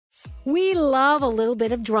We love a little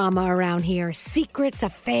bit of drama around here. Secrets,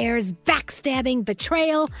 affairs, backstabbing,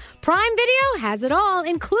 betrayal. Prime Video has it all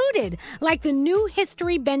included, like the new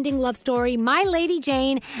history-bending love story, My Lady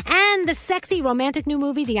Jane, and the sexy romantic new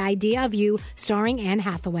movie, The Idea of You, starring Anne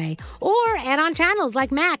Hathaway. Or add-on channels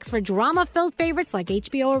like Max for drama-filled favorites like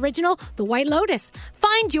HBO original, The White Lotus.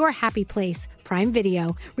 Find your happy place. Prime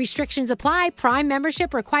Video. Restrictions apply. Prime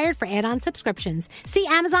membership required for add-on subscriptions. See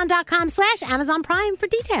Amazon.com/Amazon Prime for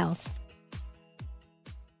details.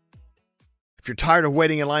 If you're tired of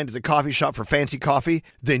waiting in line to the coffee shop for fancy coffee,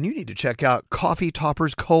 then you need to check out Coffee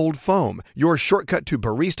Topper's Cold Foam, your shortcut to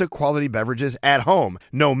barista quality beverages at home.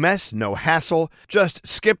 No mess, no hassle. Just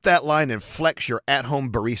skip that line and flex your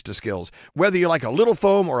at-home barista skills. Whether you like a little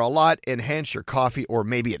foam or a lot, enhance your coffee, or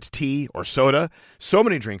maybe it's tea or soda. So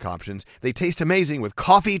many drink options. They taste amazing with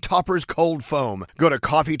Coffee Topper's Cold Foam. Go to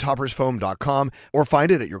coffeetoppersfoam.com or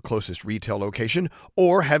find it at your closest retail location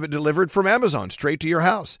or have it delivered from Amazon straight to your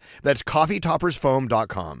house. That's coffeetoppersfoam.com.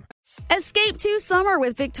 Escape to summer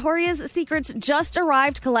with Victoria's Secret's just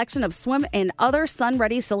arrived collection of swim and other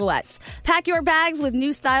sun-ready silhouettes. Pack your bags with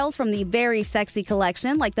new styles from the Very Sexy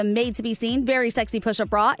collection, like the made-to-be-seen Very Sexy push-up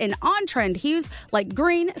bra, and on-trend hues like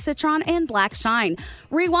green, citron, and black shine.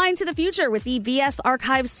 Rewind to the future with the VS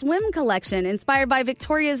Archive Swim collection, inspired by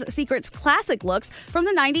Victoria's Secret's classic looks from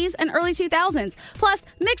the 90s and early 2000s. Plus,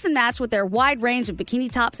 mix and match with their wide range of bikini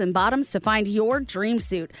tops and bottoms to find your dream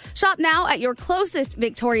suit. Shop now at your closest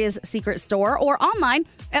Victoria's Secret store or online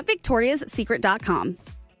at victoriassecret.com.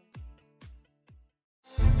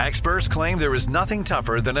 Experts claim there is nothing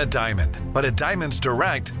tougher than a diamond. But at Diamonds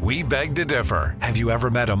Direct, we beg to differ. Have you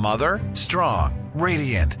ever met a mother? Strong,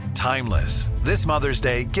 radiant, timeless. This Mother's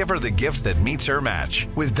Day, give her the gift that meets her match.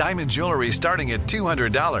 With diamond jewelry starting at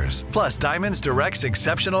 $200. Plus Diamonds Direct's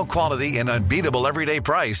exceptional quality and unbeatable everyday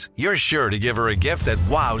price, you're sure to give her a gift that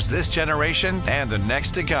wows this generation and the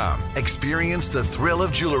next to come. Experience the thrill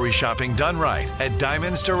of jewelry shopping done right at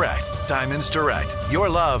Diamonds Direct. Diamonds Direct. Your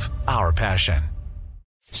love, our passion.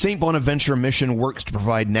 St. Bonaventure Mission works to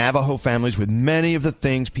provide Navajo families with many of the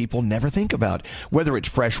things people never think about. Whether it's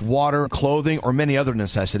fresh water, clothing, or many other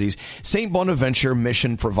necessities, St. Bonaventure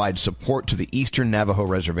Mission provides support to the Eastern Navajo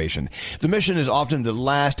Reservation. The mission is often the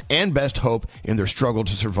last and best hope in their struggle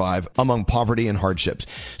to survive among poverty and hardships.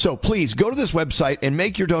 So please go to this website and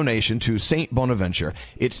make your donation to St. Bonaventure.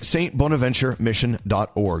 It's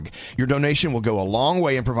stbonaventuremission.org. Your donation will go a long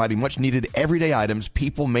way in providing much needed everyday items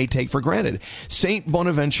people may take for granted. St.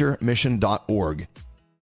 Bonaventuremission.org. Ho,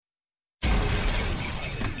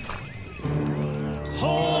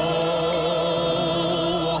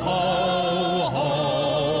 ho, ho,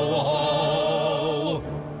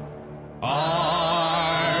 ho.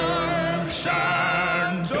 I'm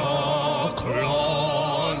Santa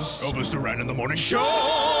Claus. Elvis Duran in the morning show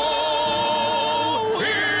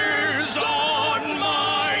is on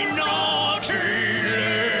my naughty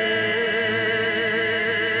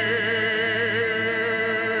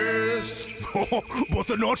list. But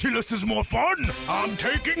the naughty list is more fun. I'm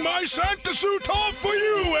taking my Santa suit off for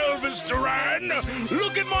you, Elvis Duran.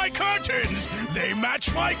 Look at my curtains. They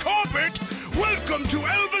match my carpet. Welcome to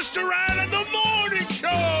Elvis Duran and the Morning Show.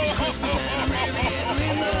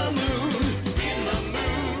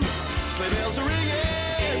 Sleigh bells are ringing,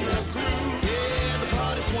 yeah, the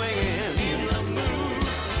party's swinging, in the mood,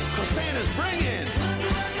 'cause Santa's bringing.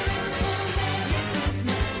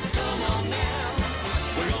 Come on now,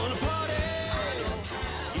 we're gonna party,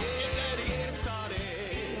 yeah, to get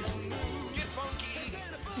started, get funky.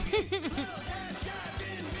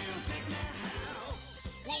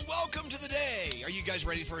 Well, welcome to the day. Are you guys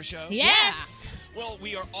ready for a show? Yes. Well,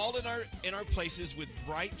 we are all in our places with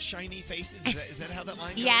bright, shiny faces. Is that how that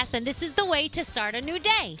line goes? Yes, and this is the way to start a new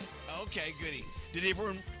day. Okay, goody. Did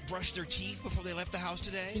everyone brush their teeth before they left the house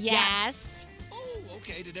today? Yes. Oh,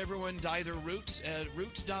 okay. Did everyone dye their roots?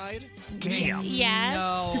 Roots dyed? Damn. Yes.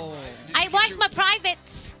 No. I washed my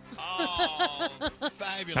privates. Oh,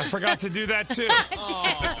 fabulous. I forgot to do that too.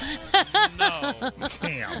 Oh, no.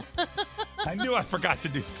 Damn. I knew I forgot to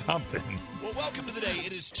do something. Well, welcome to the day.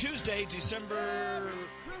 It is Tuesday, December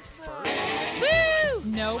 1st. Woo!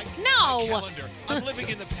 Nope. My No. calendar. I'm living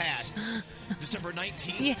in the past. December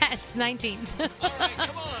 19th. Yes, 19. All right,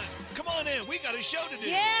 come on. Come on in. We got a show to do.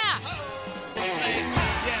 Yeah. Oh,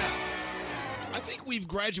 yeah. I think we've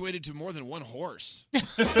graduated to more than one horse.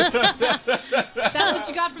 That's what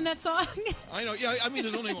you got from that song? I know. Yeah, I mean,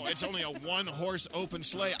 it's only a one-horse open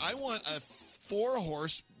sleigh. I want a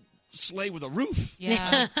 4-horse sleigh with a roof.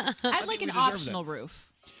 Yeah. I'd like we an deserve optional roof.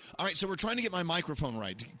 All right, so we're trying to get my microphone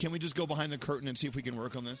right. Can we just go behind the curtain and see if we can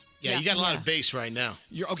work on this? Yeah, you got a lot of bass right now.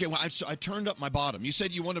 Okay, well, I turned up my bottom. You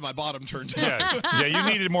said you wanted my bottom turned up. Yeah,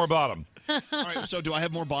 you needed more bottom. All right, so do I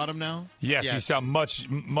have more bottom now? Yes, you sound much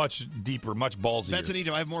deeper, much ballsier. Bethany,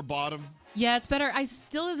 do I have more bottom? Yeah, it's better. I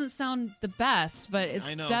still doesn't sound the best, but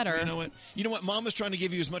it's I know. better. You know what? Mama's trying to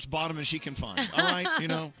give you as much bottom as she can find. All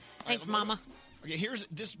right, Thanks, Mama. Okay, here's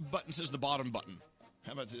this button says the bottom button.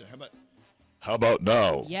 How about this? How about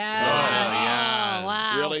now? Yes. Oh,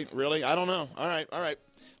 wow. Really? I don't know. All right.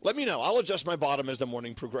 Let me know. I'll adjust my bottom as the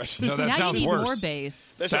morning progresses. No, that now sounds you need worse. more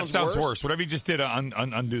bass. That sounds worse. Whatever you just did,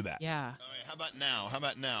 undo that. Yeah. All right, how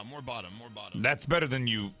about now? More bottom. That's better than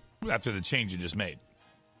you after the change you just made.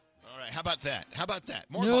 All right, how about that?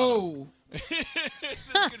 More No.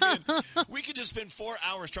 bottom. We could just spend 4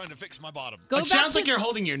 hours trying to fix my bottom. Go It back sounds to- like you're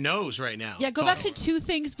holding your nose right now. Yeah, go back to 2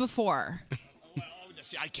 things before.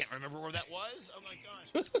 See, I can't remember where that was. Oh, my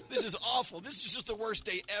gosh. This is awful. This is just the worst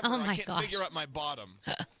day ever. Oh, my I can't gosh. figure out my bottom.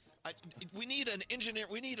 We need an engineer.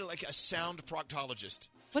 We need a sound proctologist.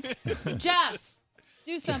 Jeff,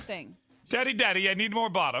 do something. Daddy, I need more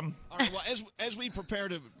bottom. All right, well, as we prepare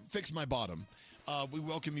to fix my bottom, we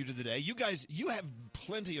welcome you to the day. You guys, you have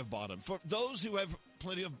plenty of bottom. For those who have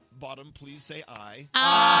plenty of bottom, please say aye.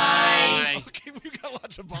 Aye. Okay, we've got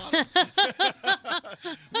lots of bottom.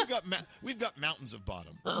 we've got mountains of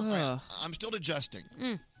bottom. All right, I'm still adjusting.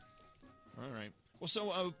 All right. Well,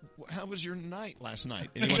 so how was your night last night?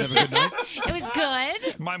 Anyone have a good night? It was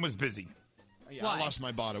good. Mine was busy. Yeah, I lost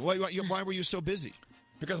my bottom. Why were you so busy?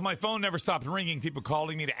 Because my phone never stopped ringing. People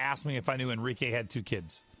calling me to ask me if I knew Enrique had 2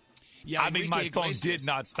 kids. Yeah, I mean, my Enrique phone Iglesias. did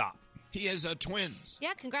not stop. He has twins.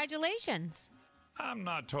 Yeah, congratulations. I'm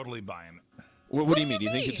not totally buying it. What do you mean? Do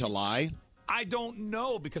you think it's a lie? I don't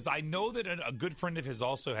know, because I know that a good friend of his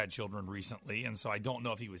also had children recently, and so I don't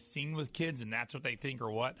know if he was seen with kids and that's what they think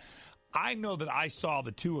or what. I know that I saw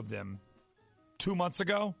the 2 of them 2 months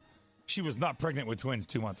ago. She was not pregnant with twins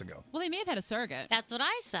 2 months ago. Well, they may have had a surrogate. That's what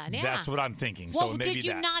I said, yeah. That's what I'm thinking. Well, so maybe did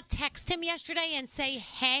you that. not text him yesterday and say,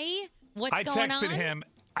 hey, what's going on?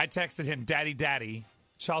 I texted him, Daddy,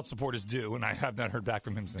 child support is due, and I have not heard back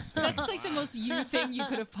from him since then. That's like the most you thing you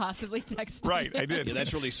could have possibly texted. Right, I did. Yeah,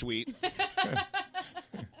 that's really sweet.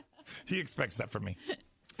 He expects that from me.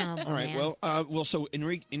 Oh, all right. man. Well. So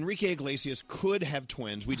Enrique Iglesias could have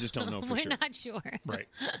twins. We just don't know for We're sure. not sure. Right.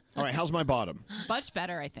 All right. How's my bottom? Much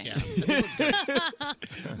better, I think.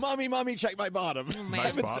 Mommy, check my bottom.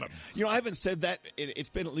 Nice bottom. I haven't said that. It's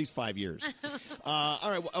been at least 5 years. All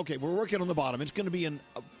right. Well, okay. We're working on the bottom. It's going to be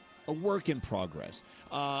a work in progress.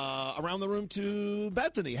 Around the room to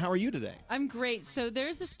Bethany. How are you today? I'm great. So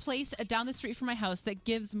there's this place down the street from my house that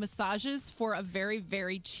gives massages for a very,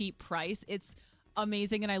 very cheap price. It's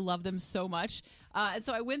amazing, and I love them so much. And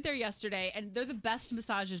so I went there yesterday, and they're the best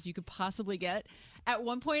massages you could possibly get. At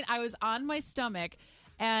one point, I was on my stomach,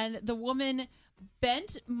 and the woman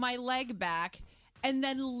bent my leg back and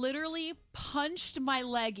then literally punched my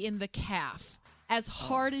leg in the calf as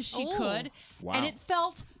hard as she could. Wow. And it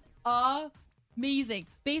felt amazing.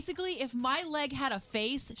 Basically, if my leg had a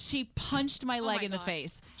face, she punched my leg in the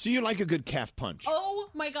face. So you like a good calf punch?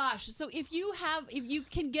 Oh my gosh. So if you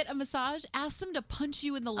can get a massage, ask them to punch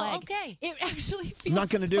you in the leg. Oh, okay. It actually feels I'm not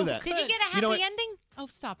going to do so that. Did you get a happy You know what? ending? Oh,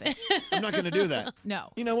 stop it. I'm not going to do that.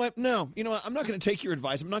 No. You know what? No. You know what? I'm not going to take your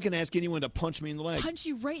advice. I'm not going to ask anyone to punch me in the leg. Punch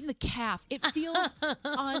you right in the calf. It feels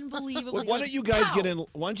unbelievable. Well, why don't you guys get in?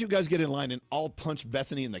 Why don't you guys get in line and I'll punch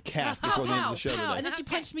Bethany in the calf before the end of the show Pow. today? And then she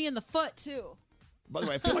punched me in the foot too. By the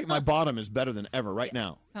way, I feel like my bottom is better than ever right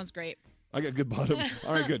now. Sounds great. I got good bottom.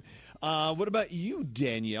 All right, good. What about you,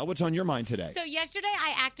 Danielle? What's on your mind today? So yesterday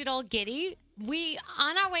I acted all giddy.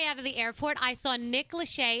 On our way out of the airport, I saw Nick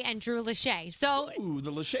Lachey and Drew Lachey. So, Ooh,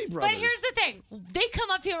 the Lachey brothers. but here's the thing: they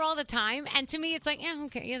come up here all the time, and to me, it's like,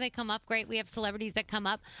 okay, yeah, they come up, great. We have celebrities that come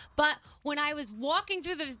up. But when I was walking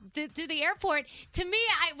through the airport, to me,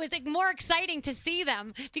 it was like more exciting to see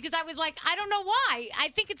them because I was like, I don't know why. I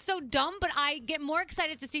think it's so dumb, but I get more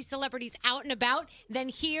excited to see celebrities out and about than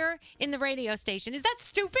here in the radio station. Is that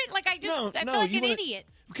stupid? Like I feel like an idiot.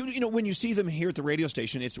 You know, when you see them here at the radio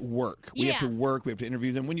station, it's work. We have to work. We have to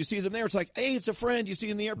interview them. When you see them there, it's like, hey, it's a friend you see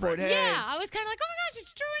in the airport. Hey. Yeah, I was kind of like, oh my gosh,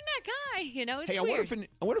 it's Drew and that guy. You know, it's Hey, weird.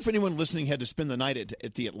 I wonder if anyone listening had to spend the night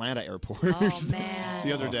at the Atlanta airport Oh, man.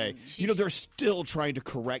 the other day. You know, they're still trying to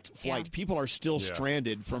correct flights. People are still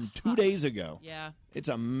stranded from 2 days ago. Yeah. It's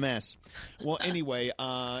a mess. Well, anyway,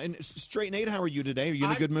 and Straight Nate, how are you today? Are you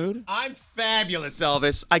in a good mood? I'm fabulous,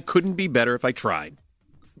 Elvis. I couldn't be better if I tried.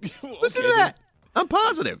 Listen to that. I'm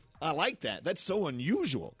positive. I like that. That's so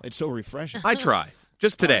unusual. It's so refreshing. I try.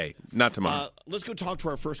 Just today, not tomorrow. Let's go talk to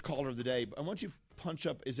our first caller of the day. I want you to punch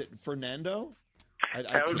up. Is it Fernando?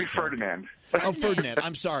 That would be Ferdinand. Oh, Ferdinand.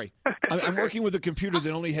 I'm sorry. I'm working with a computer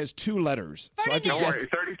that only has 2 letters. So I have to Don't guess- worry.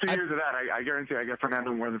 32 years of that, I guarantee I get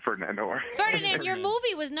Fernando more than Ferdinand. Don't worry. Ferdinand, your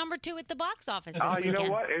movie was #2 at the box office this You weekend.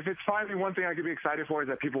 know what? If it's finally one thing I could be excited for is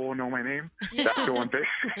that people will know my name. That's the one thing.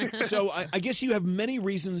 So I guess you have many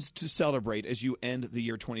reasons to celebrate as you end the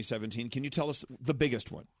year 2017. Can you tell us the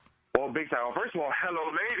biggest one? Well, big time. Well, first of all,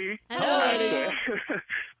 hello, lady. Hello, lady.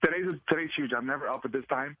 Today's huge. I'm never up at this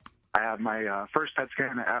time. I have my first PET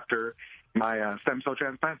scan after my stem cell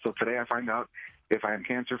transplant. So today I find out if I am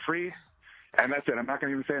cancer-free. And that's it. I'm not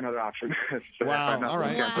going to even say another option. Today I find out All if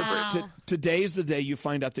I'm right. cancer-free. So today's the day you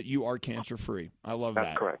find out that you are cancer-free. I love That's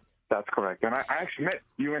that. correct. That's correct. And I actually met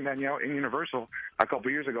you and Danielle in Universal a couple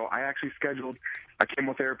years ago. I actually scheduled a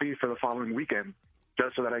chemotherapy for the following weekend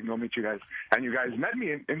just so that I can go meet you guys. And you guys met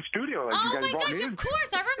me in studio. Like, you guys brought me in. Of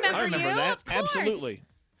course, I remember you. that. Of course. Absolutely.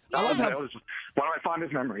 I love that was one of my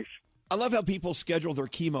fondest memories. I love how people schedule their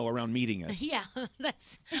chemo around meeting us. Yeah,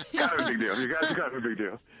 that's kind of a big deal. You guys got a big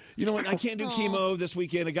deal. You know what? I can't do chemo this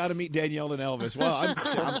weekend. I got to meet Danielle and Elvis. Well,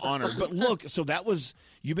 I'm honored. But look, so that was,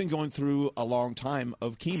 you've been going through a long time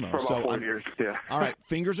of chemo. For about so 4 years, yeah. All right,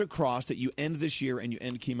 fingers are crossed that you end this year and you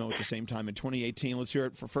end chemo at the same time in 2018. Let's hear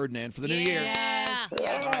it for Ferdinand for the new year. Yes. All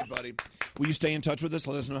right, buddy. Will you stay in touch with us?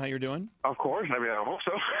 Let us know how you're doing. Of course. I mean, I hope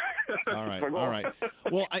so. All right, all right.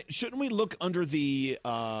 Well, shouldn't we look under the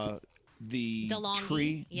DeLonghi,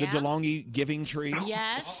 tree, yeah. the DeLonghi giving tree?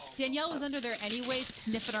 Yes. Danielle was under there anyway,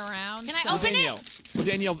 sniffing around. Can I open Danielle. Well,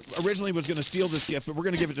 Danielle originally was going to steal this gift, but we're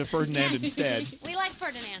going to give it to Ferdinand instead. We like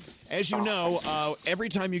Ferdinand. As you know, every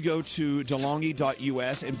time you go to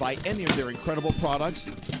DeLonghi.us and buy any of their incredible products,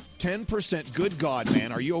 10%, good God,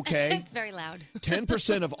 man, are you okay? It's very loud.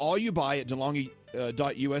 10% of all you buy at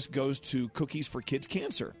DeLonghi.us goes to Cookies for Kids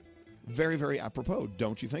Cancer. Very, very apropos,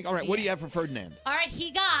 don't you think? All right, what do you have for Ferdinand? All right, he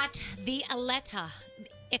got the Aletta.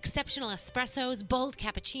 Exceptional espressos, bold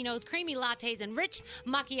cappuccinos, creamy lattes, and rich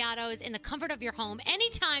macchiatos in the comfort of your home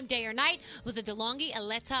anytime, day or night with a DeLonghi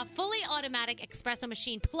Aletta fully automatic espresso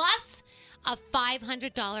machine plus a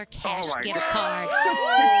 $500 cash gift card.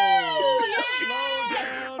 Slow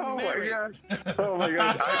down, Mary. Oh, my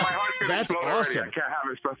God. My heart's going to That's explode already. awesome. I can't have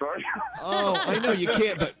espresso. Oh, I know you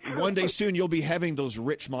can't, but one day soon you'll be having those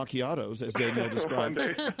rich macchiatos, as Danielle described.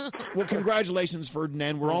 Well, congratulations,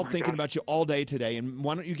 Ferdinand. We're all thinking about you all day today, and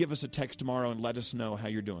why don't you give us a text tomorrow and let us know how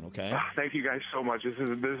you're doing, okay? Thank you guys so much. This has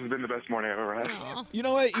been the best morning I've ever had. You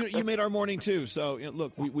know what? You made our morning, too, so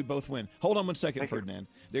look, we both win. Hold on one second, Ferdinand.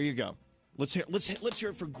 There you go. Let's hear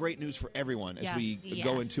it for great news for everyone as we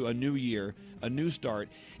go into a new year, a new start.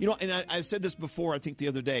 You know, and I said this before, I think the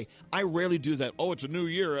other day, I rarely do that. Oh, it's a new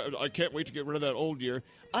year. I can't wait to get rid of that old year.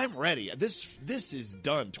 I'm ready. This is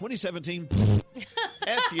done. 2017,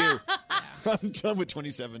 F you. I'm done with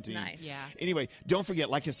 2017. Nice. Yeah. Anyway, don't forget,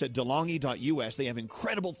 like I said, DeLonghi.us. They have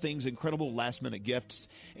incredible things, incredible last-minute gifts,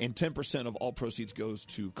 and 10% of all proceeds goes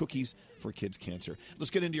to Cookies for Kids Cancer. Let's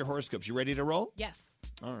get into your horoscopes. You ready to roll? Yes.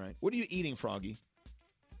 All right. What are you eating, Froggy?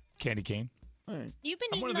 Candy cane. All right. You've been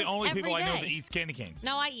I'm eating one of the those only every people I know day. that eats candy canes.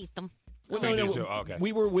 No, I eat them. Well, Oh, you no, do too? Okay.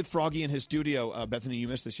 We were with Froggy in his studio. Bethany, you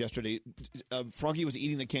missed this yesterday. Froggy was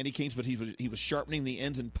eating the candy canes, but he was sharpening the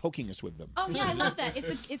ends and poking us with them. Oh yeah, I love that.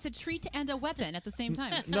 It's a treat and a weapon at the same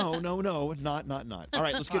time. No, not. All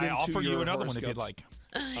right, let's get I into offer your you another one if you'd horoscopes.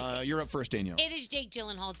 like. You're up first, Danielle. It is Jake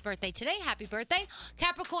Gyllenhaal's birthday today. Happy birthday.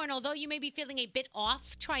 Capricorn, although you may be feeling a bit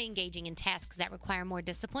off, try engaging in tasks that require more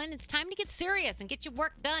discipline. It's time to get serious and get your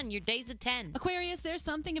work done. Your day's a 10. Aquarius, there's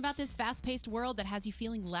something about this fast-paced world that has you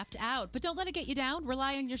feeling left out, but don't let it get you down.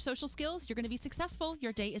 Rely on your social skills. You're going to be successful.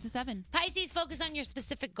 Your day is a 7. Pisces, focus on your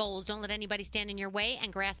specific goals. Don't let anybody stand in your way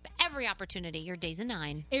and grasp every opportunity. Your day's a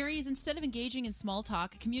 9. Aries, instead of engaging in small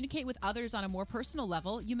talk, communicate with others on a more personal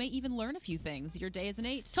level. You may even learn a few things. Your day is an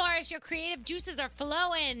 8. Taurus, your creative juices are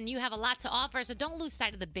flowing. You have a lot to offer, so don't lose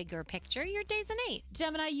sight of the bigger picture. Your day's an 8.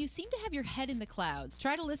 Gemini, you seem to have your head in the clouds.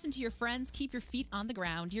 Try to listen to your friends. Keep your feet on the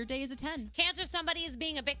ground. Your day is a 10. Cancer, somebody is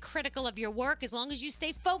being a bit critical of your work. As long as you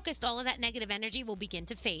stay focused, all of that negative energy will begin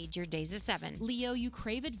to fade. Your day's a 7. Leo, you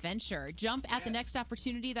crave adventure. Jump at the next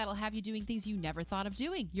opportunity that'll have you doing things you never thought of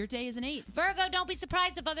doing. Your day is an 8. Virgo, don't be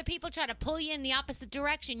surprised if other people try to pull you in the opposite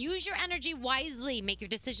direction. Use your energy wisely. Make your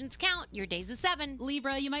decisions count. Your day's a 7.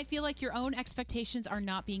 Libra, you might feel like your own expectations are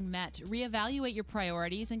not being met. Reevaluate your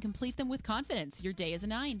priorities and complete them with confidence. Your day is a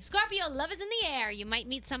 9. Scorpio, love is in the air. You might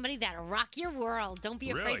meet somebody that'll rock your world. Don't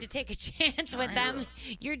be afraid Really? to take a chance with them.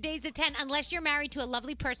 Your day's a 10, unless you're married to a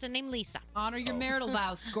lovely person named Lisa. Honor your marital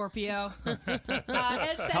vows, Scorpio. And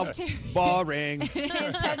How Sagittarius. boring.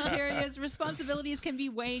 And Sagittarius, responsibilities can be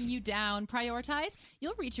weighing you down. Prioritize.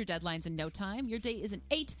 You'll reach your deadlines in no time. Your day is an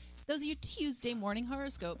 8. Those are your Tuesday morning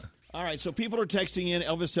horoscopes. All right, so people are texting in.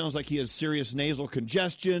 Elvis sounds like he has serious nasal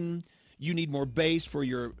congestion. You need more bass for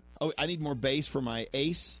your... Oh, I need more bass for my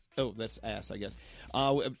ace. Oh, that's ass, I guess.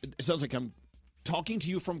 It sounds like I'm talking to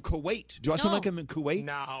you from Kuwait. Do I sound like I'm in Kuwait?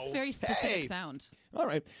 No. Very specific Hey. sound. All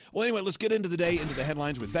right. Well, anyway, let's get into the day, into the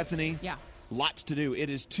headlines with Bethany. Yeah. Lots to do. It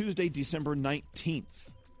is Tuesday, December 19th.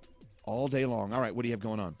 All day long. All right, what do you have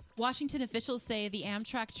going on? Washington officials say the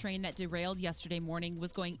Amtrak train that derailed yesterday morning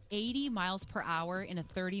was going 80 miles per hour in a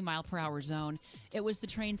 30-mile-per-hour zone. It was the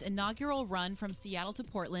train's inaugural run from Seattle to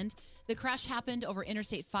Portland. The crash happened over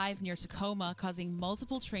Interstate 5 near Tacoma, causing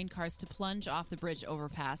multiple train cars to plunge off the bridge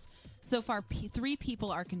overpass. So far, 3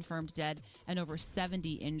 people are confirmed dead and over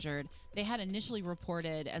 70 injured. They had initially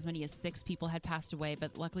reported as many as 6 people had passed away,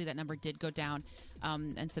 but luckily that number did go down.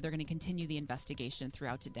 And so they're going to continue the investigation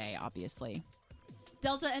throughout today, obviously.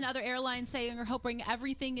 Delta and other airlines saying are hoping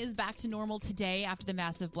everything is back to normal today after the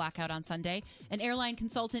massive blackout on Sunday. An airline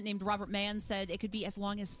consultant named Robert Mann said it could be as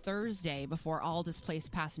long as Thursday before all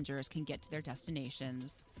displaced passengers can get to their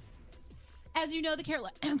destinations. As you know, the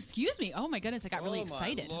Carolina... Excuse me. Oh, my goodness. I got really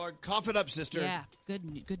excited. Oh, my Lord. Cough it up, sister. Yeah.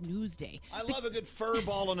 Good news day. I love a good fur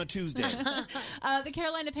ball on a Tuesday. The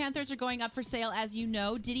Carolina Panthers are going up for sale, as you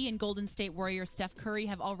know. Diddy and Golden State Warrior Steph Curry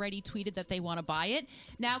have already tweeted that they want to buy it.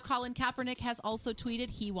 Now Colin Kaepernick has also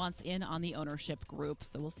tweeted he wants in on the ownership group,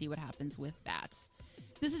 so we'll see what happens with that.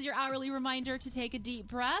 This is your hourly reminder to take a deep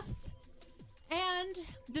breath. And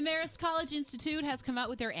the Marist College Institute has come out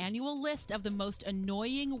with their annual list of the most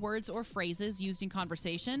annoying words or phrases used in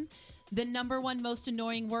conversation. The number 1 most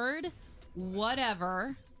annoying word,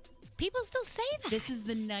 whatever. People still say that. This is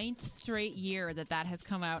the 9th straight year that has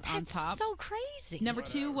come out on top. That's so crazy. Number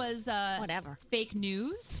 2 was whatever. Fake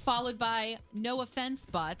news, followed by no offense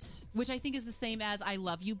but, which I think is the same as I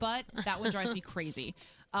love you but. That one drives me crazy.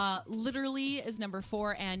 Literally is number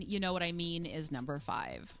 4, and you know what I mean is number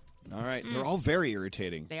 5. All right. They're all very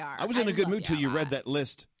irritating. They are. I was in a good love mood till you read that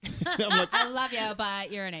list. I'm like, I love you,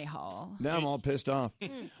 but you're an a-hole. now I'm all pissed off.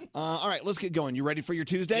 All right, let's get going. You ready for your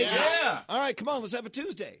Tuesday? Yeah. All right, come on. Let's have a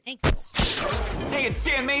Tuesday. Hey, it's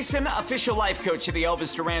Dan Mason, official life coach of the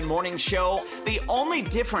Elvis Duran Morning Show. The only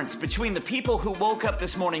difference between the people who woke up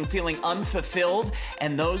this morning feeling unfulfilled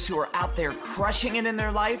and those who are out there crushing it in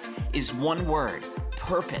their life is one word: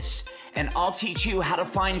 purpose. And I'll teach you how to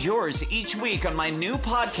find yours each week on my new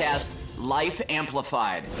podcast, Life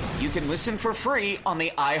Amplified. You can listen for free on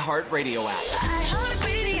the iHeartRadio app.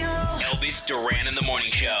 Elvis Duran in the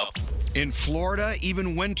Morning Show. In Florida,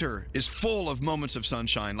 even winter is full of moments of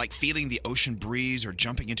sunshine, like feeling the ocean breeze or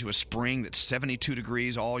jumping into a spring that's 72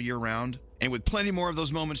 degrees all year round. And with plenty more of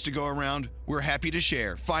those moments to go around, we're happy to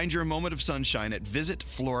share. Find your moment of sunshine at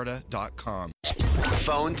visitflorida.com.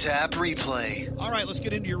 Phone tap replay. All right, let's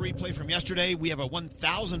get into your replay from yesterday. We have a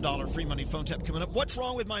 $1,000 free money phone tap coming up. What's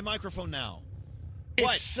wrong with my microphone now?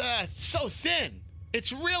 It's so thin.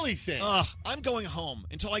 It's really thin. I'm going home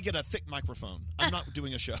until I get a thick microphone. I'm not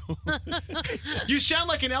doing a show. You sound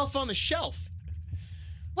like an elf on the shelf.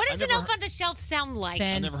 What does an elf on the shelf sound like?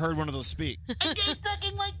 I never heard one of those speak. I get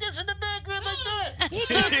talking like this in the background like that. He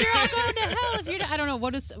goes, you're all going to hell if you're... I don't know.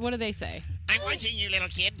 What do they say? I'm watching you, little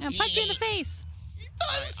kids. I'll punch you in the face.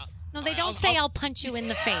 No, they don't say I'll punch you in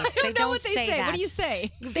the face. I don't know what they say. that. What do you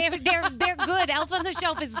say? They're good. Elf on the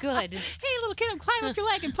Shelf is good. Hey, little kid, I'm climbing up your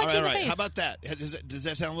leg and punch you in the face. How about that? Does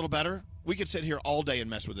that sound a little better? We could sit here all day and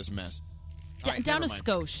mess with this mess. All right, down a never mind.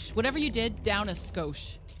 skosh. Whatever you did, down a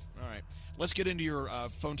skosh. All right. Let's get into your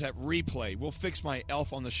phone tap replay. We'll fix my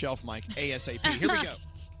elf on the shelf mic ASAP. Here we go.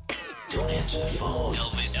 Don't answer the phone.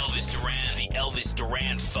 Elvis Duran, the Elvis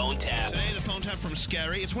Duran phone tap. Today, the phone tap from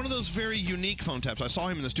Scary. It's one of those very unique phone taps. I saw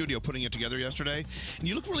him in the studio putting it together yesterday, and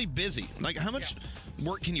you look really busy. Like, how much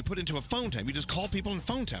work can you put into a phone tap? You just call people and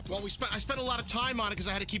phone tap them. Well, I spent a lot of time on it because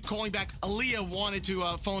I had to keep calling back. Aaliyah wanted to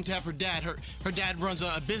phone tap her dad. Her dad runs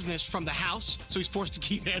a business from the house, so he's forced to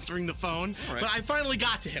keep answering the phone. All right. But I finally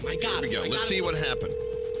got to him. I got Here we him. go. Let's see what happened.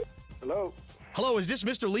 Hello? Hello, is this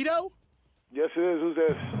Mr. Lito? Yes, it is. Who's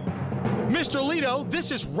this? Mr. Lito, this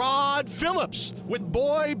is Rod Phillips with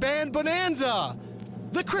Boy Band Bonanza,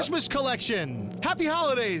 the Christmas collection. Happy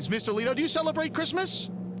holidays, Mr. Lito. Do you celebrate Christmas?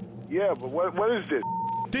 Yeah, but what is this?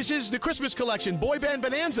 This is the Christmas collection, Boy Band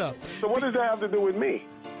Bonanza. So what does that have to do with me?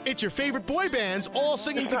 It's your favorite boy bands all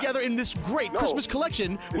singing together in this great Christmas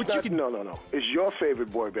collection, which you can... No. It's your favorite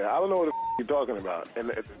boy band. I don't know what the you're talking about.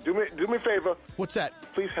 And do me a favor. What's that?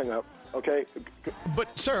 Please hang up, okay?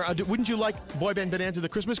 But, sir, wouldn't you like Boy Band Bonanza, the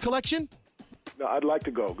Christmas collection? No, I'd like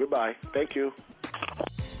to go. Goodbye. Thank you.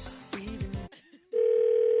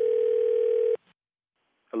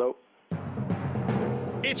 Hello?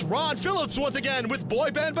 It's Rod Phillips once again with Boy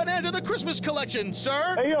Band Bonanza, the Christmas collection,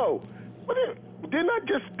 sir. Hey, yo.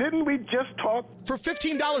 Didn't we just talk? For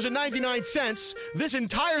 $15.99, this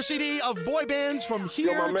entire CD of boy bands from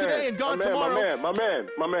here today and gone tomorrow.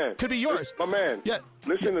 My man. Could be yours. My man. Yeah.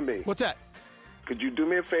 Listen to me. What's that? Could you do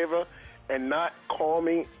me a favor and not call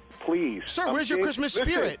me, please? Sir, where's your Christmas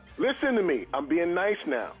spirit? Listen to me. I'm being nice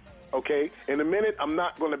now, okay? In a minute, I'm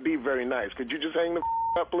not going to be very nice. Could you just hang the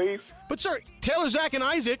up, please? But, sir, Taylor, Zach, and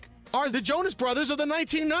Isaac are the Jonas Brothers of the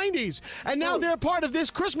 1990s. And now they're part of this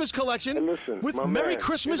Christmas collection with Merry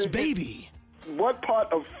Christmas, Baby. What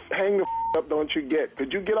part of hang the up don't you get?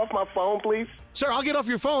 Could you get off my phone, please? Sir, I'll get off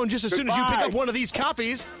your phone just as soon as you pick up one of these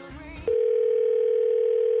copies.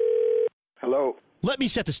 Hello? Let me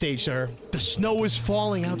set the stage, sir. The snow is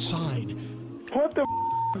falling outside. What the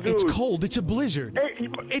dude? It's cold. It's a blizzard. Hey,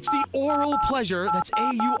 it's the oral pleasure, that's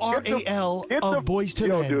A-U-R-A-L, of Boys to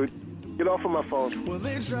Men. Dude. Get off of my phone.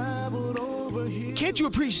 Can't you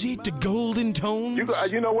appreciate the golden tones?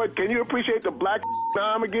 You know what? Can you appreciate the black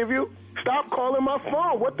I'm going to give you? Stop calling my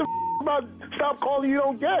phone. What the about stop calling you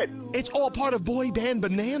don't get? It's all part of Boy Band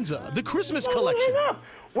Bonanza, the Christmas collection.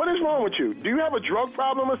 What is wrong with you? Do you have a drug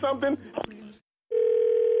problem or something?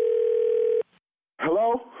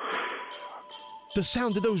 Hello? The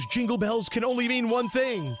sound of those jingle bells can only mean one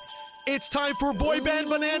thing. It's time for Boy Band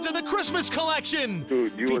Bonanza, the Christmas collection,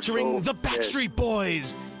 featuring the Backstreet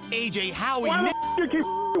Boys, AJ, Howie, Why Nick. You keep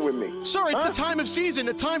with me? Sir, it's the time of season,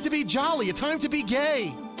 a time to be jolly, a time to be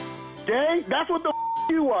gay. Gay? That's what the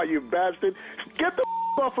you are, you bastard. Get the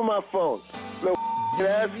off of my phone. No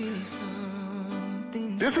ass.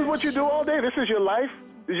 This is what you do all day? This is your life?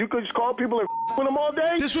 You could just call people and with them all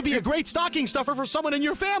day? This would be a great stocking stuffer for someone in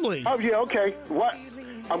your family. Oh, yeah, okay. What?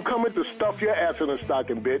 I'm coming to stuff your ass in a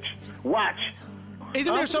stocking, bitch. Watch.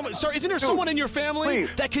 Isn't there someone in your family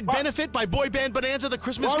that could benefit by Boy Band Bonanza, the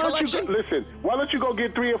Christmas collection? Listen, why don't you go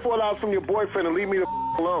get $3 or $4 from your boyfriend and leave me the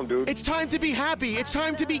alone, dude? It's time to be happy. It's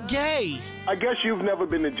time to be gay. I guess you've never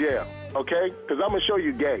been to jail, okay? Because I'm going to show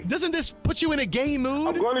you gay. Doesn't this put you in a gay mood?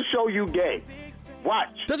 I'm going to show you gay.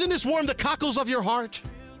 Watch. Doesn't this warm the cockles of your heart?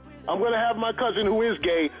 I'm going to have my cousin who is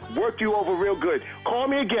gay work you over real good. Call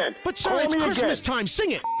me again. But, sir, it's Christmas time.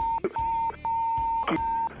 Sing it.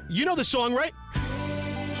 You know the song, right?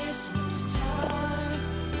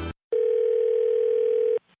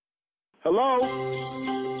 Hello?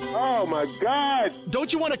 Oh, my God.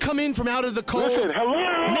 Don't you want to come in from out of the cold? Listen,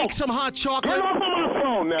 hello? Make some hot chocolate? Get off of my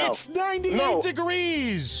phone now. It's 98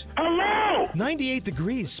 degrees. Hello? 98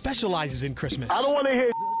 degrees specializes in Christmas. I don't want to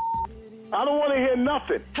hear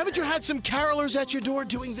nothing. Haven't you had some carolers at your door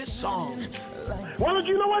doing this song?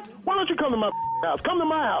 You know what? Why don't you come to my house? Come to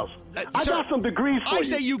my house. I got some degrees for you. I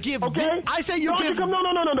say you give. Okay? I say you give. No.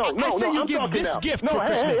 I say you give this gift for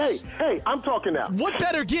Christmas. Hey, I'm talking now. What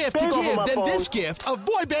better gift to give than this gift of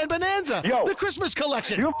Boy Band Bonanza, the Christmas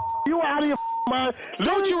collection? You out of your mind.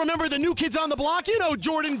 Don't you remember the New Kids on the Block? You know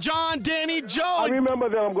Jordan, John, Danny, Joe. I remember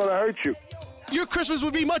that. I'm going to hurt you. Your Christmas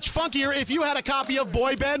would be much funkier if you had a copy of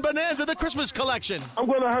Boy Band Bonanza, the Christmas collection. I'm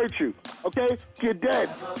going to hurt you, okay? You're dead.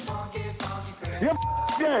 You're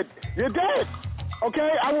dead. You're dead.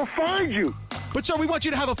 Okay? I will find you. But, sir, we want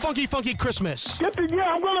you to have a funky, funky Christmas. You're going to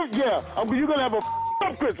have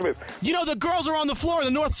a Christmas. You know, the girls are on the floor and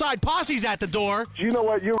the North Side Posse's at the door. You know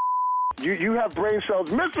what? You have brain cells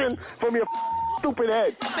missing from your stupid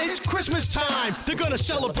head. It's Christmas time. They're going to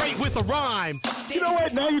celebrate with a rhyme. You know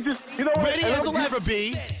what? Now you know what? Ready as I'll ever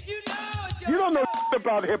be. You don't know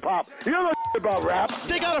about hip-hop. You don't know about rap.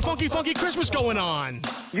 They got a funky, funky Christmas going on.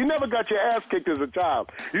 You never got your ass kicked as a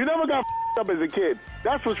child. You never got up as a kid.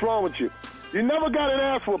 That's what's wrong with you. You never got an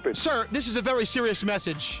ass whooping. Sir, this is a very serious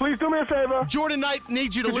message. Please do me a favor. Jordan Knight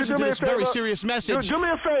needs you to listen to this very serious message. Do me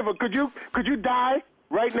a favor. Could you die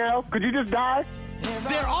right now? Could you just die?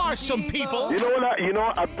 There are some people. You know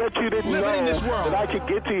what? I bet you didn't know in this world that I could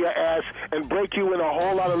get to your ass and break you in a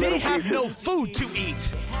whole lot of little pieces. They have no food to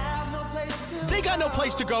eat. They got no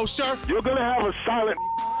place to go, sir. You're going to have a silent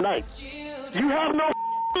night. You have no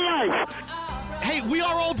life. Hey, we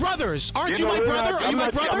are all brothers. Aren't you my brother? Are you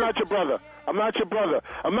my brother? I'm not your brother. I'm not your brother.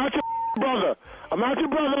 I'm not your brother. I'm not your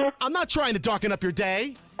brother. I'm not trying to darken up your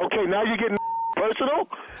day. Okay, now you're getting personal?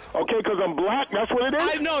 Okay, because I'm black. That's what it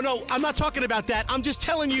is. No, I'm not talking about that. I'm just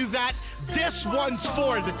telling you that this one's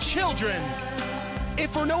for the children.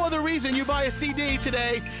 If for no other reason you buy a CD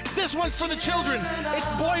today, this one's for the children. It's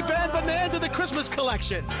Boy Band Bonanza, the Christmas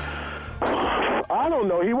collection. I don't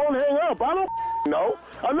know. He won't hang up. I don't know.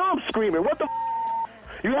 I know I'm screaming. What the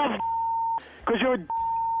You have because you're a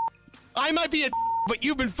I might be a but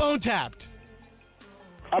you've been phone tapped.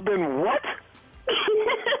 I've been what?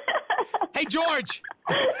 Hey, George.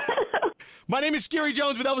 My name is Scary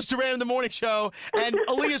Jones with Elvis Duran in the Morning Show, and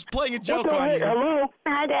Aaliyah's playing a joke on you. Hello?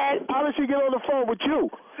 Hi, Dad. How did she get on the phone with you?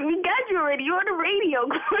 We got you already. You're on the radio.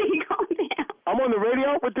 Go now. I'm on the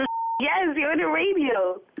radio with this? Yes, you're on the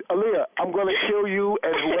radio. Aaliyah, I'm going to kill you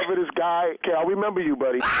and whoever this guy... Okay, I'll remember you,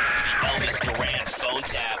 buddy. The Elvis Duran phone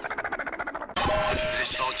tap.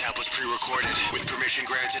 This phone tap was pre-recorded with permission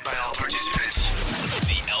granted by all participants.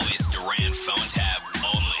 The Elvis Duran phone tap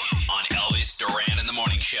only on Elvis Duran in the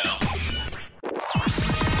Morning Show.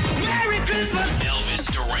 Merry Christmas!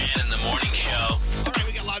 Elvis Duran in the Morning Show. All right,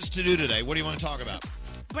 we got lots to do today. What do you want to talk about?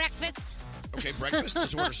 Breakfast. Okay, breakfast.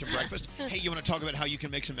 Let's order some breakfast. Hey, you want to talk about how you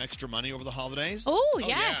can make some extra money over the holidays? Oh,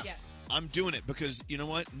 yes. Yeah. I'm doing it because, you know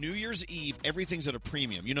what? New Year's Eve, everything's at a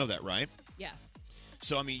premium. You know that, right? Yes.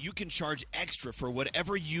 So, I mean, you can charge extra for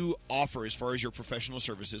whatever you offer as far as your professional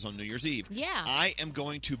services on New Year's Eve. Yeah. I am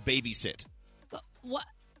going to babysit. What?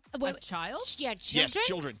 A child? Yeah,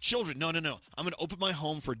 children? Yes, children. No. I'm going to open my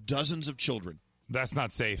home for dozens of children. That's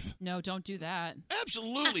not safe. No, don't do that.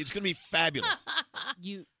 Absolutely. It's going to be fabulous.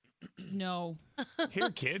 No. Here,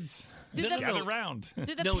 kids. Do the- Gather round.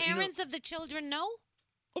 Do the parents of the children know?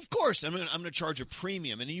 Of course. I'm going to charge a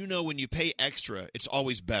premium. And you know when you pay extra, it's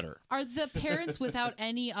always better. Are the parents without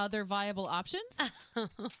any other viable options?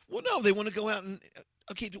 Well, no, they want to go out and...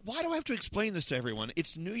 Okay, why do I have to explain this to everyone?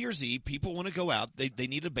 It's New Year's Eve. People want to go out. They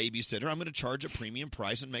need a babysitter. I'm going to charge a premium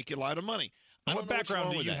price and make you a lot of money. I What don't know what's background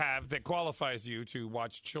wrong do with you that. have that qualifies you to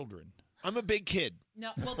watch children? I'm a big kid.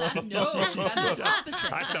 No, well, that's the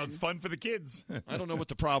opposite. That sounds fun for the kids. I don't know what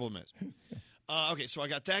the problem is. Okay, so I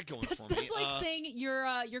got that going for me. That's like saying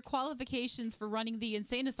your qualifications for running the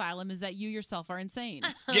insane asylum is that you yourself are insane.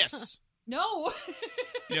 Yes. No.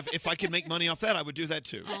 If I could make money off that, I would do that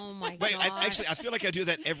too. Oh my Wait, gosh. I feel like I do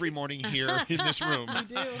that every morning here in this room. You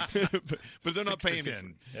do. but they're not 6 to paying me.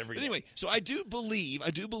 10 every But anyway, so I do believe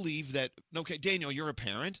that. Okay, Daniel, you're a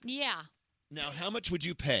parent. Yeah. Now, how much would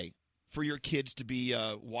you pay for your kids to be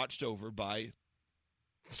watched over by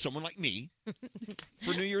someone like me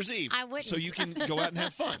for New Year's Eve? I wouldn't. So you can go out and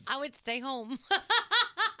have fun. I would stay home.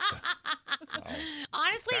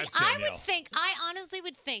 Honestly, That's I Danielle. honestly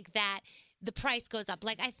would think that the price goes up.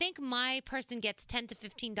 Like, I think my person gets $10 to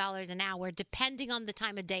 $15 an hour, depending on the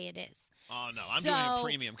time of day it is. Oh no, I'm doing a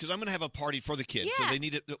premium because I'm going to have a party for the kids. Yeah. So they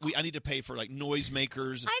need it. I need to pay for like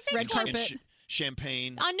noisemakers I think and, red and carpet.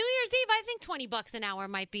 champagne. On New Year's Eve, I think $20 an hour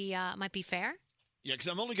might be fair. Yeah, because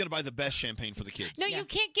I'm only going to buy the best champagne for the kids. No, you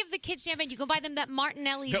can't give the kids champagne. You can buy them that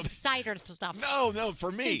Martinelli's No. cider stuff. No,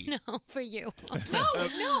 for me. No, for you. No,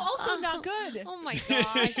 also not good. Oh my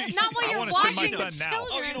gosh. Not while I you're wanna send my watching the son now.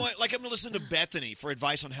 children. Oh, you know what? Like, I'm going to listen to Bethany for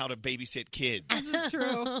advice on how to babysit kids. This is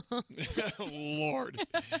true. Lord.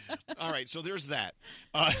 All right, so there's that.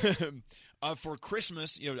 For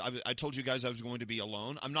Christmas, I told you guys I was going to be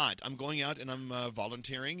alone. I'm not. I'm going out and I'm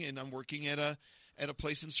volunteering and I'm working at a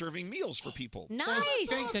place and serving meals for people. Nice.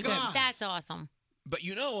 Thank God. That's awesome. But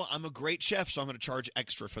I'm a great chef, so I'm going to charge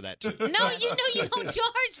extra for that too. No, you don't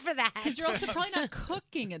charge for that. Because you're also probably not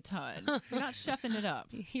cooking a ton. You're not chefing it up.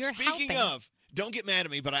 You're Speaking of, don't get mad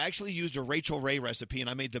at me, but I actually used a Rachel Ray recipe and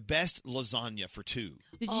I made the best lasagna for two.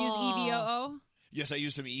 Did you use EVOO? Yes, I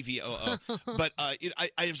used some EVOO. But I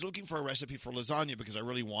was looking for a recipe for lasagna because I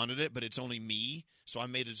really wanted it, but it's only me. So I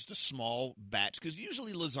made it just a small batch because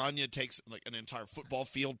usually lasagna takes like an entire football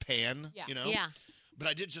field pan, Yeah. But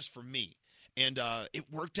I did just for me. And it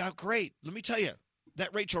worked out great. Let me tell you,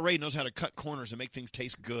 that Rachel Ray knows how to cut corners and make things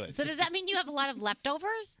taste good. So does that mean you have a lot of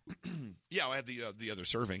leftovers? Yeah, I had the other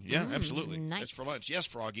serving. Yeah, absolutely. nice. That's for lunch. Yes,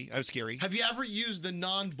 Froggy. I was scary. Have you ever used the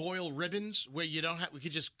non-boil ribbons where we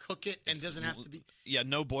could just cook it and it doesn't have to be... Yeah,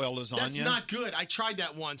 no boil lasagna. That's not good. I tried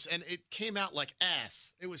that once and it came out like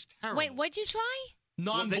ass. It was terrible. Wait, what'd you try?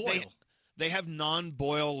 Non-boil. They have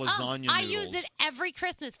non-boil lasagna I noodles. use it every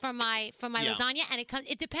Christmas for my Yeah. lasagna, and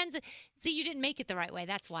it depends. See, you didn't make it the right way.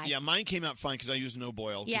 That's why. Yeah, mine came out fine because I used no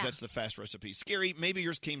boil because Yeah. that's the fast recipe. Scary, maybe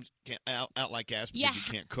yours came out like ass because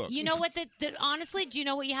you can't cook. You know what? Honestly, do you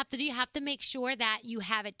know what you have to do? You have to make sure that you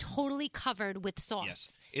have it totally covered with sauce.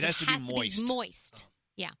 Yes. It has to be moist. moist.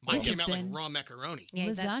 Yeah. Mine came out like raw macaroni. Yeah,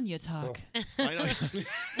 Lasagna talk. I know.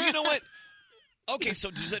 You know what? Okay,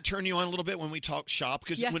 so does that turn you on a little bit when we talk shop?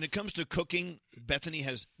 Because Yes. when it comes to cooking, Bethany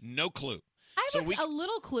has no clue. I So have we- a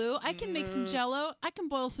little clue. I can make some Jell-O. I can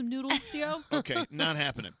boil some noodles, too. Okay, not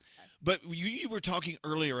happening. But you were talking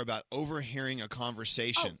earlier about overhearing a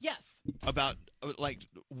conversation. Oh, yes. About like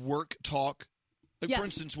work talk. Like, Yes. for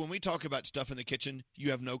instance, when we talk about stuff in the kitchen, you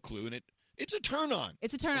have no clue, and it's a turn on.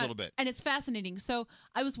 It's a turn on. A little bit. And it's fascinating. So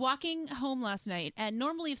I was walking home last night, and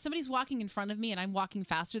normally if somebody's walking in front of me and I'm walking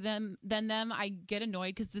faster than them, I get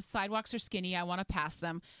annoyed because the sidewalks are skinny. I want to pass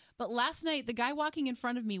them. But last night, the guy walking in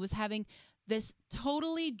front of me was having this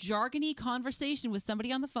totally jargony conversation with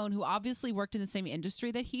somebody on the phone who obviously worked in the same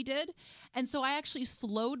industry that he did. And so I actually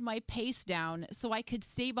slowed my pace down so I could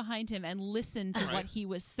stay behind him and listen to what he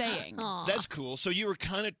was saying. That's cool. So you were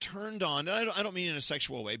kind of turned on. And I don't mean in a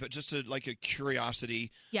sexual way, but just like a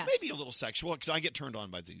curiosity, Yes. maybe a little sexual, because I get turned on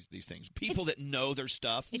by these things. People that know their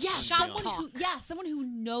stuff. Someone who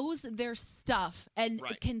knows their stuff and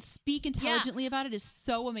can speak intelligently about it is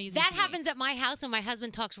so amazing. That to me. happens at my house when my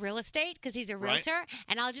husband talks real estate because he's a Right. realtor,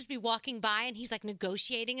 and I'll just be walking by and he's like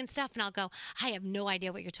negotiating and stuff, and I'll go, I have no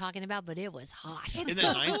idea what you're talking about, but it was hot. Isn't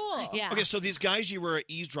that nice? Yeah. Okay, so these guys you were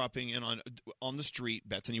eavesdropping in on the street,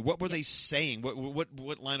 Bethany, what were they saying?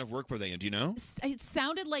 What line of work were they in? Do you know? It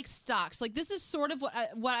sounded like stocks. Like this is sort of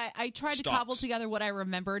what I tried to cobble together what I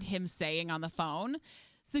remembered him saying on the phone.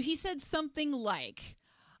 So he said something like,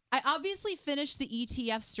 I obviously finished the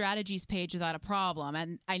ETF strategies page without a problem,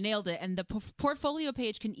 and I nailed it. And the portfolio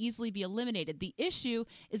page can easily be eliminated. The issue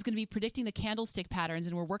is going to be predicting the candlestick patterns,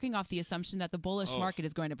 and we're working off the assumption that the bullish market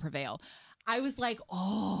is going to prevail. I was like,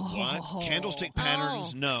 What? Candlestick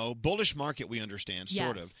patterns, no. Bullish market, we understand,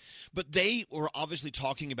 sort Yes. of. But they were obviously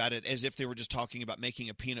talking about it as if they were just talking about making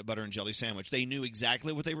a peanut butter and jelly sandwich. They knew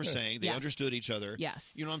exactly what they were saying. They Yes. understood each other.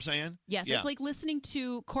 Yes. You know what I'm saying? Yes, Yeah. it's like listening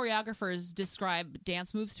to choreographers describe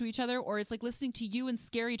dance moves to each other, or it's like listening to you and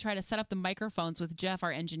Scary try to set up the microphones with Jeff,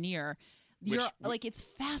 our engineer. It's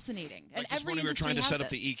fascinating. And Like it's every when we were industry trying to has set up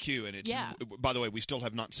this. the EQ, and it's. Yeah. By the way, we still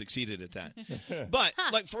have not succeeded at that. But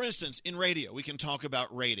like for instance, in radio, we can talk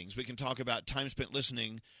about ratings. We can talk about time spent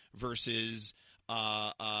listening versus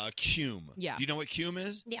CUME. Yeah. Do you know what CUME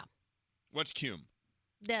is? Yeah. What's CUME?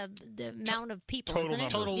 The amount of people. Total isn't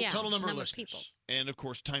it? number. Yeah, Total number of of listeners. people. And of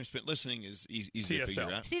course, time spent listening is easy to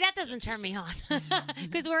figure out. See, that doesn't turn me on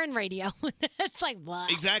because we're in radio. It's like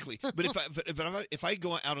what? Exactly. But if I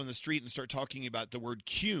go out on the street and start talking about the word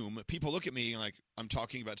CUME, people look at me like I'm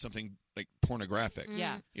talking about something like pornographic.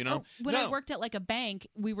 Yeah. You know? When I worked at like a bank,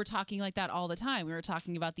 we were talking like that all the time. We were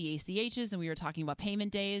talking about the ACHs and we were talking about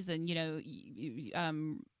payment days and,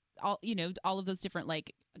 all of those different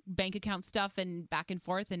like bank account stuff and back and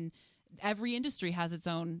forth. And every industry has its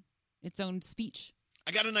own speech.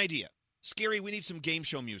 I got an idea. Scary, we need some game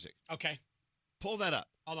show music. Okay. Pull that up.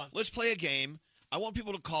 Hold on. Let's play a game. I want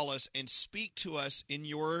people to call us and speak to us in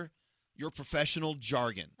your professional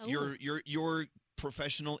jargon, Ooh. your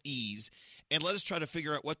professional ease, and let us try to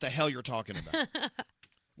figure out what the hell you're talking about.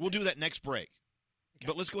 We'll do that next break. Okay.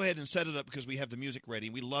 But let's go ahead and set it up because we have the music ready.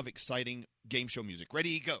 We love exciting game show music.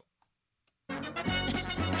 Ready, go.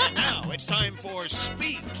 And now it's time for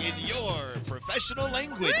Speak in Your Professional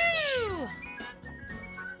Language. Woo!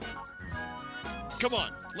 Come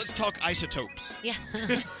on, let's talk isotopes. Yeah.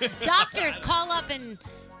 Doctors, call up and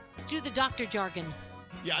do the doctor jargon.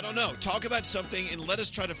 Yeah, I don't know. Talk about something and let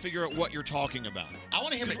us try to figure out what you're talking about. I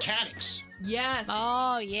want to hear mechanics. Yes.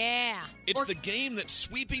 Oh, yeah. It's the game that's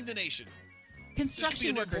sweeping the nation.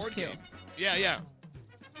 Construction This could be a new workers, board too. game. Yeah.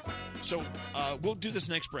 So we'll do this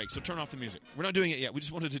next break, so turn off the music. We're not doing it yet. We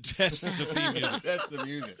just wanted to test the theme music. Test the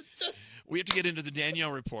music. We have to get into the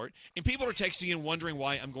Danielle report. And people are texting in wondering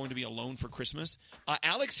why I'm going to be alone for Christmas.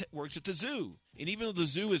 Alex works at the zoo. And even though the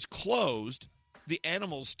zoo is closed, the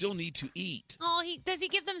animals still need to eat. Oh, does he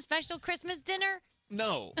give them special Christmas dinner?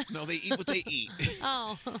 No, they eat what they eat.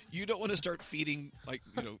 Oh. You don't want to start feeding,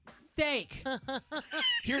 steak.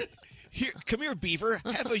 Here, come here, beaver.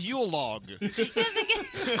 Have a Yule log. I would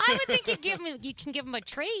think you can give him a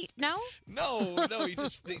treat. No. No.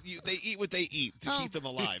 They eat what they eat to keep them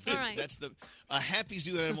alive. All right. That's a happy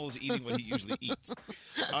zoo animal is eating what he usually eats.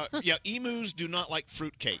 Emus do not like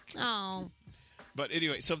fruitcake. Oh. But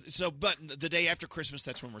anyway, but the day after Christmas,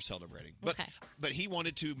 that's when we're celebrating. But he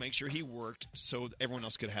wanted to make sure he worked so everyone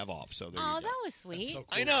else could have off. So there you go. That was sweet. So cool.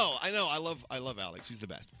 I know. I love Alex. He's the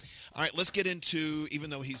best. All right, let's get into, even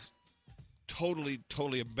though he's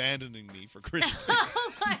totally abandoning me for Christmas.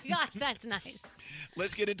 my gosh, that's nice.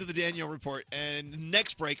 Let's get into the Danielle report. And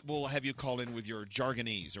next break, we'll have you call in with your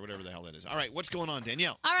jargonese or whatever the hell it is. All right, what's going on,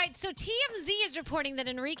 Danielle? All right, so TMZ is reporting that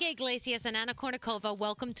Enrique Iglesias and Anna Kournikova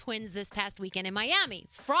welcomed twins this past weekend in Miami.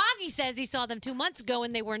 Froggy says he saw them 2 months ago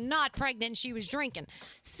and they were not pregnant and she was drinking.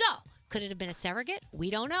 So, could it have been a surrogate?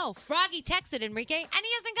 We don't know. Froggy texted Enrique, and he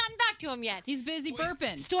hasn't gotten back to him yet. He's busy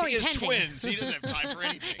burping. Story He has pending. twins. He doesn't have time for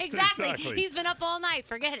anything. Exactly. He's been up all night.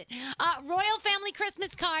 Forget it. Royal Family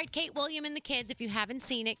Christmas card. Kate William and the kids. If you haven't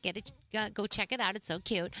seen it, get it. Go check it out. It's so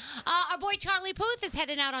cute. Our boy Charlie Puth is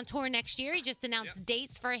heading out on tour next year. He just announced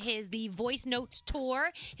dates for the Voice Notes tour.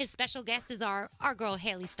 His special guest is our girl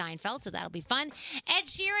Haley Steinfeld, so that'll be fun. Ed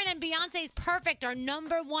Sheeran and Beyonce's Perfect are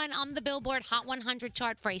 #1 on the Billboard Hot 100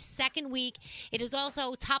 chart for a second week. It is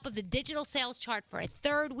also top of the digital sales chart for a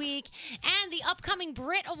third week. And the upcoming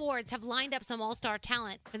Brit Awards have lined up some all-star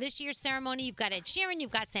talent. For this year's ceremony, you've got Ed Sheeran, you've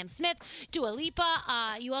got Sam Smith, Dua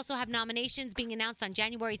Lipa. You also have nominations being announced on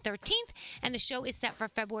January 13th, and the show is set for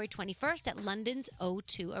February 21st at London's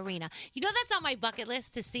O2 Arena. You know that's on my bucket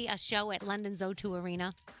list, to see a show at London's O2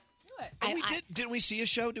 Arena. Didn't we see a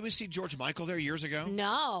show? Did we see George Michael there years ago?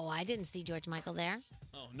 No, I didn't see George Michael there.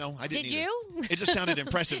 Oh, no, I didn't Did either. you? It just sounded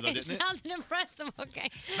impressive, though, didn't it? Sounded impressive. Okay.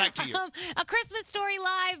 Back to you. A Christmas Story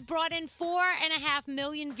Live brought in 4.5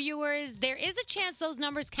 million viewers. There is a chance those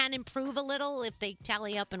numbers can improve a little if they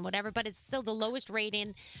tally up and whatever, but it's still the lowest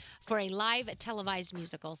rating for a live televised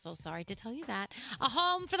musical. So sorry to tell you that. A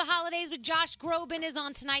Home for the Holidays with Josh Groban is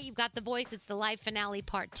on tonight. You've got The Voice. It's the live finale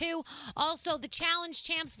part 2. Also, The Challenge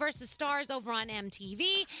Champs versus Stars over on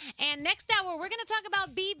MTV. And next hour, we're going to talk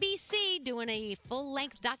about BBC doing a full-length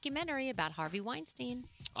documentary about Harvey Weinstein.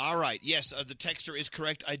 All right. Yes, the texter is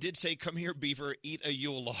correct. I did say, come here, Beaver, eat a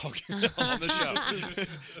Yule log on the show.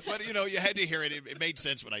 But, you had to hear it. It made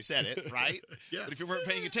sense when I said it, right? Yeah. But if you weren't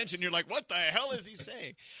paying attention, you're like, what the hell is he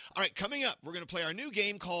saying? All right, coming up, we're going to play our new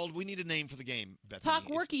game called, we need a name for the game, Bethany. Talk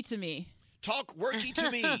worky to me. Talk worky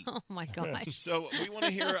to me. Oh, my gosh. So we want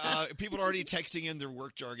to hear, people are already texting in their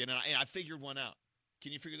work jargon, and I figured one out.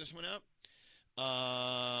 Can you figure this one out?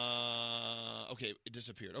 Okay, it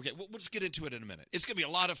disappeared. Okay, we'll just get into it in a minute. It's going to be a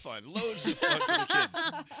lot of fun. Loads of fun for the kids.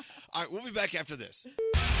 All right, we'll be back after this.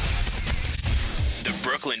 The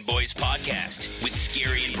Brooklyn Boys Podcast with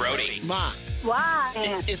Scary and Brody. Ma. Why?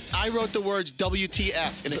 If I wrote the words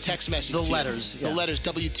WTF in a text message The to you, letters, yeah. the letters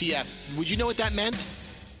WTF, would you know what that meant?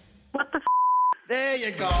 What the f***? There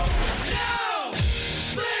you go. No!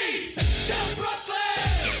 Sleep till Brooklyn!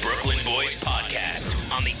 The Brooklyn Boys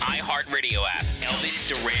Podcast on the iHeartRadio app. Elvis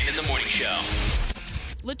Duran in the Morning Show.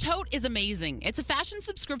 Latote is amazing. It's a fashion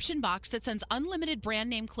subscription box that sends unlimited brand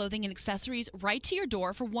name clothing and accessories right to your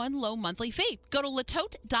door for one low monthly fee. Go to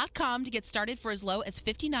latote.com to get started for as low as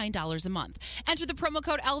 $59 a month. Enter the promo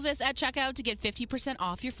code Elvis at checkout to get 50%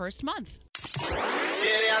 off your first month.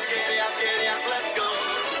 Giddy up, let's go.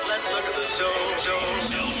 Let's look at the show.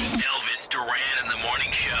 Elvis Duran in the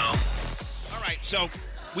Morning Show. All right, so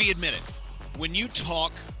we admit it. When you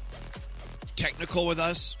talk technical with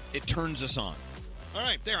us, it turns us on. All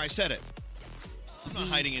right, there, I said it. I'm not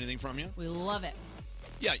hiding anything from you. We love it.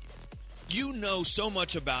 Yeah, you know so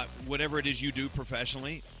much about whatever it is you do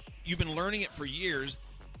professionally. You've been learning it for years,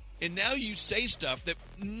 and now you say stuff that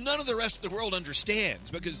none of the rest of the world understands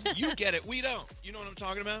because you get it, we don't. You know what I'm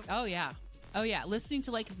talking about? Oh, yeah. Oh, yeah. Listening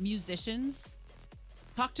to, musicians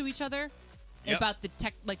talk to each other Yep. about the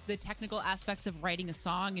technical aspects of writing a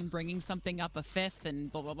song and bringing something up a fifth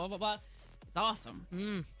and blah, blah, blah, blah, blah. It's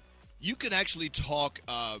awesome. You can actually talk,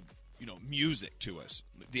 music to us,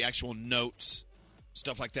 the actual notes,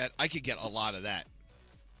 stuff like that. I could get a lot of that.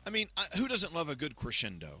 I mean, who doesn't love a good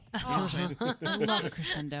crescendo? You know what I'm saying? I love a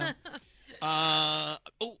crescendo.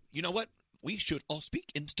 You know what? We should all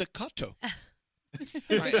speak in staccato.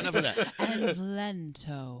 All right, enough of that. And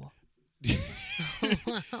lento.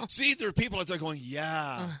 See, there are people out there going,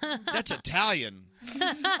 yeah, that's Italian.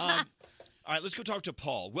 All right, let's go talk to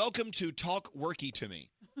Paul. Welcome to Talk Worky to Me.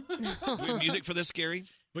 Do we have music for this, Scary?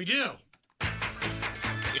 We do.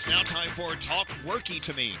 It's now time for Talk Worky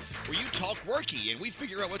to Me, where you talk worky and we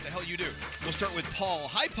figure out what the hell you do. We'll start with Paul.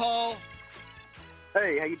 Hi, Paul.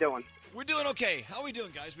 Hey, how you doing? We're doing okay. How are we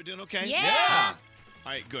doing, guys? We doing okay? Yeah.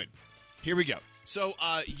 All right, good. Here we go. So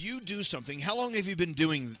you do something. How long have you been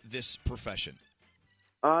doing this profession?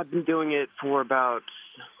 I've been doing it for about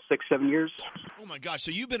 6-7 years. Oh my gosh!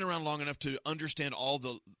 So you've been around long enough to understand all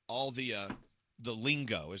the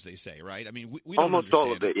lingo, as they say, right? I mean, we don't almost understand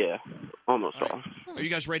all of it. Yeah, almost all. Are you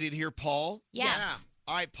guys ready to hear Paul? Yes.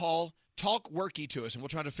 Yeah. All right, Paul, talk worky to us, and we'll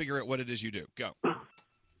try to figure out what it is you do. Go.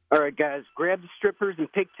 All right, guys, grab the strippers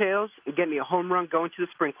and pigtails and get me a home run going to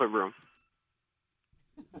the sprinkler room.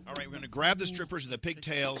 All right, we're going to grab the strippers and the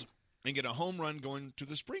pigtails and get a home run going to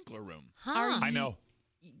the sprinkler room. I know.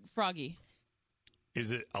 Froggy.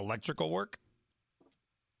 Is it electrical work?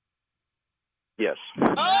 Yes.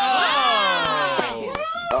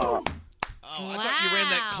 Oh, I thought you ran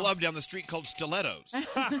that club down the street called Stilettos.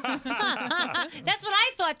 That's what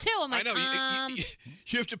I thought too. I'm like, I know.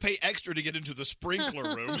 You have to pay extra to get into the sprinkler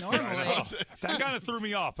room. I know. That kind of threw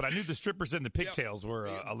me off, but I knew the strippers and the pigtails were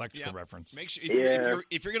electrical reference. Make sure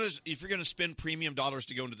if you're gonna spend premium dollars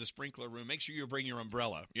to go into the sprinkler room, make sure you bring your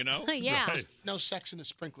umbrella. You know. Yeah. Right. No sex in the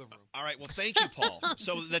sprinkler room. All right. Well, thank you, Paul.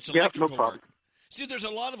 So that's Yeah, no electrical problem. work. See, there's a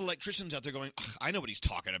lot of electricians out there going, "Ugh, I know what he's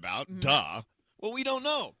talking about. Duh. Well, we don't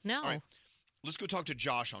know. No. All right. Let's go talk to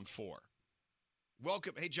Josh on 4.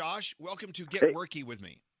 Welcome. Hey, Josh. Welcome to Get Hey. Worky with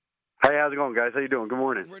me. Hey, how's it going, guys? How you doing? Good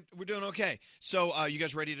morning. We're doing okay. So, you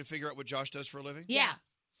guys ready to figure out what Josh does for a living? Yeah.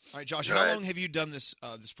 All right, Josh. All How right. long have you done this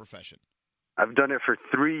this profession? I've done it for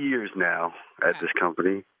 3 years now at this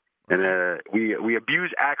company, and we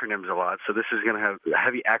abuse acronyms a lot. So this is going to have a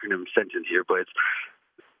heavy acronym sentence here. But it's,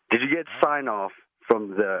 did you get sign off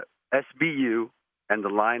from the SBU and the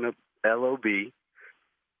line of LOB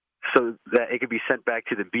so that it could be sent back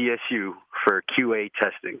to the BSU for QA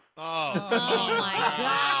testing? Oh my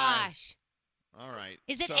gosh. All right.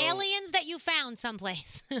 Is it So- aliens that you found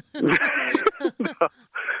someplace?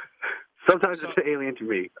 Sometimes it's alien to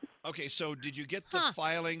me. Okay, so did you get the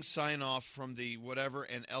filing sign off from the whatever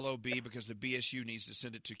and LOB because the BSU needs to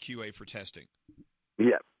send it to QA for testing?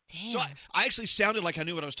 Yeah. So I actually sounded like I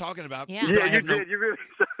knew what I was talking about. Yeah. but I you have no, did. You really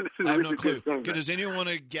sounded I have no really clue. good saying Good. that. Does anyone want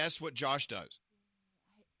to guess what Josh does?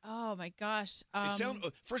 Oh my gosh.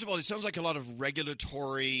 First of all, it sounds like a lot of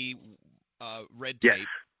regulatory red Yes. tape,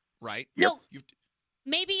 right? No.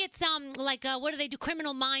 Maybe it's like what do they do?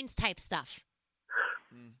 Criminal Minds type stuff.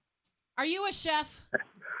 Are you a chef?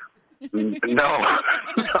 No.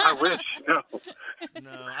 I wish. No.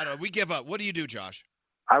 No, I don't. We give up. What do you do, Josh?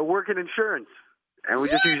 I work in insurance, and we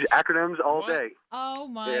just use acronyms all day. Oh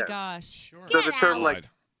my Yeah. gosh. So the term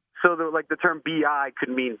the term BI could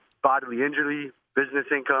mean bodily injury, business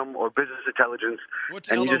income, or business intelligence. What's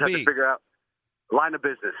and you just have LOB? to figure out line of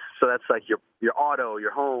business. So that's like your auto,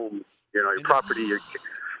 your home, your property. Your,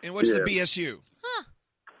 And what's yeah. the BSU?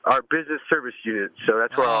 Our business service unit. So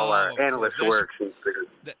that's where all our analysts work.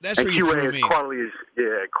 That's and where you QA threw is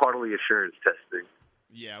me. quarterly assurance testing.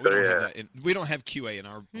 Yeah, we So, don't yeah. have that. We don't have QA in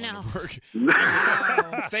our line of work.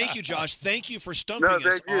 Thank you, Josh. Thank you for stumping No, us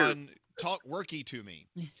thank you. on Talk Worky to me.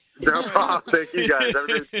 No problem. Thank you, guys. Have a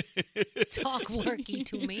good- Talk Worky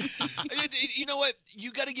to me. You know what?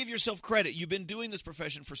 You got to give yourself credit. You've been doing this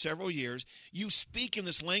profession for several years. You speak in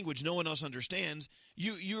this language no one else understands.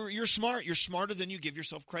 You're smart. You're smarter than you give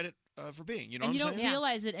yourself credit for being. You know And you what I'm don't saying?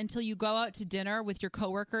 realize it until you go out to dinner with your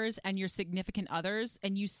coworkers and your significant others,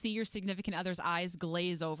 and you see your significant other's eyes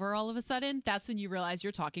glaze over all of a sudden. That's when you realize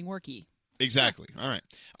you're talking worky. Exactly. All right.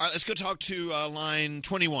 Let's go talk to line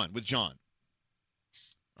 21 with John.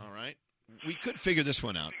 All right. We could figure this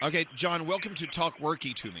one out. Okay, John, welcome to Talk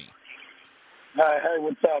Worky to me. Hi, hey,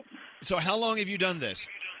 what's up? So how long have you done this?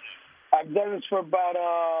 I've done this for about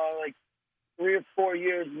like 3 or 4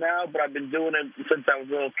 years now, but I've been doing it since I was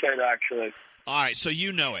a little kid, actually. All right, so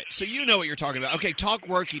you know it. So you know what you're talking about. Okay, talk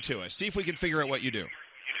Worky to us. See if we can figure out what you do.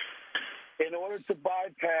 In order to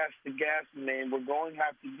bypass the gas main, we're going to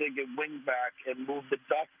have to dig a wing back and move the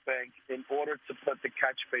duct bank in order to put the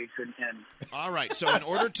catch basin in. All right, so in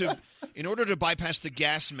order to bypass the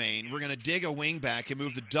gas main, we're going to dig a wing back and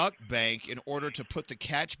move the duct bank in order to put the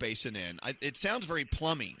catch basin in. It sounds very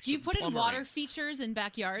plummy. Do you put in plumbery. water features in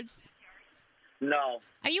backyards? No.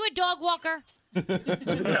 Are you a dog walker?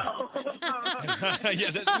 Yeah,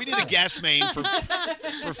 we need a gas main for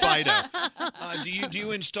Fido. Do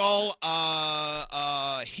you install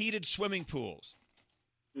heated swimming pools?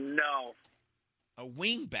 No. A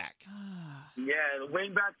wing back. Yeah, the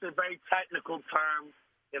wing back's a very technical term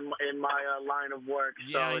in my line of work.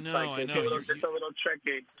 So Yeah, I it's know, like, I know. It's a little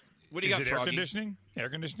tricky. What do you Is got, it air Froggy? conditioning? Air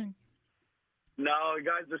conditioning? No, you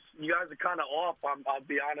guys are kind of off. I'll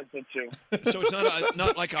be honest with you. So it's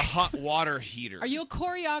not like a hot water heater. Are you a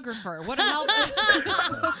choreographer? What help?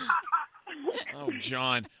 Oh,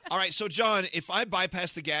 John. All right, so John, if I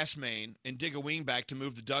bypass the gas main and dig a wing back to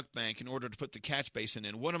move the duct bank in order to put the catch basin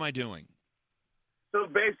in, what am I doing? So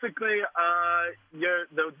basically, a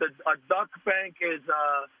duct bank is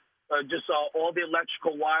just all the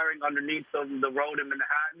electrical wiring underneath the road in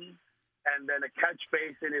Manhattan, and then a catch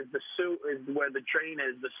basin is is where the drain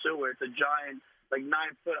is, the sewer. It's a giant, like 9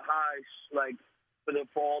 foot high, like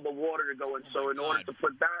for all the water to go in. So in order to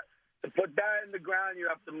put that in the ground, you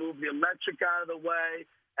have to move the electric out of the way,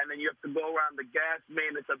 and then you have to go around the gas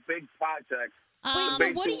main. It's a big project. Wait,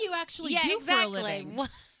 so what do you actually do for a living?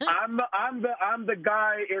 I'm the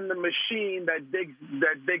guy in the machine that digs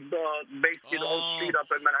basically the whole street up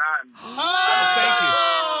in Manhattan.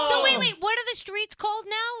 So wait, what are the streets called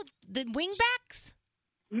now? The wingbacks?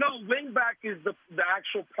 No, wingback is the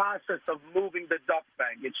actual process of moving the duck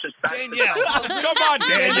bank. It's just that. Danielle, come on,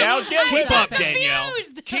 Danielle. Keep up, Danielle.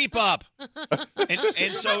 Keep up.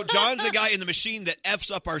 And so John's the guy in the machine that F's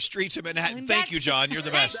up our streets in Manhattan. Thank you, John. You're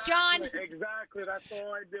the best. Thanks, John. Exactly. That's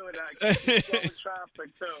all I do. And I keep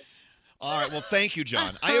traffic, too. All right. Well, thank you,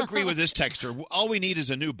 John. I agree with this texter. All we need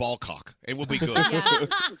is a new ball cock, and we'll be good.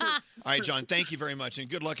 All right, John, thank you very much, and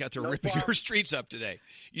good luck out there ripping your streets up today.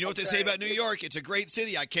 You know what they say about New York? It's a great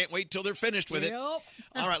city. I can't wait till they're finished with it. All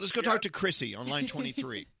right, let's go talk to Chrissy on line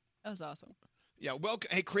 23. That was awesome. Yeah,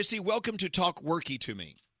 welcome. Hey, Chrissy, welcome to Talk Worky to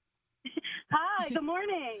Me. Hi, good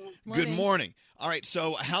morning. Good morning. All right,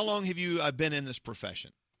 so how long have you been in this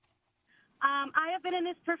profession? I have been in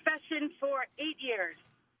this profession for 8 years.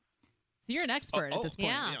 So you're an expert at this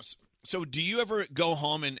point. Yes. So do you ever go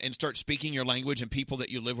home and start speaking your language and people that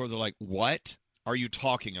you live with are like, what are you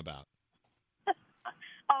talking about?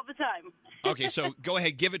 All the time. Okay, so go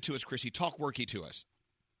ahead, give it to us, Chrissy. Talk worky to us.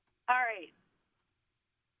 All right.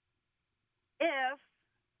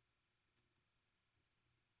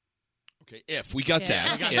 If we got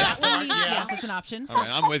that. Okay. If. That one means yes, it's an option. All right,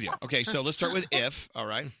 I'm with you. Okay, so let's start with if. All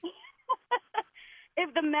right.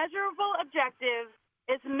 If the measurable objective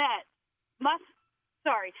is met,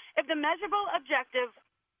 if the measurable objective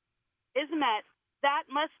is met, that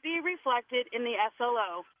must be reflected in the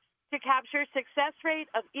SLO to capture success rate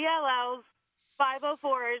of ELLs,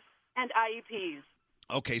 504s, and IEPs.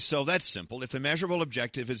 Okay, so that's simple. If the measurable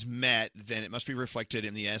objective is met, then it must be reflected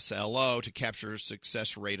in the SLO to capture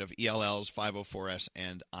success rate of ELLs, 504S,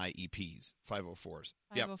 and IEPs. 504s.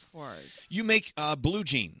 504s. You make blue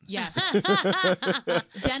jeans. Yes.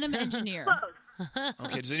 Denim engineer.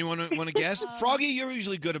 Okay, does anyone want to guess? Froggy, you're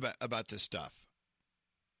usually good about this stuff.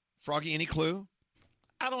 Froggy, any clue?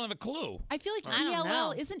 I don't have a clue. I feel like I don't know.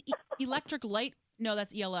 ELL isn't electric light. No,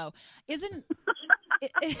 that's ELO. Isn't.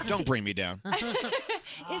 Don't bring me down.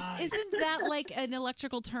 Isn't that like an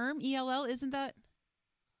electrical term? ELL? Isn't that?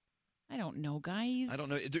 I don't know, guys. I don't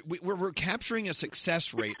know. We're capturing a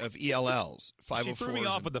success rate of ELLs. 504s. She threw me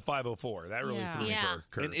off with the 504. That really threw me for a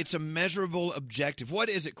curve. And it's a measurable objective. What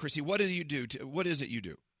is it, Chrissy? What do you do? What is it you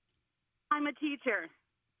do? I'm a teacher.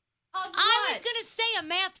 I was going to say a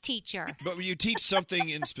math teacher. But you teach something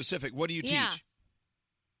in specific. What do you teach?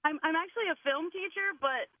 I'm actually a film teacher,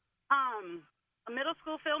 but a middle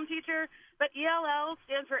school film teacher. But ELL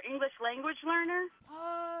stands for English Language Learner.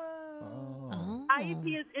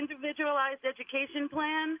 IEP is Individualized Education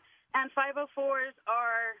Plan, and 504s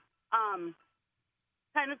are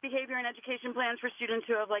kind of behavior and education plans for students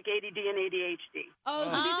who have like ADD and ADHD. Oh,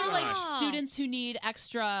 so these are like students who need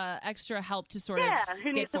extra help to sort of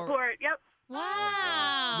who need get forward. support. Yep.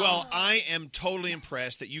 Wow. Well, I am totally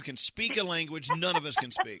impressed that you can speak a language none of us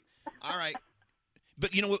can speak. All right.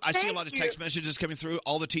 But you know what? I see a lot of text messages coming through.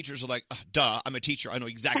 All the teachers are like, duh, I'm a teacher. I know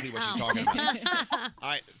exactly what she's talking about. All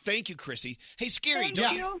right. Thank you, Chrissy. Hey, Scary,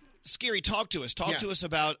 Scary, talk to us. Talk to us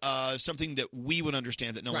about something that we would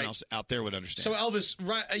understand that no one else out there would understand. So, Elvis,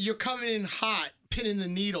 you're coming in hot, pinning the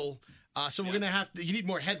needle. So we're going to have you need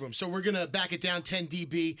more headroom. So we're going to back it down 10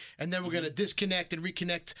 dB, and then we're going to disconnect and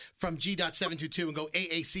reconnect from G.722 and go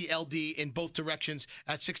AACLD in both directions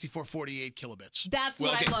at 6448 kilobits. That's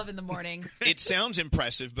what I love in the morning. It sounds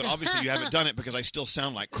impressive, but obviously you haven't done it because I still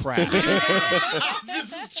sound like crap.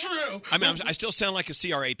 This is true. I mean, I still sound like a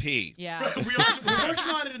CRAP. Yeah. We're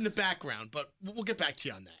working on it in the background, but we'll get back to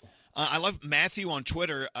you on that. I love Matthew on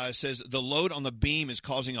Twitter says the load on the beam is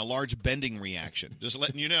causing a large bending reaction. Just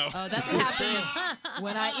letting you know. Oh, that's what happens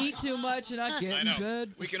when I eat too much and I get in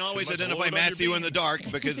bed. We can always identify Matthew in the dark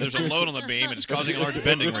because there's a load on the beam and it's causing a large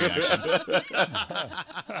bending reaction.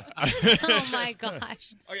 Oh, my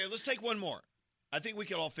gosh. Okay, let's take one more. I think we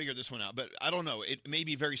could all figure this one out, but I don't know. It may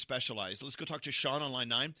be very specialized. Let's go talk to Sean on line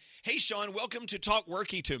 9. Hey, Sean, welcome to Talk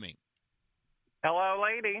Worky to Me. Hello,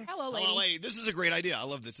 lady. Hello, lady. Hello, lady. This is a great idea. I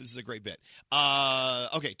love this. This is a great bit.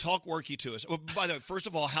 Okay, talk worky to us. Well, by the way, first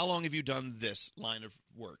of all, how long have you done this line of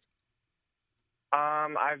work?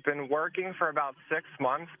 I've been working for about 6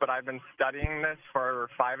 months, but I've been studying this for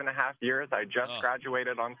 5.5 years. I just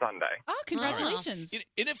graduated on Sunday. Oh, congratulations. Isn't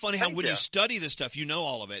it funny how when you study this stuff, you know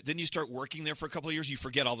all of it. Then you start working there for a couple of years, you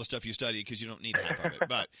forget all the stuff you study because you don't need half of it.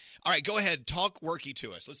 But, all right, go ahead. Talk worky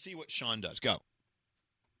to us. Let's see what Sean does. Go.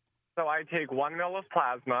 So I take 1 ml of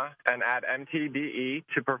plasma and add MTBE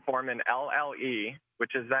to perform an LLE,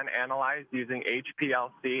 which is then analyzed using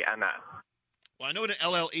HPLC-MS. Well, I know what an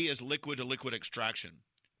LLE is, liquid-to-liquid extraction,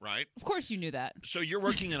 right? Of course you knew that. So you're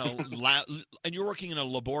working in a working in a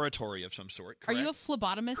laboratory of some sort, correct? Are you a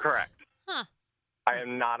phlebotomist? Correct. Huh. I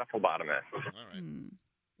am not a phelotomist. All right.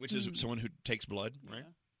 Which is someone who takes blood, right?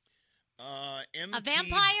 A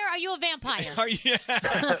vampire? Are you a vampire? Are you?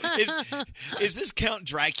 Is this Count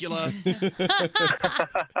Dracula?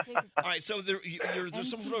 All right, so there's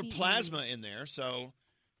some sort of plasma in there. So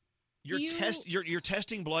you're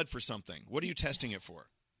testing blood for something. What are you testing it for?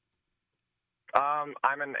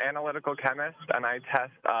 I'm an analytical chemist, and I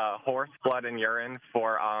test horse blood and urine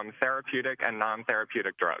for therapeutic and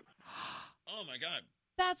non-therapeutic drugs. Oh my God.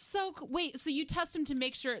 That's so cool. Wait, so you test them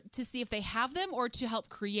to see if they have them or to help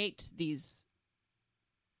create these?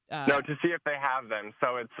 No, to see if they have them.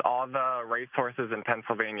 So it's all the racehorses in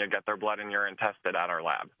Pennsylvania get their blood and urine tested at our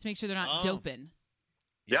lab. To make sure they're not doping.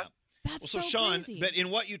 Yep. That's so Sean, but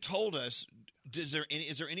in what you told us, is there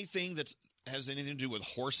anything that has anything to do with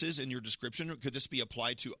horses in your description? Could this be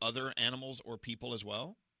applied to other animals or people as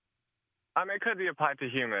well? It could be applied to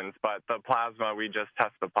humans, but the plasma, we just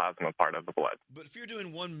test the plasma part of the blood. But if you're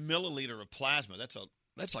doing 1 milliliter of plasma, that's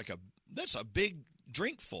a big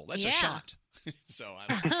drink full. That's a shot. So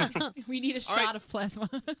we need a shot of plasma.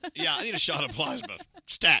 Yeah, I need a shot of plasma.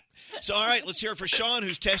 Stat. So all right, let's hear it for Sean,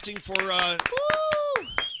 who's testing for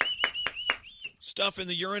stuff in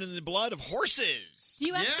the urine and the blood of horses. Do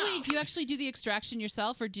you actually do the extraction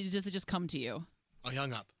yourself, or does it just come to you? Oh, he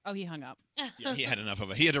hung up. Oh, he hung up. Yeah, he had enough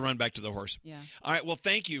of it. He had to run back to the horse. Yeah. All right, well,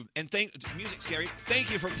 thank you. And music's scary.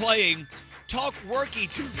 Thank you for playing Talk Worky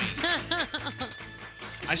to Me.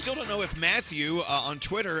 I still don't know if Matthew on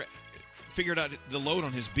Twitter figured out the load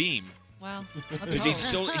on his beam. Well, because he's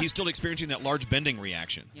still experiencing that large bending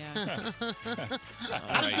reaction. Yeah.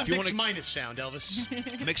 How does the mix minus sound,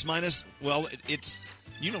 Elvis? Mix minus? Well, it's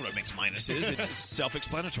you know what a mix minus is. It's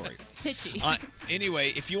self-explanatory. Pitchy. Anyway,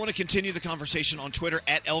 if you want to continue the conversation on Twitter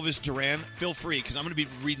at Elvis Duran, feel free because I'm going to be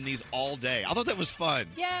reading these all day. I thought that was fun.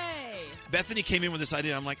 Yay! Bethany came in with this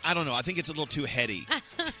idea. I'm like, I don't know. I think it's a little too heady.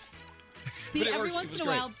 See, every once in a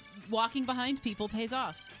while, walking behind people pays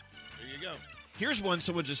off. There you go. Here's one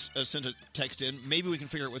someone just sent a text in. Maybe we can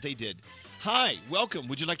figure out what they did. Hi, welcome.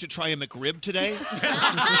 Would you like to try a McRib today?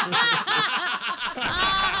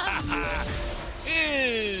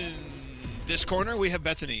 In this corner, we have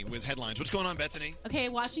Bethany with headlines. What's going on, Bethany? Okay,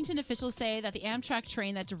 Washington officials say that the Amtrak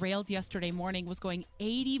train that derailed yesterday morning was going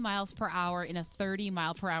 80 miles per hour in a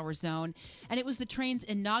 30-mile-per-hour zone. And it was the train's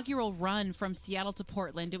inaugural run from Seattle to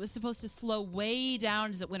Portland. It was supposed to slow way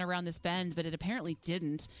down as it went around this bend, but it apparently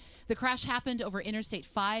didn't. The crash happened over Interstate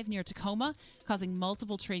 5 near Tacoma, causing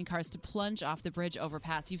multiple train cars to plunge off the bridge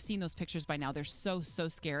overpass. You've seen those pictures by now. They're so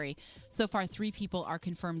scary. So far, 3 people are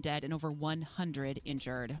confirmed dead and over 100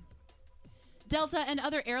 injured. Delta and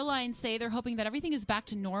other airlines say they're hoping that everything is back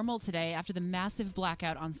to normal today after the massive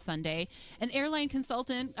blackout on Sunday. An airline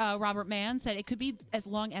consultant, Robert Mann, said it could be as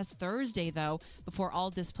long as Thursday, though, before all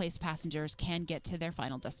displaced passengers can get to their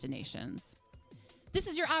final destinations. This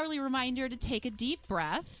is your hourly reminder to take a deep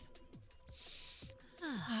breath.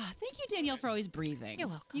 Thank you, Danielle, for always breathing. You're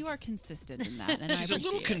welcome. You are consistent in that, and She's a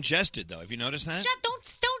little congested, though. Have you noticed that?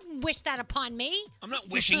 Don't wish that upon me. I'm not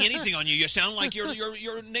wishing anything on you. You sound like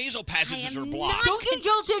your nasal passages are blocked. Don't you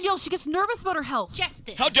yell, Danielle. She gets nervous about her health.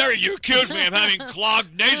 Justin. How dare you accuse me of having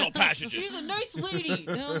clogged nasal passages? She's a nice lady.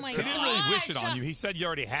 Oh, my He God. didn't really wish it on you. He said you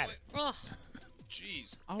already had it. Ugh.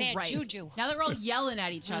 Jeez. All Bad right. juju. Now that we're all yelling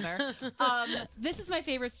at each other, this is my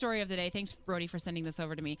favorite story of the day. Thanks, Brody, for sending this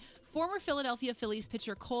over to me. Former Philadelphia Phillies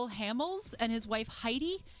pitcher Cole Hamels and his wife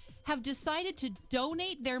Heidi have decided to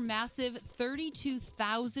donate their massive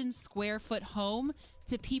 32,000 square foot home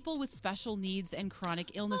to people with special needs and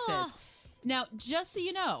chronic illnesses. Now, just so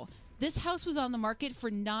you know, this house was on the market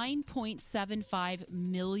for $9.75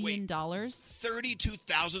 million.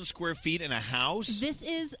 32,000 square feet in a house? This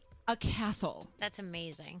is a castle. That's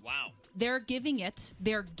amazing. Wow. They're giving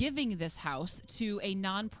this house to a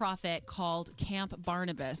nonprofit called Camp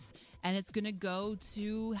Barnabas, and it's going to go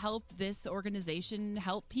to help this organization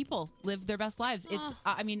help people live their best lives. It's,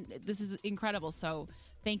 this is incredible. So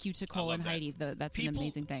thank you to Cole and Heidi. That's an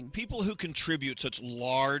amazing thing. People who contribute such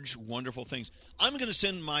large, wonderful things. I'm going to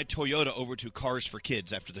send my Toyota over to Cars for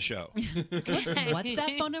Kids after the show. What's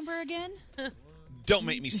that phone number again? Don't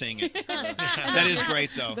make me sing it. That is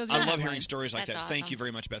great, though. Those are I love headlines. hearing stories like That's that. awesome. Thank you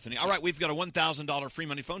very much, Bethany. All right, we've got a $1,000 free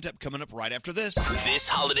money phone tap coming up right after this. This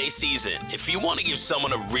holiday season, if you want to give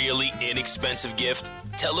someone a really inexpensive gift,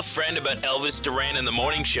 tell a friend about Elvis Duran in the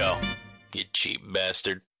Morning Show. You cheap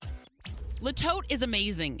bastard. Le Tote is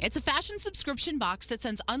amazing. It's a fashion subscription box that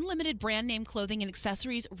sends unlimited brand name clothing and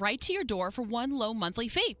accessories right to your door for one low monthly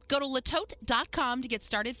fee. Go to letote.com to get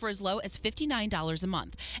started for as low as $59 a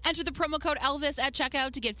month. Enter the promo code Elvis at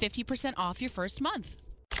checkout to get 50% off your first month.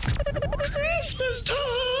 Christmas time!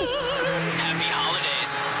 Happy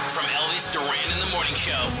holidays from Elvis Duran in the Morning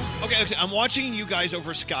Show. Okay, I'm watching you guys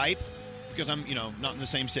over Skype because I'm, not in the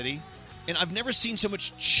same city, and I've never seen so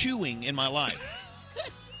much chewing in my life.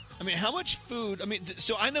 I mean, how much food? I mean,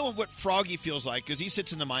 so I know what Froggy feels like because he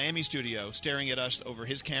sits in the Miami studio staring at us over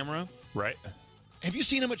his camera. Right. Have you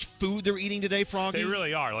seen how much food they're eating today, Froggy? They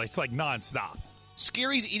really are. It's like nonstop.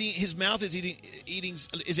 Scary's eating. His mouth is eating.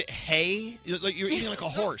 Is it hay? Like you're eating like a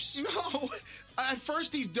horse. No. At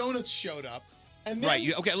first, these donuts showed up. And then,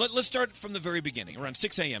 right. Okay. Let's start from the very beginning. Around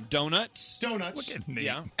 6 a.m. Donuts. Look at me.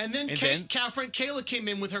 Yeah. And then Kayla came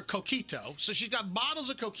in with her Coquito. So she's got bottles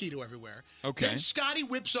of Coquito everywhere. Okay. Then Scotty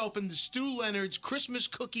whips open the Stu Leonard's Christmas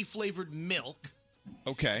cookie flavored milk.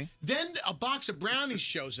 Okay. Then a box of brownies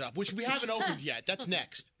shows up, which we haven't opened yet. That's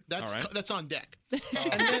next. That's on deck.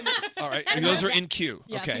 And then, all right. And those are in queue.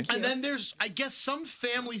 Yeah, okay. And then there's, I guess, some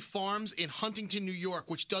family farms in Huntington, New York,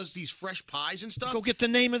 which does these fresh pies and stuff. Go get the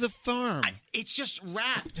name of the farm. It's just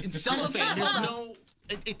wrapped in cellophane.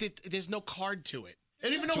 There's no card to it. I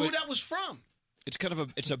didn't even know who that was from. It's kind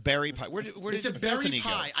of it's a berry pie. Where it's did a berry Bethany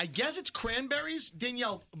pie. go? I guess it's cranberries.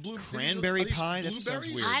 Danielle, Cranberry pie? That sounds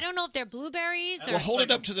weird. I don't know if they're blueberries or. Well, hold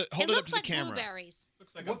it up to the It looks like camera. blueberries.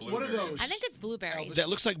 What are those? I think it's blueberries. That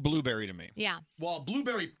looks like blueberry to me. Yeah. Well,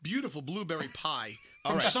 beautiful blueberry pie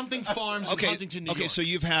All from right. Something Farms in Huntington, New York. Okay, so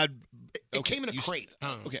you've had. It came in a crate.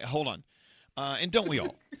 Okay, hold on. And don't we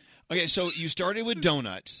all? Okay, so you started with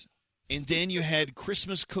donuts, and then you had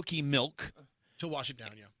Christmas cookie milk. To wash it down,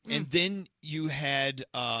 yeah. And then you had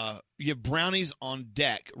you have brownies on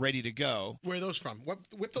deck, ready to go. Where are those from? Whip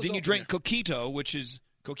those Then you open drank Coquito, which is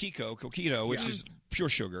Coquito, which is pure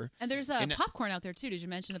sugar. And there's And- popcorn out there, too. Did you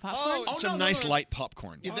mention the popcorn? It's a nice light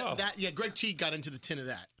popcorn. Yeah, Greg T got into the tin of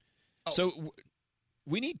that. So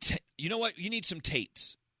we need, you know what? You need some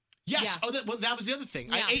Tates. Yes. Yeah. Oh, that was the other thing.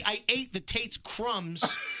 Yeah. I ate the Tate's crumbs.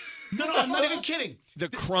 No, I'm not even kidding. The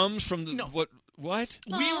crumbs from the What?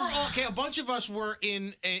 We were a bunch of us were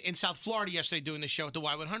in South Florida yesterday doing the show at the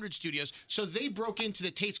Y100 studios. So they broke into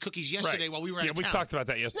the Tate's cookies yesterday while we were out of we town. talked about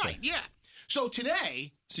that yesterday. Right, yeah. So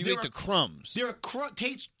today... So you ate the crumbs. There are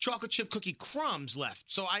Tate's chocolate chip cookie crumbs left.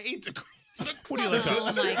 So I ate the crumbs. What do you like?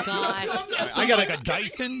 Oh my gosh! I got like a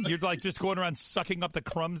Dyson. You're like just going around sucking up the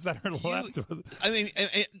crumbs that are left. I mean,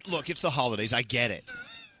 look, it's the holidays. I get it.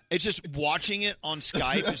 It's just watching it on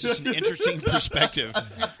Skype. It's just an interesting perspective.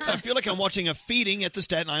 So I feel like I'm watching a feeding at the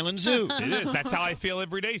Staten Island Zoo. It is. That's how I feel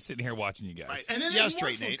every day sitting here watching you guys. Right. And then there's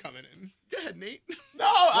more food coming in. Go ahead, Nate. No,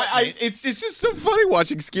 it's just so funny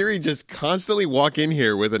watching Scary just constantly walk in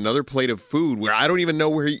here with another plate of food where I don't even know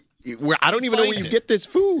where you get this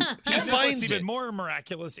food. He finds what's even more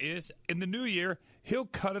miraculous is in the new year he'll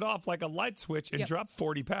cut it off like a light switch and drop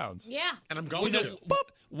 40 pounds. Yeah. And I'm going to.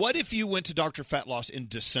 What if you went to Dr. Fat Loss in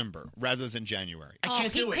December rather than January? I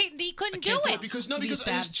can't do it. He couldn't do it. Because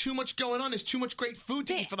there's too much going on. There's too much great food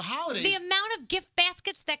to eat for the holidays. The amount of gift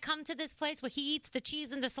baskets that come to this place where he eats the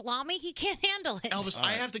cheese and the salami, he can't handle it. Elvis,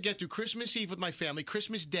 I have to get through Christmas Eve with my family,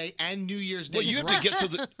 Christmas Day, and New Year's Day. Well, you have to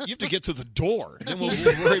get through the door. Then we'll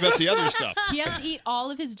worry about the other stuff. He has to eat all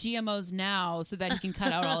of his GMOs now so that he can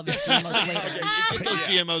cut out all of his GMOs later. Get those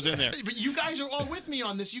GMOs in there. But you guys are all with me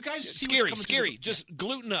on this. You guys see what's coming Scary. Just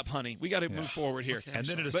gluten up, honey. We got to move forward here. And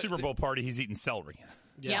then at a Super Bowl party, he's eating celery.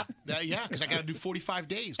 Yeah, because I got to do 45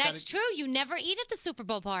 days. That's true. You never eat at the Super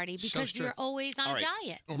Bowl party because you're always on All a right.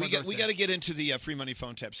 diet. We got to get into the free money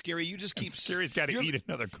phone tap. Scary, you just keep. Scary's got to eat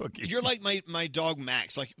another cookie. You're like my dog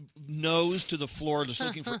Max, like nose to the floor, just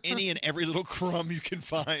looking for any and every little crumb you can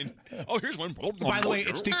find. Oh, here's one. By the way,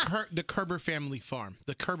 it's the Kerber family farm,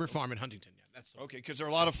 the Kerber farm in Huntington. Okay, because there are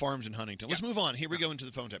a lot of farms in Huntington. Let's move on. Here we go into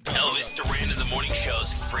the phone tap. Elvis Duran in the Morning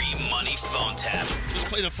Show's free money phone tap. Let's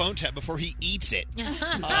play the phone tap before he eats it.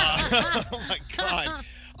 Oh, my God.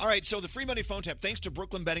 All right, so the free money phone tap, thanks to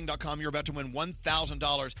BrooklynBetting.com, you're about to win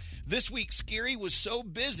 $1,000. This week, Scary was so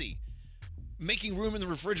busy making room in the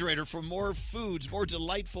refrigerator for more foods, more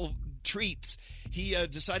delightful treats. He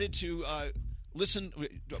decided to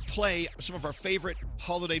play some of our favorite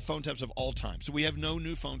holiday phone taps of all time. So we have no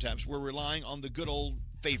new phone taps. We're relying on the good old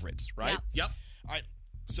favorites, right? Yep. All right.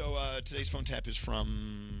 So today's phone tap is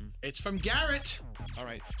from... It's from Garrett. All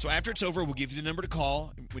right. So after it's over, we'll give you the number to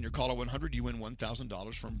call. When you're caller 100, you win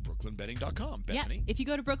 $1,000 from BrooklynBetting.com. Bethany? Yeah. If you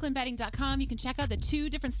go to BrooklynBetting.com, you can check out the 2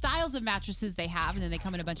 different styles of mattresses they have, and then they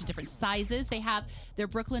come in a bunch of different sizes. They have their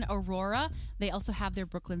Brooklyn Aurora. They also have their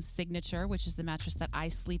Brooklyn Signature, which is the mattress that I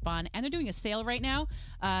sleep on. And they're doing a sale right now.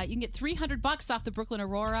 You can get $300 off the Brooklyn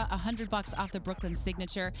Aurora, $100 off the Brooklyn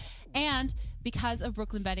Signature. And because of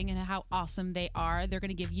Brooklyn Betting and how awesome they are, they're going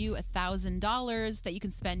to give you $1,000 that you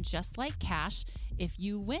can spend just like cash if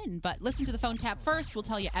you win. But listen to the phone tap first. We'll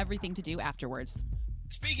tell you everything to do afterwards.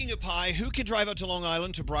 Speaking of pie, who can drive out to Long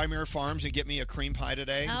Island to Brymere Farms and get me a cream pie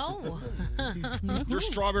today? Oh. Their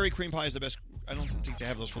strawberry cream pie is the best. I don't think they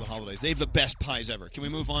have those for the holidays. They have the best pies ever. Can we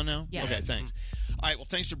move on now? Yes. Okay, thanks. All right, well,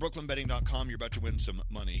 thanks to BrooklynBetting.com, you're about to win some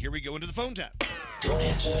money. Here we go into the phone tap. Don't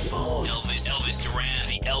answer the phone. Elvis Duran,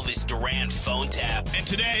 the Elvis Duran phone tap. And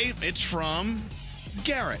today, it's from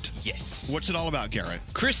Garrett. Yes. What's it all about, Garrett?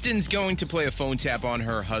 Kristen's going to play a phone tap on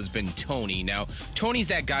her husband, Tony. Now, Tony's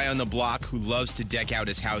that guy on the block who loves to deck out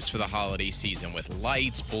his house for the holiday season with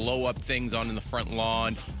lights, blow up things on in the front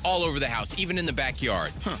lawn, all over the house, even in the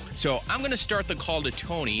backyard. So I'm going to start the call to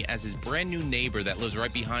Tony as his brand new neighbor that lives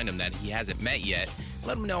right behind him that he hasn't met yet.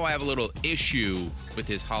 Let him know I have a little issue with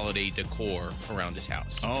his holiday decor around his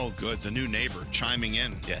house. Oh, good. The new neighbor chiming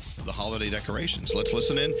in. Yes. The holiday decorations. Let's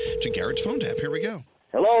listen in to Garrett's phone tap. Here we go.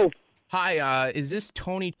 Hello. Hi, is this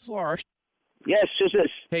Tony Flores? Yes, who's this?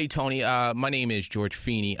 Hey, Tony. My name is George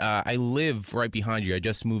Feeney. I live right behind you. I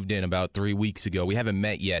just moved in about 3 weeks ago. We haven't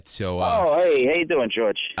met yet, so... hey, how you doing,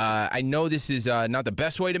 George? I know this is not the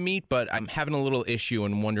best way to meet, but I'm having a little issue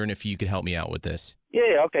and wondering if you could help me out with this.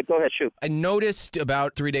 Yeah, okay, go ahead, shoot. I noticed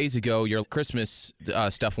about 3 days ago your Christmas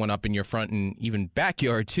stuff went up in your front and even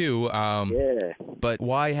backyard, too. Yeah. But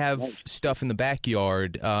why have stuff in the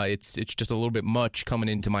backyard? It's just a little bit much coming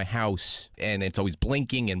into my house, and it's always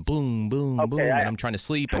blinking and boom, boom, boom, and I'm trying to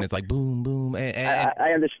sleep, and it's like boom, boom.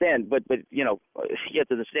 I understand, but you know, you have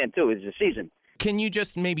to understand, too, it's the season. Can you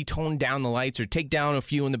just maybe tone down the lights or take down a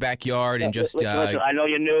few in the backyard and just... Listen, I know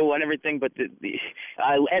you're new and everything, but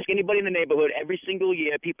I ask anybody in the neighborhood every single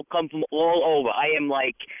year. People come from all over. I am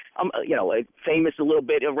I'm famous a little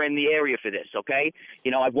bit around the area for this, okay? You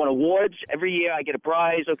know, I've won awards. Every year I get a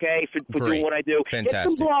prize, okay, for doing what I do.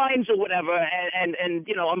 Fantastic. Get some blinds or whatever, and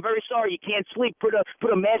you know, I'm very sorry you can't sleep. Put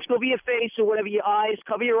a mask over your face or whatever, your eyes,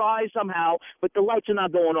 cover your eyes somehow, but the lights are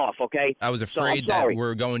not going off, okay? I was afraid that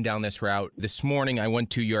we're going down this route. This morning I went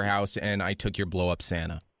to your house and I took your blow-up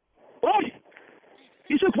Santa. What?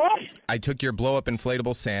 You took what? I took your blow-up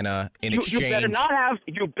inflatable Santa in exchange. You better not have.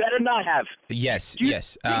 You better not have. Yes,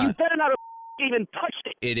 yes. You better not have even touched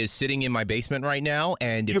it. It is sitting in my basement right now,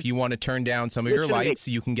 and if you want to turn down some of your lights,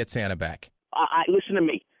 you can get Santa back. Listen to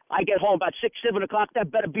me. I get home about 6, 7 o'clock.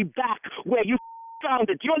 That better be back where you found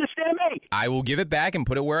it. Do you understand me? I will give it back and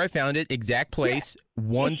put it where I found it, exact place,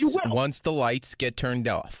 once the lights get turned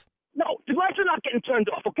off. No, the lights are not getting turned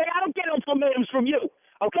off, okay? I don't get ultimatums from you,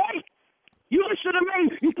 okay? You listen to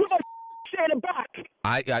me. You put my Santa back.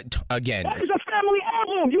 Again. That is a family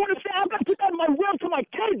heirloom. You understand? I'm going to put that in my will to my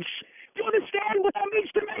kids. Do you understand what that means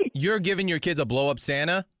to me? You're giving your kids a blow-up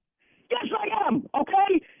Santa? Yes, I am,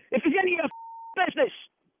 okay? If it's any of your business.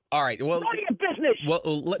 All right, well... None of your business.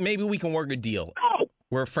 Well, maybe we can work a deal. No.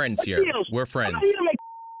 We're friends What here. deals? We're friends. I'm not here to make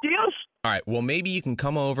deals. All right, well, maybe you can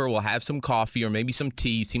come over. We'll have some coffee or maybe some tea.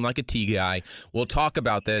 You seem like a tea guy. We'll talk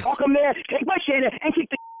about this. I'll come there, take my Santa, and kick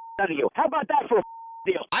the out of you. How about that for a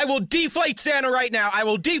deal? I will deflate Santa right now. I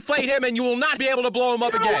will deflate him, and you will not be able to blow him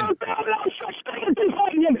up again. No such thing as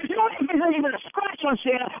deflating him. You don't even a scratch on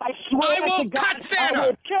Santa. I swear I will cut Santa. I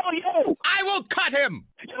will kill you. I will cut him.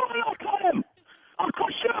 You will not cut him. I'll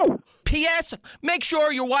cut you. P.S. Make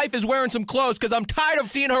sure your wife is wearing some clothes because I'm tired of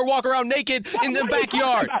seeing her walk around naked in the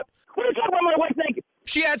backyard. What are you talking about my wife naked?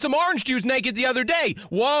 She had some orange juice naked the other day.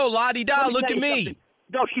 Whoa, la-di-da, look at me. Something.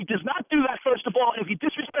 No, she does not do that, first of all. And if you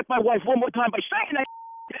disrespect my wife one more time by saying that,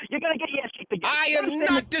 you're going to get your ass kicked again. I am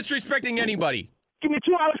not disrespecting anybody. Give me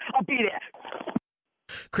 2 hours, I'll be there.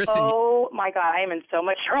 Kristen. Oh, my God, I am in so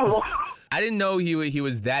much trouble. I didn't know he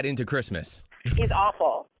was that into Christmas. He's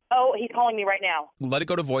awful. Oh, he's calling me right now. Let it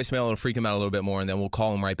go to voicemail. It'll freak him out a little bit more, and then we'll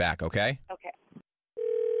call him right back, okay? Okay.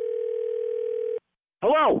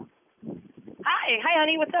 Hello? Hi,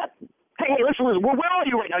 honey, what's up? Hey, listen, where are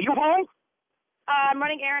you right now? You home? I'm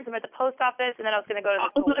running errands. I'm at the post office, and then I was going to go to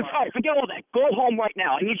the school. Sorry, forget all that. Go home right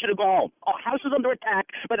now. I need you to go home. Our house is under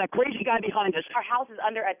attack by that crazy guy behind us. Our house is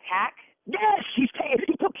under attack? Yes, he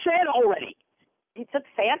took Santa already. He took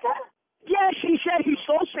Santa? Yes, he said he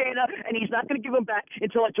saw Santa, and he's not going to give him back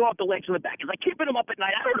until I draw up the legs in the back. He's like keeping him up at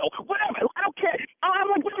night. I don't know. Whatever. I don't care. I'm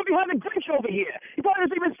like we have a Grinch over here. He probably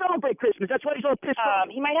doesn't even celebrate Christmas. That's why he's all pissed off.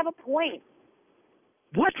 He might have a point.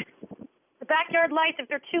 What? The backyard lights, if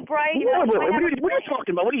they're too bright. What are you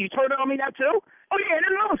talking about? What are you turning on me now too? Oh yeah, and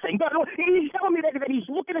another thing. He's telling me that he's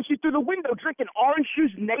looking at you through the window drinking orange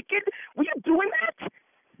juice naked. Were you doing that?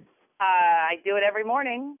 I do it every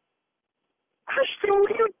morning. Christian,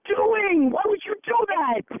 what are you doing? Why would you do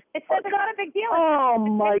that? It's not a big deal. Oh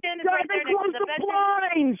my kitchen is God! right They there next closed to the the bedroom.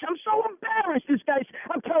 blinds. I'm so embarrassed.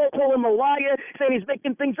 I'm calling him a liar, saying he's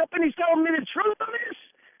making things up, and he's telling me the truth of this.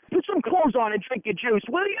 Put some clothes on and drink your juice,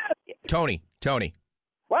 will you? Tony.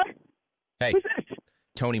 What? Hey. Who's this?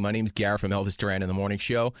 Tony, my name's Garrett from Elvis Duran in the Morning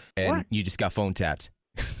Show, and What? you just got phone tapped.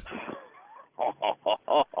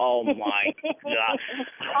 Oh my God!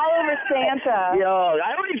 All over Santa. Yo,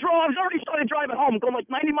 I was already started driving home, going like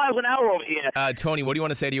 90 miles an hour over here. Tony, what do you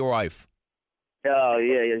want to say to your wife? Oh,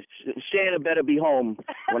 yeah. Santa better be home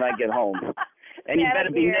when I get home. And he Get better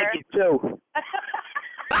him be here. naked, too.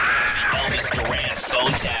 Elvis Duran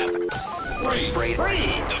phone tap. Free.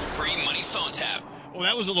 The free money phone tap. Well,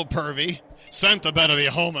 that was a little pervy. Santa better be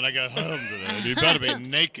home when I get home today. He better be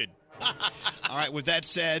naked. All right, with that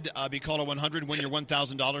said, be called at 100, win your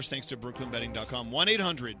 $1,000 thanks to BrooklynBetting.com.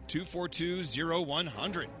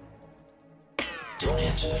 1-800-242-0100. Don't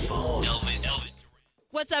answer the phone. Elvis.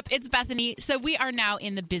 What's up? It's Bethany. So we are now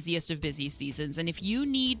in the busiest of busy seasons. And if you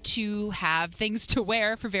need to have things to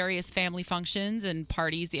wear for various family functions and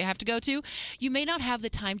parties that you have to go to, you may not have the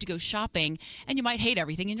time to go shopping and you might hate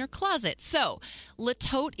everything in your closet. So Le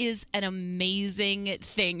Tote is an amazing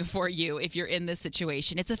thing for you if you're in this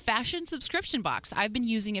situation. It's a fashion subscription box. I've been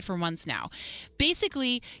using it for months now.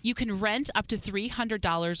 Basically, you can rent up to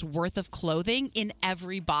 $300 worth of clothing in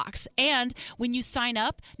every box. And when you sign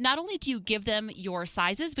up, not only do you give them your sizes,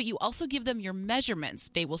 but you also give them your measurements.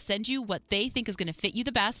 They will send you what they think is going to fit you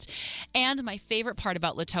the best. And my favorite part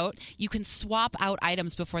about Le Tote, you can swap out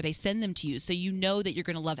items before they send them to you, so you know that you're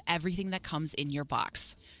going to love everything that comes in your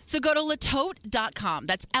box. So go to letote.com.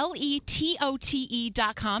 That's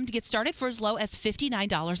LETOTE.com to get started for as low as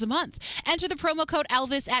 $59 a month. Enter the promo code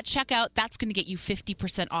Elvis at checkout. That's going to get you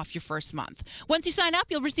 50% off your first month. Once you sign up,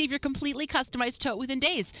 you'll receive your completely customized tote within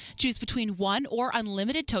days. Choose between one or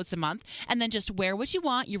unlimited totes a month, and then just wear what you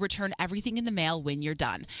want. You return everything in the mail when you're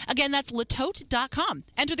done. Again, that's letote.com.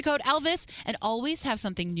 Enter the code Elvis and always have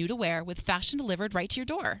something new to wear with fashion delivered right to your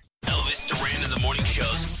door. Elvis Duran in the Morning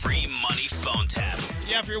Show's free money phone tap.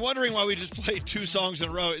 Yeah, if you're wondering why we just played 2 songs in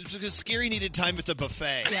a row, it's because Scary needed time at the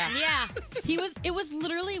buffet. Yeah. It was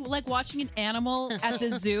literally like watching an animal at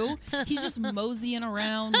the zoo. He's just moseying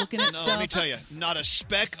around, looking at stuff. Let me tell you, not a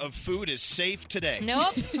speck of food is safe today.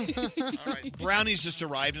 Nope. All right, brownies just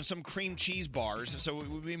arrived and some cream cheese bars, so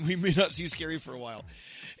we may not see Scary for a while.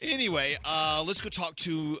 Anyway, let's go talk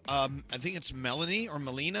to, I think it's Melanie or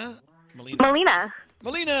Melina?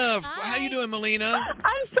 Melina, how you doing, Melina?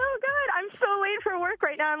 I'm so good. I'm so late for work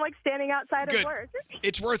right now. I'm like standing outside of work.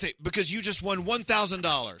 It's worth it because you just won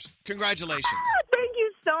 $1,000. Congratulations. Thank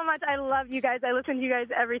you so much. I love you guys. I listen to you guys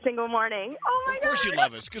every single morning. Oh my God. Of course you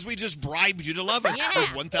love us because we just bribed you to love us. Yeah.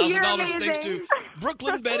 $1,000 thanks to You're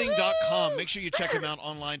BrooklynBetting.com. Make sure you check them out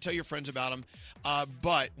online. Tell your friends about them.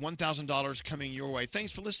 But $1,000 coming your way.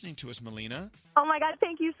 Thanks for listening to us, Melina. Oh my God.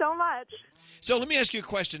 Thank you so much. So let me ask you a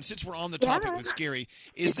question. Since we're on the topic with Scary,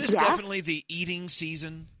 is this definitely the eating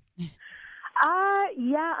season?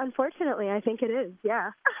 Yeah, unfortunately, I think it is.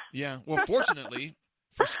 Yeah. Yeah. Well, fortunately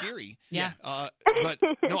for Scary. Yeah. But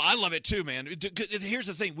no, I love it too, man. Here's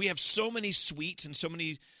the thing: we have so many sweets and so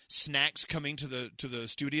many snacks coming to the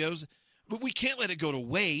studios, but we can't let it go to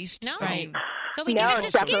waste. No. I mean, So we give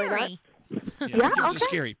it to Scary. yeah, we give it to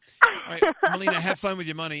Scary. All right, Melina, have fun with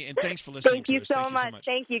your money, and thanks for listening Thank to you us. so Thank you much. so much.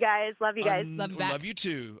 Thank you guys. Love you guys. Love you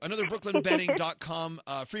too. Another BrooklynBetting.com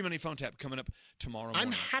free money phone tap coming up tomorrow morning.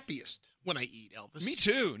 I'm happiest when I eat, Elvis. Me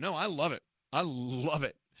too. No, I love it. I love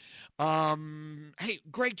it. Hey,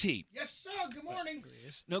 Greg T. Yes, sir. Good morning.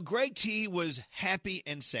 No, Greg T was happy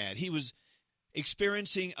and sad. He was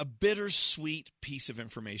experiencing a bittersweet piece of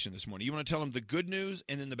information this morning. You want to tell him the good news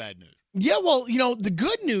and then the bad news? Yeah, well, the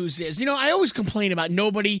good news is, I always complain about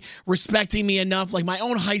nobody respecting me enough. Like, my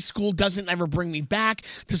own high school doesn't ever bring me back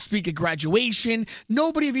to speak at graduation.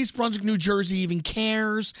 Nobody of East Brunswick, New Jersey even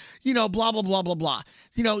cares, blah, blah, blah, blah, blah.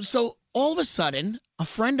 So all of a sudden, a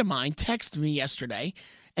friend of mine texted me yesterday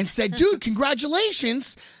and said, dude,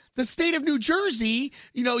 congratulations. The state of New Jersey,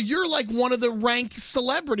 you're like one of the ranked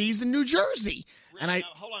celebrities in New Jersey. Really?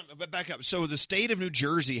 Hold on, back up. So the state of New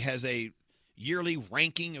Jersey has a yearly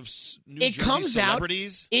ranking of New It Jersey comes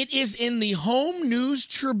celebrities? out. It is in the Home News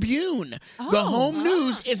Tribune. The Home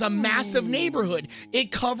News is a massive neighborhood.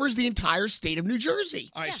 It covers the entire state of New Jersey.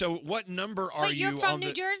 All right, so what number are Wait, you you're from on New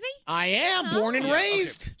the... Jersey? I am born and Yeah, okay.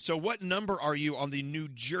 raised. So what number are you on the New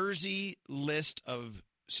Jersey list of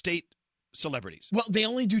state celebrities? Well, they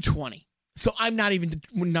only do 20. So I'm not even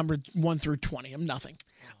numbered 1 through 20. I'm nothing.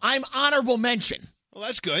 I'm honorable mention. Well,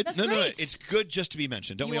 that's good. That's no, great. It's good just to be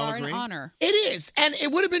mentioned. Don't we all agree? It is. And it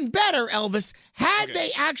would have been better, Elvis, had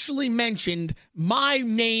they actually mentioned my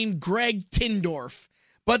name, Greg Tindorf.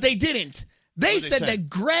 But they didn't. They did they said say? that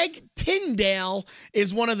Greg Tyndale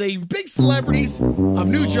is one of the big celebrities of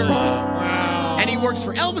New Jersey. Wow. And he works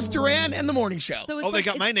for Elvis Duran and The Morning Show. So it's Oh, they like-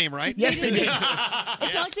 got my name right? Yes, they did.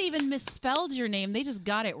 It's not like they even misspelled your name. They just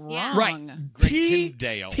got it wrong. Right.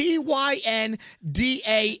 Tyndale. Tyndale.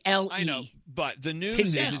 I know. But the news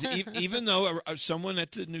is even though someone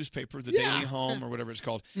at the newspaper, the Daily Home or whatever it's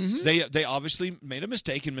called, they obviously made a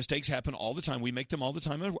mistake, and mistakes happen all the time. We make them all the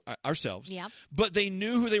time ourselves. Yep. But they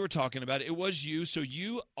knew who they were talking about. It was you, so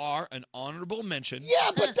you are an honorable mention.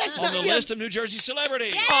 Yeah, but that's on not the list of New Jersey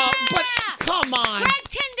celebrities. But come on. Greg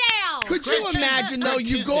Tyndale. Could you imagine, though,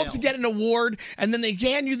 you go up to get an award, and then they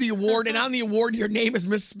hand you the award, and on the award, your name is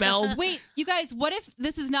misspelled? Wait, you guys, what if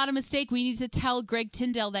this is not a mistake? We need to tell Greg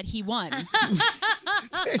Tyndale that he won.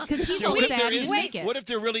 Because he's all sad he didn't make it. What if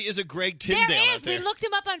there really is a Greg Tyndale There out is. there? We looked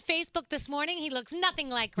him up on Facebook this morning. He looks nothing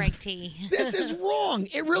like Greg T. This is wrong.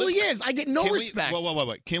 It really is. I get no Can we- respect.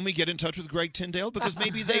 Wait. Can we get in touch with Greg Tyndale? Because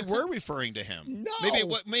maybe they were referring to him. No.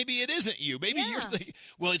 Maybe it isn't you. Maybe you're thinking,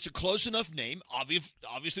 well, it's a close enough name.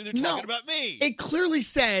 Obviously, they're No. talking about me. It clearly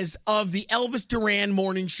says of the Elvis Duran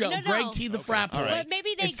Morning Show, Greg T. the frat boy. But maybe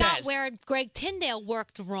they It got says. where Greg Tyndale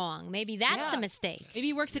worked wrong. Maybe that's the mistake. Maybe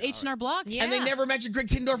he works at H&R Block. Yeah. And they never mentioned Greg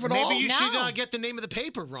Tindorf at all? Maybe you should get the name of the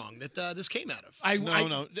paper wrong that this came out of.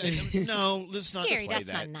 No, let's not Scary, play that's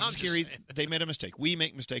that. not nice. Scary, they made a mistake. We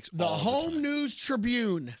make mistakes The all Home News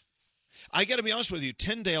Tribune. I got to be honest with you,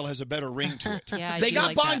 Tyndale has a better ring to it. They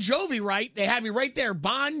got Bon Jovi right. They had me right there.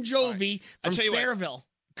 Bon Jovi I'll from tell you what, Sayreville.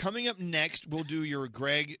 Coming up next, we'll do your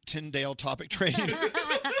Greg Tyndale topic training.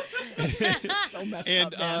 So messed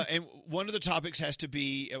and up, man. and one of the topics has to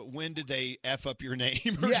be when did they F up your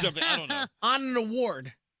name or Yeah. something? I don't know. On an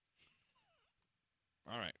award.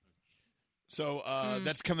 All right. So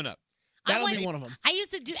that's coming up. That'll I be was- one of them. I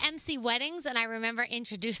used to do MC weddings, and I remember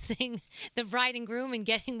introducing the bride and groom and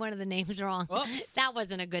getting one of the names wrong. That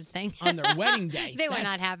wasn't a good thing. On their wedding day. They were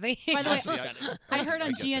not happy. By the way, That's- I heard on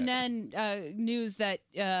I get GNN news that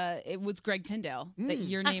it was Greg Tyndale. That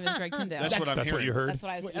your name is Greg Tyndale. That's what I'm That's what hearing. you heard.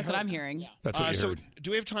 That's what I'm hearing. That's what you so heard.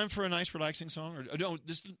 do we have time for a nice relaxing song? Or no,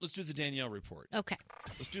 let's do the Danielle report. Okay.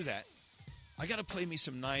 Let's do that. I got to play me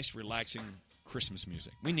some nice relaxing Christmas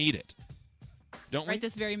music. We need it. Don't we? Right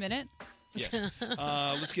this very minute. Yes.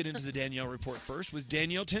 Let's get into the Danielle report first with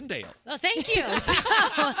Danielle Tyndale. Oh, thank you.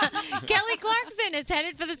 So, Kelly Clarkson is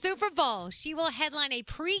headed for the Super Bowl. She will headline a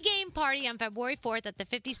pregame party on February 4th at the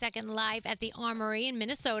 52nd Live at the Armory in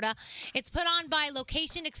Minnesota. It's put on by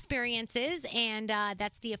Location Experiences, and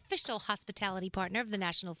that's the official hospitality partner of the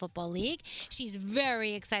National Football League. She's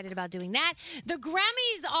very excited about doing that. The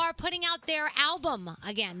Grammys are putting out their album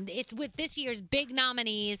again. It's with this year's big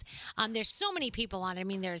nominees. There's so many people on it. I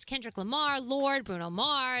mean, there's Kendrick Lamar, Lorde, Bruno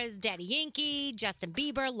Mars, Daddy Yankee, Justin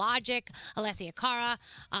Bieber, Logic, Alessia Cara,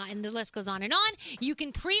 and the list goes on and on. You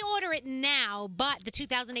can pre-order it now, but the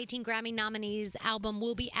 2018 Grammy nominees album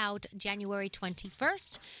will be out January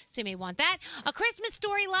 21st, so you may want that. A Christmas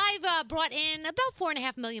Story Live brought in about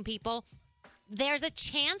 4.5 million people. There's a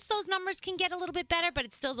chance those numbers can get a little bit better, but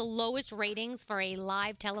it's still the lowest ratings for a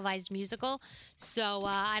live televised musical. So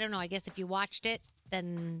I don't know. I guess if you watched it,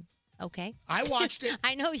 then okay. I watched it.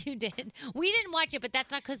 I know you did. We didn't watch it, but that's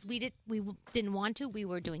not because we didn't want to. We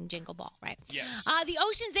were doing Jingle Ball, right? Yes. The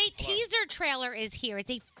Ocean's 8 teaser trailer is here. It's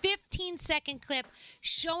a 15-second clip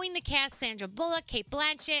showing the cast: Sandra Bullock, Kate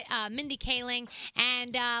Blanchett, Mindy Kaling,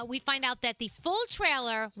 and we find out that the full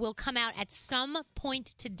trailer will come out at some point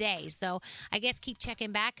today. So I guess keep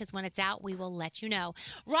checking back, because when it's out, we will let you know.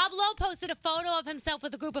 Rob Lowe posted a photo of himself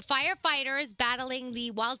with a group of firefighters battling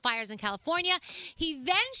the wildfires in California. He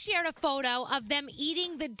then shared a photo of them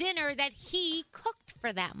eating the dinner that he cooked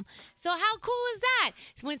for them. So how cool is that?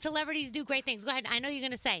 When celebrities do great things. Go ahead. I know you're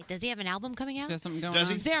going to say, does he have an album coming out? There's something going Does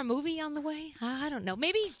on. he? Is there a movie on the way? I don't know.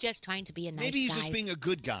 Maybe he's just trying to be a nice Maybe he's guy. just being a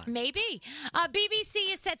good guy. Maybe.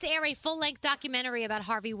 BBC is set to air a full-length documentary about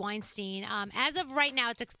Harvey Weinstein. As of right now,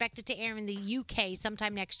 it's expected to air in the UK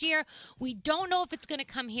sometime next year. We don't know if it's going to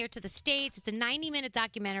come here to the States. It's a 90-minute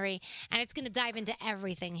documentary, and it's going to dive into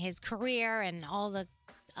everything, his career and all the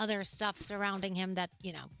other stuff surrounding him that,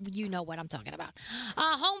 you know what I'm talking about.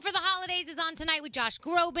 Home for the Holidays is on tonight with Josh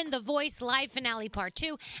Groban, The Voice live finale part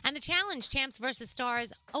 2, and The Challenge, Champs vs.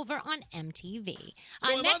 Stars over on MTV.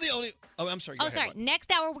 So am I the only... Oh, I'm sorry. Go ahead, sorry. Mark.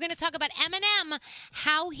 Next hour, we're going to talk about Eminem,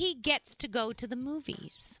 how he gets to go to the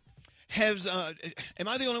movies. Am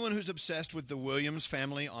I the only one who's obsessed with the Williams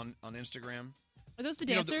family on Instagram? Are those the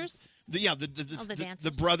dancers? The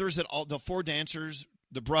dancers. brothers the 4 dancers,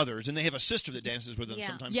 the brothers, and they have a sister that dances with them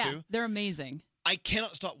sometimes yeah, too. They're amazing. I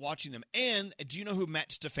cannot stop watching them. And do you know who Matt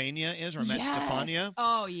Stefania is, or Matt Stefania?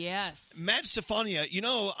 Oh, yes. Matt Stefania,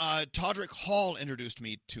 Todrick Hall introduced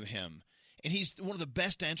me to him, and he's one of the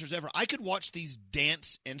best dancers ever. I could watch these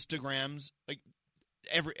dance Instagrams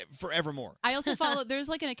forevermore. I also follow, there's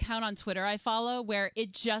like an account on Twitter I follow where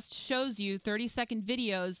it just shows you 30-second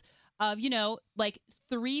videos of, like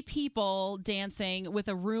 3 people dancing with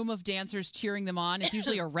a room of dancers cheering them on. It's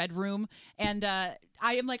usually a red room. And I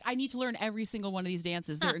am like, I need to learn every single one of these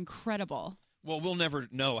dances. They're incredible. Well, we'll never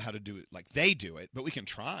know how to do it like they do it, but we can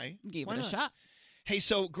try. Give it a shot. Hey,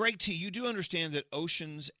 so Greg T, you do understand that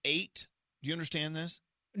Ocean's 8, do you understand this?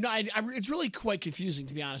 No, it's really quite confusing,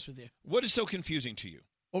 to be honest with you. What is so confusing to you?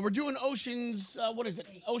 Well, we're doing Ocean's, what is it?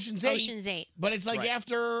 Ocean's 8. Ocean's 8. But it's like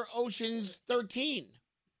after Ocean's 13.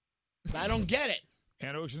 I don't get it.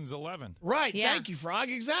 And Ocean's 11. Right. Yeah. Thank you, Frog.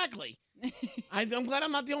 Exactly. I'm glad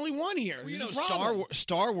I'm not the only one here. Well,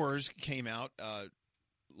 Star Wars came out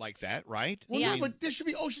like that, right? Well, no, but this should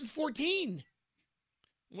be Ocean's 14.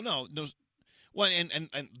 Well, no. Well, and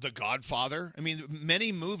The Godfather. I mean,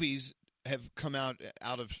 many movies have come out of,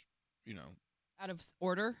 out of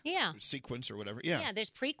order? Yeah. Sequence or whatever. Yeah. Yeah,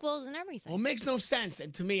 there's prequels and everything. Well, it makes no sense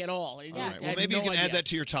to me at all. All right. Well, maybe you can add that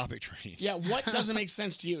to your topic train. Yeah, what doesn't make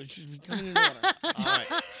sense to you? It should be coming in order. All right.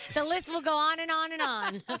 The list will go on and on and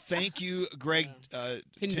on. Thank you, Greg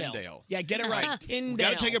Tyndale. Yeah, get it right. Tyndale.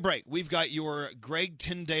 Got to take a break. We've got your Greg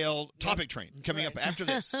Tyndale topic train coming up after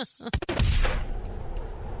this.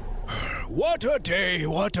 What a day,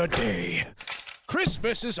 what a day.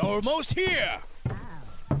 Christmas is almost here.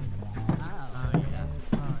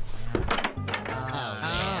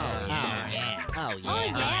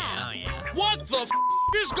 What the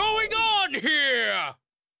is going on here?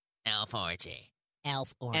 Elf orgy.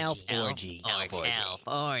 Elf orgy. Elf orgy. Elf orgy. Elf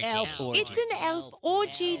orgy. Elf orgy. It's an elf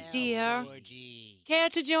orgy, dear. Care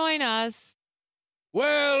to join us?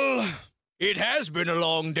 Well, it has been a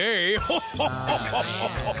long day.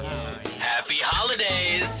 Happy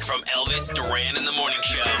holidays from Elvis Duran in the Morning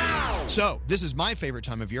Show. So, this is my favorite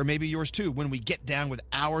time of year, maybe yours too, when we get down with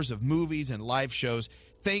hours of movies and live shows,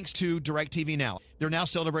 thanks to DirecTV Now. They're now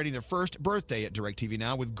celebrating their first birthday at DirecTV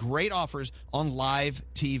Now with great offers on live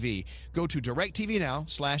TV. Go to DirecTV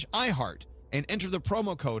Now/iHeart and enter the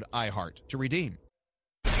promo code iHeart to redeem.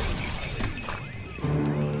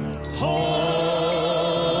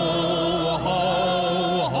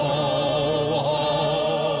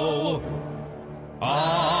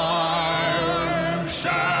 I'm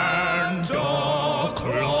Santa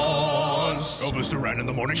Claus. Elvis Duran in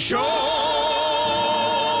the Morning Show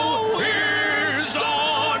is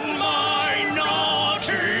on my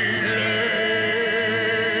naughty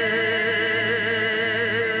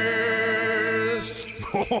list.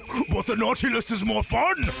 But the naughty list is more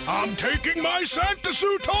fun. I'm taking my Santa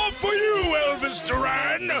suit off for you, Elvis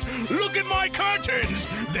Duran. Look at my curtains.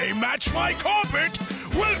 They match my carpet.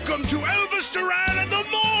 Welcome to Elvis Duran and the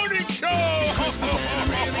Morning Show.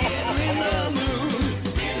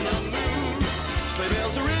 Sleigh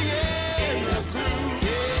bells are ringing,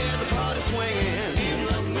 yeah, the party's swinging, in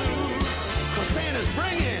the mood, 'cause Santa's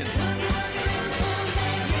bringing.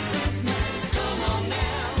 Come on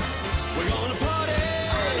now, we're gonna party,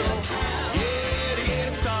 yeah, to get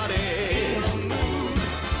it started. In the mood,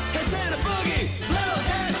 hey Santa Boogie, blow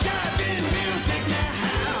that jiving music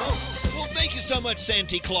now. Well, thank you so much,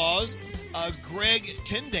 Santa Claus. Greg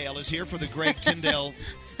Tyndale is here for the Greg Tyndale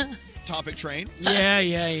topic train. Yeah.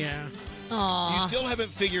 Aww. You still haven't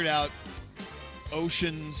figured out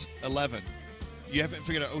Ocean's 11. You haven't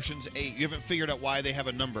figured out Ocean's 8. You haven't figured out why they have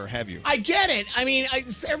a number, have you? I get it. I mean,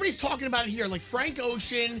 everybody's talking about it here. Like Frank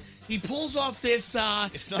Ocean, he pulls off this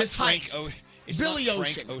It's not this Frank heist. It's Billy not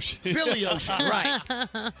Ocean. Frank Ocean. Billy Ocean, right.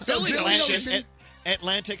 So Billy Ocean.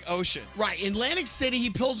 Atlantic Ocean. Right. In Atlantic City,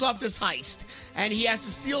 he pulls off this heist, and he has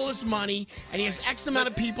to steal this money, and he has X amount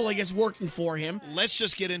of people, I guess, working for him. Let's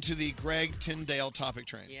just get into the Greg Tyndale topic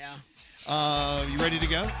train. Yeah. You ready to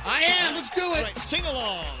go? I am. Let's do it. Right, sing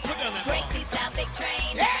along. Put down that Greg phone. T's topic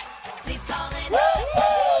train. Yeah. Please call in.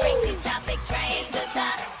 Greg T's topic train. The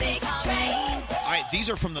topic train. All right, these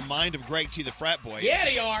are from the mind of Greg T, the frat boy. Yeah,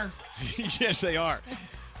 they are. Yes, they are.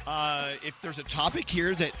 If there's a topic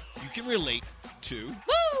here that you can relate to,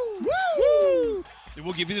 Woo!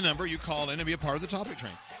 we'll give you the number. You call in and be a part of the topic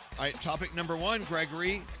train. All right, topic number 1,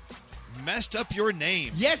 Gregory, messed up your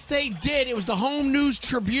name. Yes, they did. It was the Home News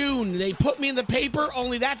Tribune. They put me in the paper,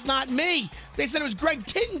 only that's not me. They said it was Greg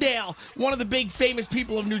Tyndale, one of the big famous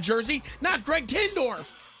people of New Jersey, not Greg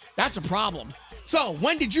Tindorf. That's a problem. So,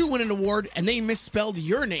 when did you win an award and they misspelled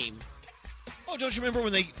your name? Oh, don't you remember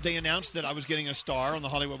when they announced that I was getting a star on the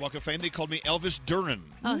Hollywood Walk of Fame? They called me Elvis Duran.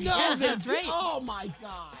 Oh, no, yes, they that's did- right. Oh, my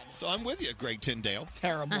God. So I'm with you, Greg Tyndale.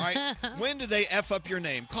 Terrible. All right. When did they F up your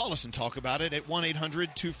name? Call us and talk about it at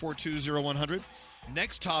 1-800-242-0100.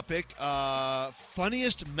 Next topic,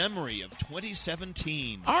 funniest memory of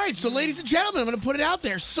 2017. All right, so ladies and gentlemen, I'm going to put it out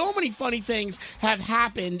there. So many funny things have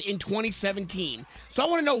happened in 2017. So I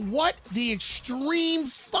want to know what the extreme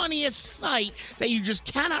funniest sight that you just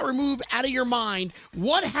cannot remove out of your mind,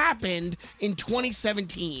 what happened in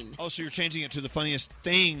 2017? Oh, so you're changing it to the funniest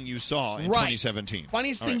thing you saw in Right. 2017.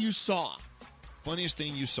 Funniest All thing right. you saw. Funniest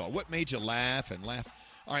thing you saw. What made you laugh and laugh?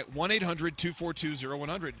 All right,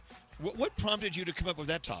 1-800-242-0100. What prompted you to come up with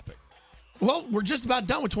that topic? Well, we're just about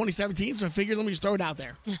done with 2017, so I figured let me just throw it out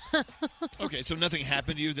there. Okay, so nothing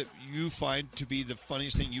happened to you that you find to be the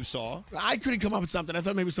funniest thing you saw? I couldn't come up with something. I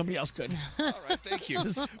thought maybe somebody else could. All right, thank you.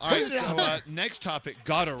 Just All put right, it out so there. next topic,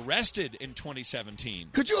 got arrested in 2017.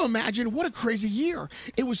 Could you imagine what a crazy year?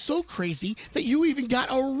 It was so crazy that you even got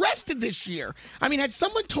arrested this year. I mean, had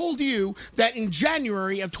someone told you that in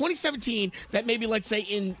January of 2017, that maybe let's say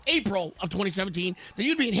in April of 2017, that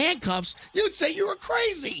you'd be in handcuffs, you'd say you were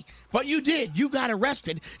crazy. But you did. You got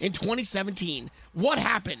arrested in 2017. What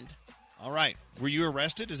happened? All right, were you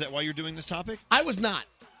arrested? Is that why you're doing this topic? I was not.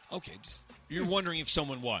 Okay, you're wondering if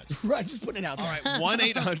someone was. Right, just putting it out there. All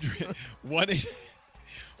right,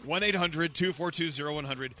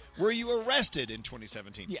 1-800-242-0100. Were you arrested in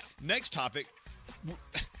 2017? Yeah. Next topic.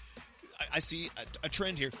 I see a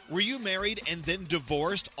trend here. Were you married and then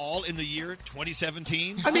divorced all in the year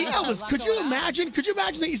 2017? I mean, Elvis, could you imagine? Could you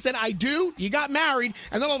imagine that you said, I do, you got married,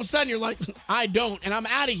 and then all of a sudden you're like, I don't, and I'm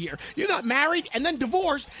out of here. You got married and then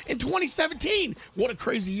divorced in 2017. What a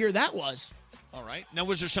crazy year that was. All right. Now,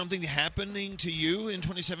 was there something happening to you in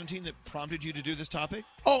 2017 that prompted you to do this topic?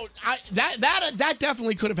 Oh, that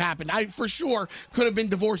definitely could have happened. I, for sure, could have been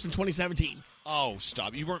divorced in 2017. Oh,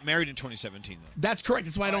 stop. You weren't married in 2017, though. That's correct.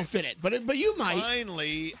 That's why I don't fit it. But you might.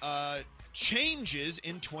 Finally, changes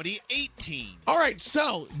in 2018. All right,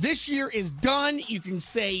 so this year is done. You can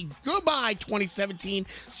say goodbye, 2017.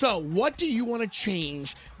 So what do you want to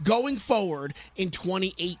change going forward in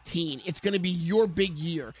 2018? It's going to be your big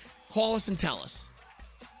year. Call us and tell us.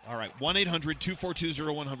 All right,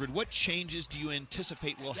 1-800-242-0100. What changes do you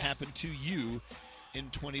anticipate will happen to you in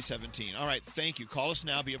 2017? All right, thank you. Call us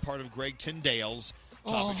now. Be a part of Greg Tyndale's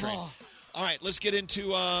Topic Train. All right, let's get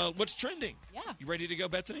into what's trending. Yeah. You ready to go,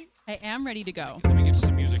 Bethany? I am ready to go. Let me get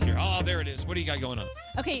some music here. Oh, there it is. What do you got going on?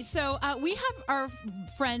 Okay, so we have our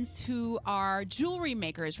friends who are jewelry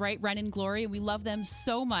makers, right? Ren and Glory, and we love them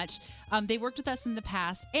so much. They worked with us in the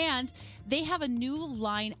past, and they have a new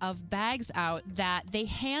line of bags out that they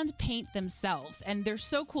hand paint themselves, and they're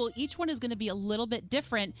so cool. Each one is going to be a little bit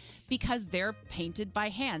different because they're painted by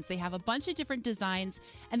hands. They have a bunch of different designs,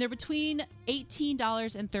 and they're between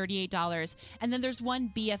 $18 and $38. And then there's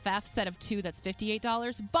one BFF set of two that's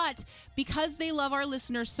 $58. But because they love our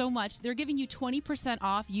listeners so much, they're giving you 20%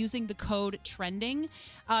 off using the code TRENDING.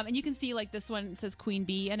 And you can see like this one says Queen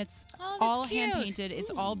Bee, and it's all hand painted.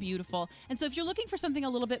 It's all beautiful. And so if you're looking for something a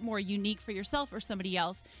little bit more unique for yourself or somebody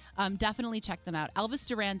else, definitely check them out.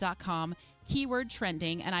 ElvisDuran.com. Keyword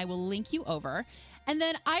trending, and I will link you over. And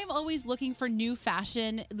then I'm always looking for new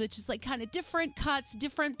fashion, which is like kind of different cuts,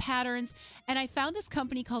 different patterns. And I found this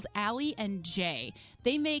company called Allie and Jay.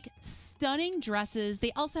 They make stunning dresses.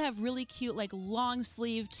 They also have really cute, like long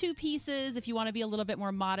sleeve 2 pieces if you want to be a little bit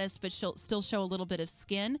more modest, but still show a little bit of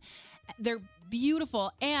skin. They're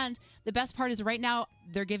beautiful. And the best part is right now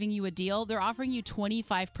they're giving you a deal. They're offering you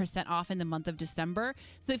 25% off in the month of December.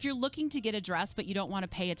 So if you're looking to get a dress, but you don't want to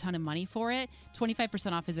pay a ton of money for it,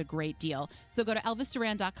 25% off is a great deal. So go to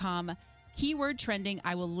ElvisDuran.com, keyword trending.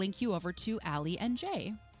 I will link you over to Allie and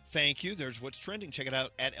Jay. Thank you. There's what's trending. Check it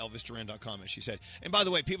out at ElvisDuran.com, as she said. And by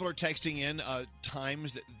the way, people are texting in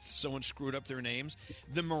times that someone screwed up their names.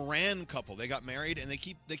 The Moran couple, they got married, and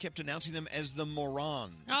they kept announcing them as the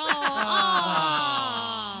Morons.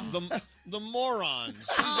 The Morons.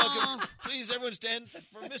 Please welcome. Please, everyone stand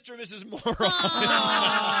for Mr. and Mrs. Moron.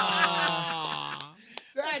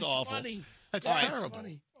 That's awful. funny. That's All terrible. That's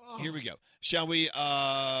funny. Here we go. Shall we?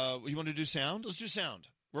 You want to do sound? Let's do sound.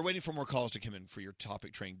 We're waiting for more calls to come in for your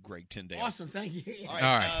topic train, Greg Tyndale. Awesome, thank you. All right.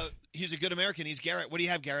 All right. He's a good American. He's Garrett. What do you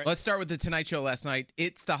have, Garrett? Let's start with the Tonight Show last night.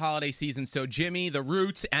 It's the holiday season, so Jimmy, The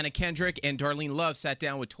Roots, Anna Kendrick, and Darlene Love sat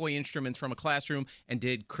down with toy instruments from a classroom and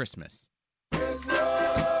did Christmas.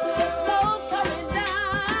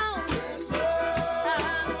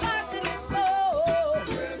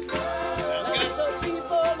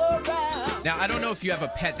 Now, I don't know if you have a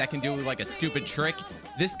pet that can do like a stupid trick.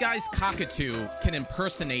 This guy's cockatoo can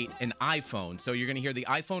impersonate an iPhone. So you're going to hear the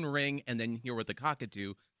iPhone ring and then hear what the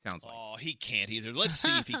cockatoo sounds like. Oh, he can't either. Let's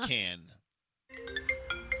see if he can.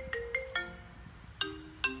 All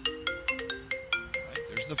right,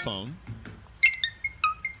 there's the phone.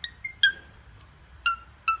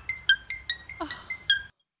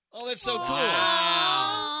 Oh, that's so cool.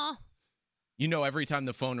 Aw. You know, every time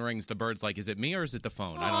the phone rings, the bird's like, is it me or is it the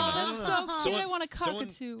phone? I don't know. That's so cute. I want a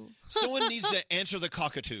cockatoo. Someone needs to answer the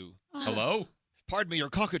cockatoo. Hello? Pardon me,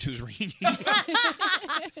 your cockatoo's ringing.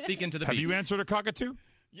 Speaking to the Have beat. you answered a cockatoo?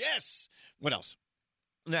 Yes. What else?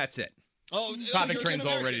 That's it. Oh, Topic you're train's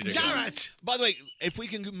good all ready to go. Garrett. By the way, if we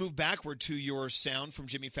can move backward to your sound from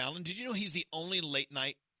Jimmy Fallon, did you know he's the only late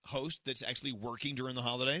night host that's actually working during the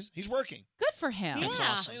holidays? He's working. Good for him. That's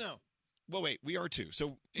awesome. I know. Well, wait, we are too.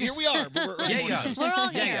 So here we are. We're yes. We're all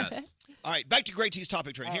here. Yes. All right, back to Greg T's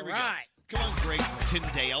topic train. Here we go. right. Come on, Greg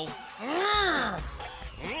Tyndale.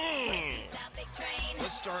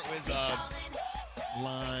 Let's start with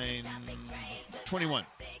line 21.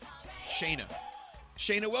 Shayna.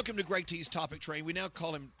 Shayna, welcome to Greg T's topic train. We now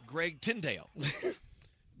call him Greg Tyndale.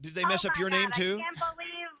 Did they mess up your name too? I can't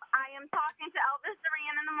believe I am talking to Elvis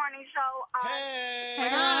Duran in the morning show. Hey,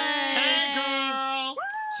 Hey, girl.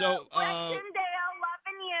 So, Tyndale,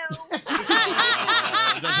 loving you.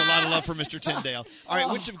 there's a lot of love for Mr. Tyndale. All right,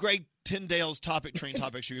 which of Greg Tyndale's topic train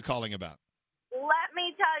topics are you calling about? Let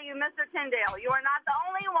me tell you, Mr. Tyndale, you are not the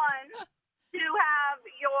only one to have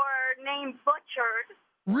your name butchered.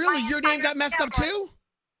 Really? Your name got messed up too?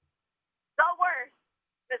 The worst,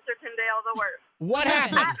 Mr. Tyndale, the worst. What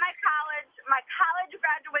happened? At my college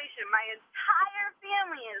graduation, my entire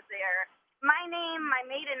family is there. My name, my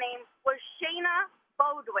maiden name, was Shayna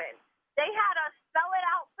Bodwin. They had us spell it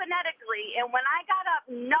out phonetically, and when I got up,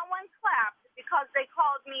 no one clapped because they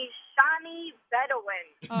called me Shani Bedouin.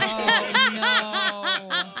 Oh,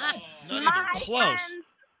 no. Not even close.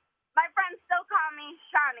 My friends still call me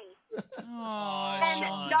Shani. Oh, And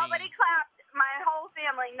nobody clapped. My whole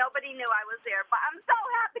family, nobody knew I was there. But I'm so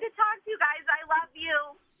happy to talk to you guys. I love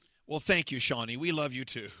you. Well, thank you, Shawnee. We love you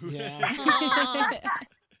too. Yeah.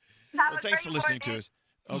 Well, thanks for listening to us.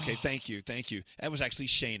 Okay, thank you. That was actually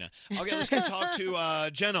Shayna. Okay, let's go talk to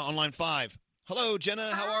Jenna on line 5. Hello, Jenna.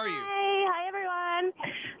 How are you? Hi, everyone.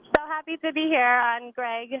 So happy to be here on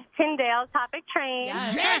Greg Tyndale's topic train.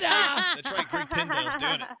 That's right, Greg Tyndale's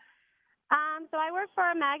doing it. So I work for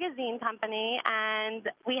a magazine company, and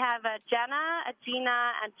we have a Jenna, a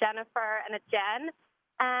Gina, a Jennifer, and a Jen.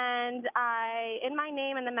 And in my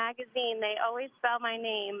name in the magazine, they always spell my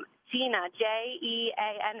name Gina,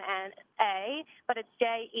 Jeanna, but it's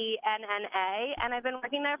Jenna. And I've been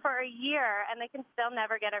working there for a year, and they can still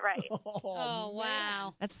never get it right. Oh,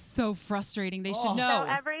 wow. That's so frustrating. They should know.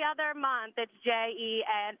 So every other month, it's Jenna,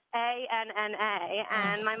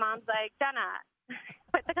 and my mom's like, Jenna,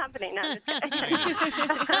 quit the company. No, just kidding.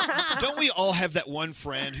 Don't we all have that one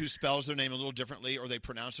friend who spells their name a little differently or they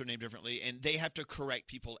pronounce their name differently, and they have to correct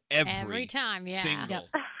people every time, yeah. single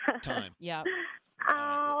time? Yep.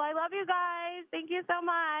 Oh, I love you guys. Thank you so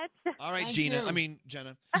much. All right, Thank Gina. you. I mean,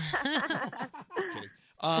 Jenna. Kidding.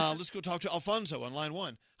 Let's go talk to Alfonso on line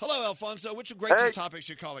 1. Hello, Alfonso. Which of Greg's topics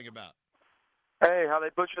you're calling about? Hey, how they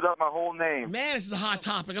butchered up my whole name. Man, this is a hot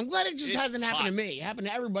topic. I'm glad it just It's hasn't happened hot. to me. It happened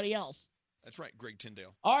to everybody else. That's right, Greg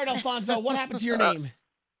Tyndale. All right, Alfonso, what happened to your name?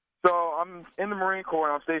 So I'm in the Marine Corps,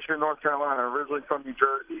 and I'm stationed in North Carolina, originally from New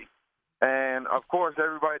Jersey. And, of course,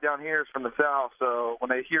 everybody down here is from the South, so when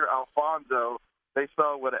they hear Alfonso, they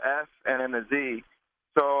spell it with an S and then a Z.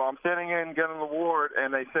 So I'm sitting in getting the ward,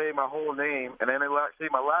 and they say my whole name, and then they say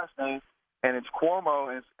my last name, and it's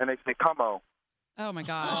Cuomo, and they say Como. Oh, my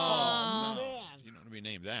gosh. Oh, no. You don't want to be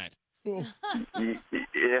named that. Yeah.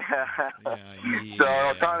 Yeah. So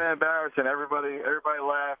I'm kind of embarrassing. Everybody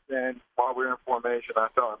laughed, and while we were in formation, I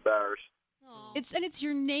felt embarrassed. It's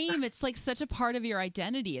your name. It's like such a part of your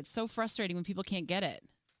identity. It's so frustrating when people can't get it.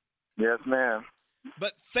 Yes, ma'am.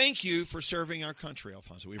 But thank you for serving our country,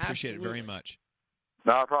 Alfonso. We appreciate it very much.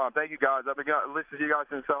 No problem. Thank you, guys. I've been listening to you guys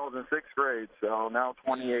since I was in 6th grade, so now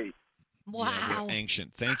 28. Wow. Yeah, we're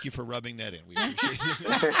ancient. Thank you for rubbing that in. We appreciate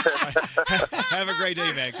it. Have a great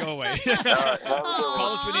day, man. Go away.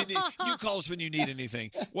 Call us when you need. You call us when you need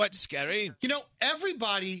anything. What's scary? You know,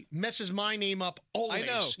 everybody messes my name up always. I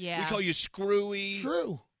know. Yeah. We call you Screwy.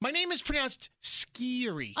 True. My name is pronounced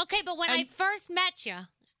Scary. Okay, but when I first met you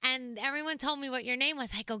and everyone told me what your name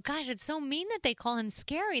was, I go, gosh, it's so mean that they call him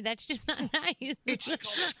Scary. That's just not nice. It's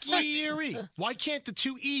Scary. Why can't the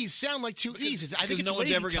two E's sound like two E's? I think it's no one's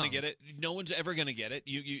lazy ever tongue. to get it. No one's ever going to get it.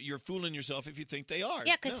 You're fooling yourself if you think they are.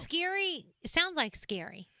 Yeah, because Scary sounds like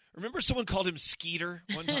scary. Remember someone called him Skeeter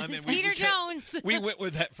one time? And Skeeter Jones. We went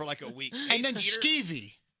with that for like a week. And then Skeeter.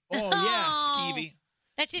 Skeevy. Oh, Skeevy.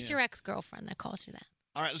 That's just your ex-girlfriend that calls you that.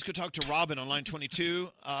 All right, let's go talk to Robin on line 22.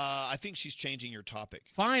 I think she's changing your topic.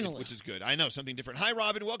 Finally. Which is good. I know, something different. Hi,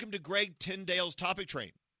 Robin. Welcome to Greg Tyndale's Topic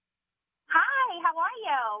Train. Hi, how are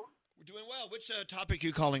you? We're doing well. Which topic are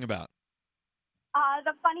you calling about?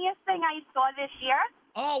 The funniest thing I saw this year.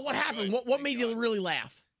 Oh, what happened? What made you really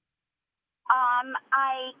laugh?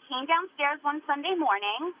 I came downstairs one Sunday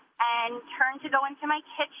morning and turned to go into my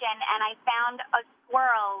kitchen, and I found a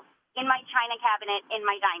squirrel in my china cabinet in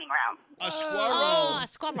my dining room. A squirrel. Oh, a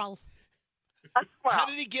squirrel. A squirrel. How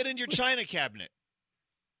did he get in your china cabinet?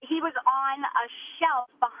 He was on a shelf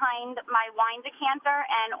behind my wine decanter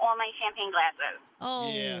and all my champagne glasses.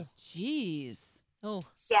 Oh, Yeah. Jeez. Oh.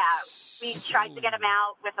 Yeah, we tried to get him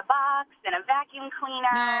out with a box and a vacuum cleaner.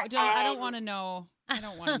 No, I don't and want to know. I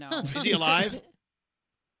don't want to know. Is he alive?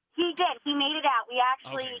 He did. He made it out. We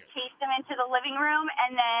actually chased him into the living room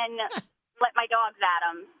and then let my dogs at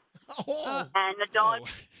him. Oh. And the dog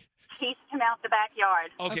chased him out the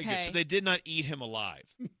backyard. Okay, good. So they did not eat him alive.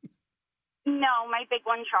 No, my big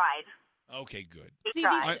one tried. Okay, good. He See,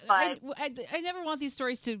 tried, I never want these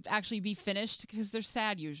stories to actually be finished because they're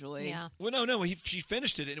sad usually. Yeah. Well, no. She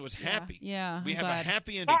finished it and it was happy. Yeah. We I'm have glad. a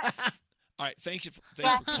happy ending. All right, thanks for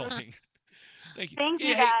calling. Thank you. Thank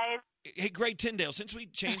you, Hey, guys. Hey, Greg Tyndale, since we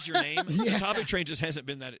changed your name, the Topic Train just hasn't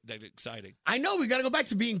been that exciting. I know. We got to go back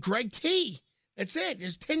to being Greg T. That's it.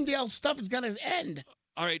 This Tyndale stuff is going to end.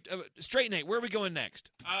 All right, Straight Nate, where are we going next?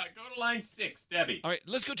 Go to line 6, Debbie. All right,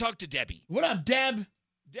 let's go talk to Debbie. What up, Deb?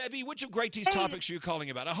 Debbie, which of Greg T's topics are you calling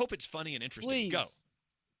about? I hope it's funny and interesting. Please. Go.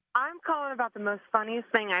 I'm calling about the most funniest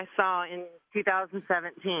thing I saw in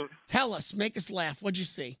 2017. Tell us. Make us laugh. What'd you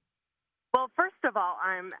see? Well, first of all,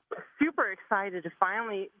 I'm super excited to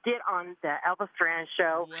finally get on the Elvis Duran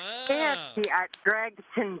show and be at Greg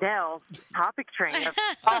Tyndale's Topic Train.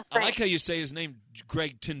 I like how you say his name,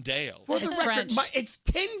 Greg Tyndale. For the record, it's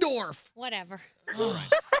Tindorf. Whatever. All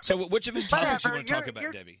right. So which of his topics you want to talk about,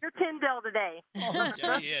 you're, Debbie? You're Tyndale today. Yeah,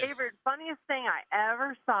 My he is. favorite, funniest thing I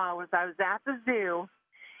ever saw was I was at the zoo,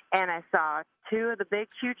 and I saw two of the big,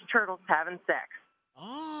 huge turtles having sex.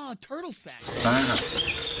 Oh, turtle sack.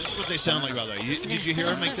 This is what they sound like, by the way. Did you hear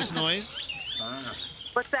them make this noise?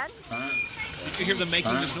 What's that? Did you hear them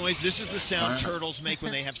making this noise? This is the sound turtles make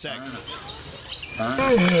when they have sex.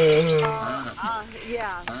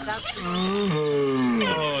 Yeah, that's...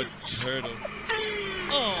 Oh, turtle.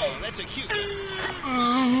 Oh, that's a cute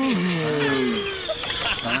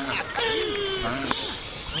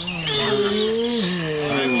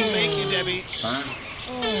All right, well, thank you, Debbie.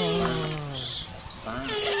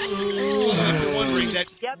 If you're wondering, that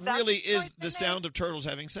really is the sound of turtles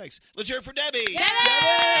having sex. Let's hear it for Debbie.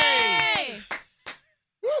 Debbie!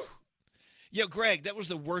 Yo, Greg, that was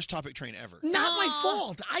the worst Topic Train ever. Not my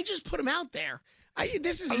fault. I just put him out there.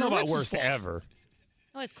 This is I don't know about Maritz's worst fault. ever.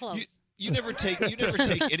 Oh, it's close. You never take any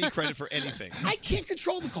credit for anything. I can't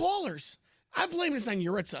control the callers. I blame this on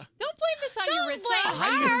Yuritsa. Don't blame this on Yuritsa. blame How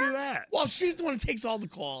are you gonna do that? Well, she's the one who takes all the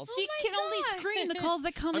calls. She can only screen the calls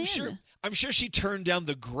that come in. I'm sure she turned down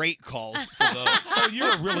the great calls for those. Oh,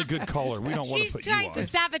 you're a really good caller. We don't want She's to put you trying on. to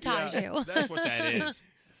sabotage you. That's what that is.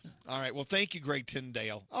 All right. Well, thank you, Greg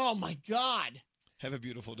Tyndale. Oh, my God. Have a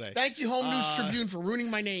beautiful day. Thank you, Home News Tribune, for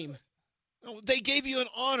ruining my name. Oh, they gave you an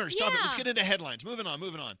honor. Stop it. Yeah. Let's get into headlines. Moving on.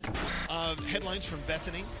 Headlines from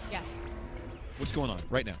Bethany. Yes. What's going on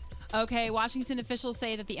right now? Okay, Washington officials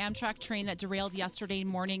say that the Amtrak train that derailed yesterday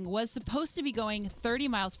morning was supposed to be going 30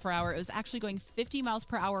 miles per hour. It was actually going 50 miles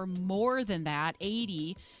per hour more than that,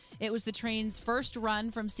 80. It was the train's first run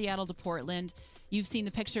from Seattle to Portland. You've seen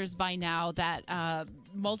the pictures by now that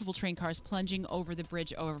multiple train cars plunging over the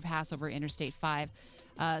bridge overpass over Interstate 5.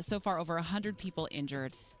 So far, over 100 people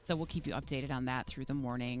injured. So we'll keep you updated on that through the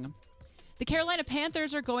morning. The Carolina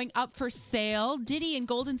Panthers are going up for sale. Diddy and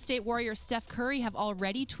Golden State Warrior Steph Curry have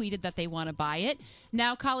already tweeted that they want to buy it.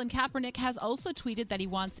 Now Colin Kaepernick has also tweeted that he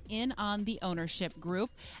wants in on the ownership group.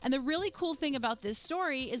 And the really cool thing about this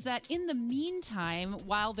story is that in the meantime,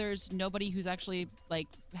 while there's nobody who's actually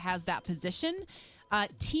has that position,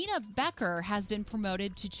 Tina Becker has been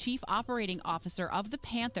promoted to Chief Operating Officer of the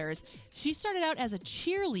Panthers. She started out as a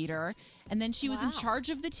cheerleader, and then she was in charge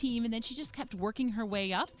of the team, and then she just kept working her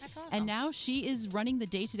way up. That's awesome. And now she is running the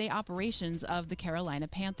day-to-day operations of the Carolina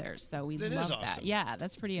Panthers. So we That love is that. awesome. Yeah,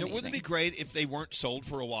 that's pretty Now, amazing. wouldn't it be great if they weren't sold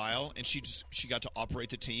for a while and she got to operate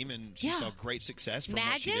the team and she saw great success from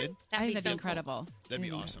what she did? I think that'd be incredible. That'd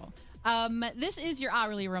be awesome. This is your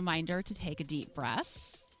hourly reminder to take a deep breath.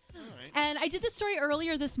 And I did this story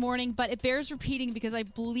earlier this morning, but it bears repeating because I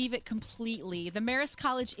believe it completely. The Marist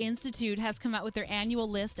College Institute has come out with their annual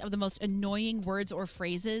list of the most annoying words or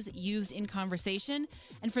phrases used in conversation.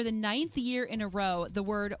 And for the 9th year in a row, the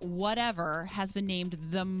word whatever has been named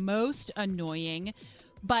the most annoying.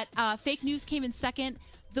 But fake news came in second.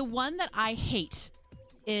 The one that I hate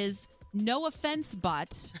is no offense,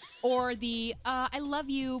 but, or the I love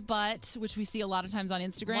you, but, which we see a lot of times on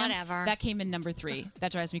Instagram. Whatever. That came in number 3.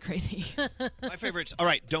 That drives me crazy. My favorites. All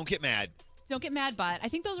right, don't get mad. Don't get mad, but. I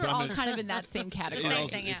think those are But I'm all gonna- kind of in that same category.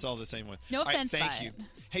 It's all the same one. No All right, offense, thank but. you.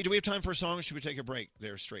 Hey, do we have time for a song or should we take a break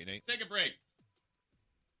there, Straight Nate? Take a break.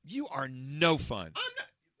 You are no fun.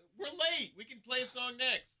 We're late. We can play a song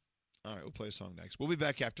next. All right, we'll play a song next. We'll be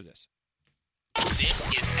back after this. This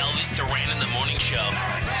is Elvis Duran in the Morning Show.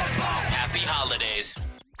 Happy holidays.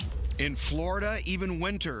 In Florida, even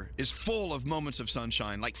winter is full of moments of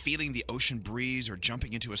sunshine, like feeling the ocean breeze or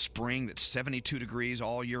jumping into a spring that's 72 degrees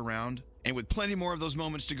all year round. And with plenty more of those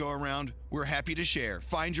moments to go around, we're happy to share.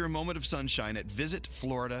 Find your moment of sunshine at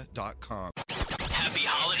visitflorida.com. Happy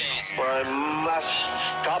holidays. I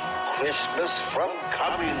must stop Christmas from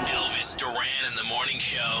coming. Elvis Duran in the Morning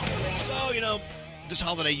Show. So, this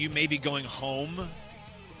holiday you may be going home,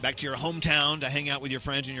 back to your hometown to hang out with your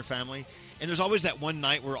friends and your family. And there's always that one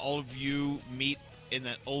night where all of you meet in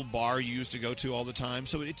that old bar you used to go to all the time.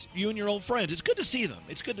 So it's you and your old friends. It's good to see them.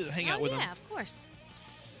 It's good to hang out with them. Yeah, of course.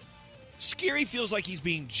 Scary feels like he's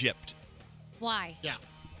being gypped. Why? Yeah.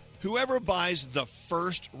 Whoever buys the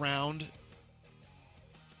first round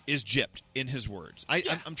is gypped, in his words.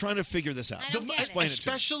 I'm trying to figure this out. Explain it to me.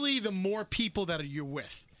 Especially the more people that you're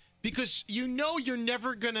with. Because you're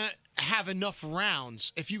never going to have enough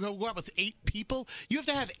rounds. If you go out with 8 people, you have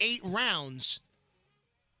to have 8 rounds.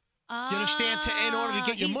 You understand? In order to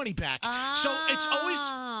get your money back. So it's always,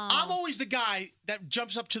 I'm always the guy that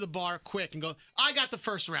jumps up to the bar quick and goes, I got the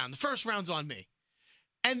first round. The first round's on me.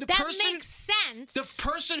 And That makes sense. The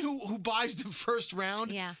person who buys the first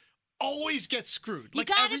round always gets screwed. You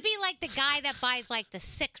got to be like the guy that buys the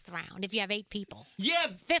 6th round if you have 8 people. Yeah.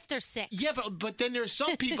 5th or 6th. Yeah, but then there's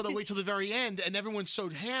some people that wait till the very end and everyone's so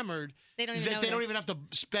hammered They don't even that they don't notice. even have to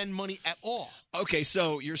spend money at all. Okay,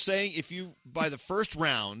 so you're saying if you buy the first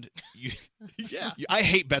round, I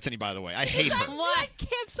hate Bethany, by the way. I hate her. What?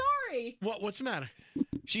 I'm sorry. What's the matter?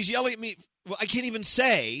 She's yelling at me. Well, I can't even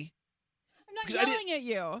say. I'm not 'Cause I yelling at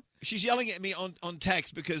you. She's yelling at me on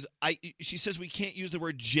text because she says we can't use the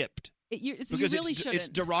word gypped. You Because really it's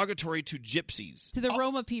shouldn't. derogatory to gypsies. To the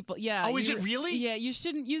Roma people, yeah. Oh, is it really? Yeah, you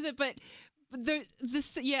shouldn't use it, but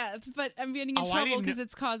but I'm getting in Oh, I trouble didn't because kn-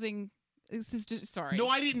 it's causing. This is just sorry. No,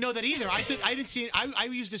 I didn't know that either. I didn't see it. I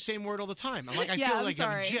use the same word all the time. I'm like, I Yeah, feel I'm like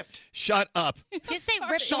sorry. I'm gypped. Shut up. Just say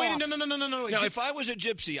ripped So wait, off. no. Now, if I was a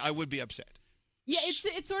gypsy, I would be upset. Yeah,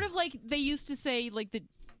 it's sort of like they used to say the.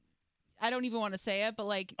 I don't even want to say it, but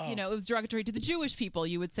it was derogatory to the Jewish people.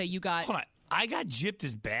 You would say you got. Hold on. I got gypped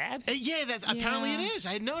is bad? Yeah, apparently it is.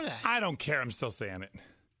 I didn't know that. I don't care. I'm still saying it.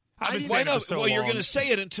 I've been Why saying it not? for so Well, you're long. going to say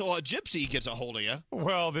it until a gypsy gets a hold of you.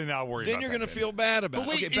 Well, then I'll worry Then about you're that going to feel bad about But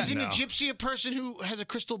wait, it. Okay, isn't Beth- a gypsy a person who has a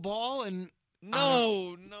crystal ball and?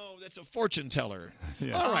 No, that's a fortune teller.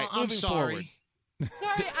 All right, I'm moving sorry. forward.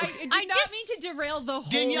 Sorry, I did not mean to derail the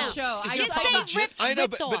whole Danielle, show. is I there just a problem with gypped? I know,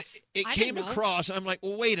 ripped but off. it I came didn't know. across, and I'm like,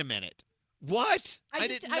 well, wait a minute. What? I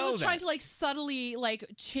didn't know was that. trying to subtly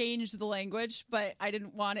change the language, but I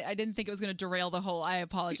didn't want it. I didn't think it was going to derail the whole. I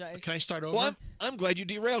apologize. Can I start over? Well, I'm glad you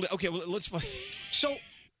derailed it. Okay, well, let's find. So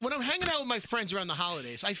when I'm hanging out with my friends around the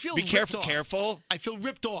holidays, I feel Be careful, ripped off. careful. I feel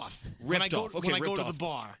ripped off when I Ripped go off. Okay, when I go ripped to the off.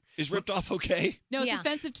 bar. Is ripped off okay? No, it's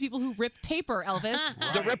offensive to people who rip paper, Elvis.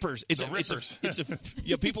 The rippers. It's The rippers. It's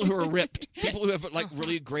people who are ripped. People who have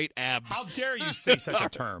really great abs. How dare you say such a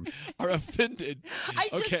term? Are offended. I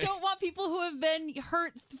just don't want people who have been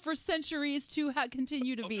hurt for centuries to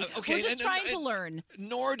continue to be. Okay, We're just trying to learn.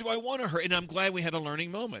 Nor do I want to hurt, and I'm glad we had a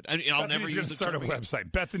learning moment. I'll never use the start term a again.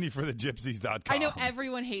 website, BethanyfortheGypsies.com. I know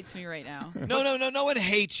everyone hates me right now. No one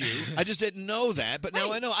hates you. I just didn't know that, but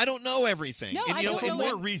now I know. I don't know everything. No, and, I don't For know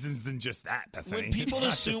more reasons than just that, Bethany. When people It's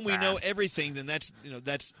not assume just we that. know everything, then that's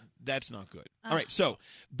not good. All right, so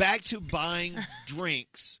back to buying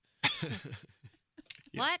drinks.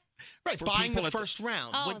 What? Right, For buying people the at the- first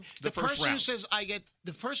round. Oh. When The the first person who round. says I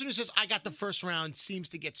got the first round seems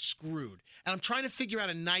to get screwed. And I'm trying to figure out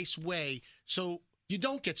a nice way so you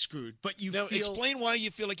don't get screwed, but you Now, feel explain why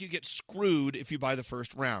you feel like you get screwed if you buy the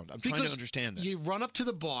first round. I'm trying to because understand that. You run up to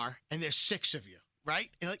the bar and there's 6 of you, right?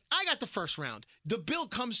 And you're like, I got the first round. The bill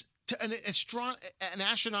comes to an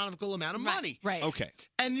astronomical amount of money. Right. Okay.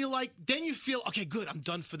 And you're like, then you feel, okay, good, I'm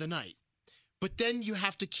done for the night. But then you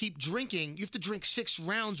have to keep drinking. You have to drink 6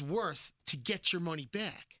 rounds worth to get your money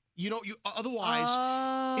back. You otherwise,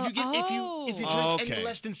 if you drink Okay. any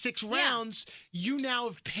less than 6 rounds, you now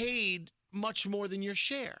have paid much more than your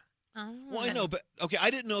share. Well, I know, but okay,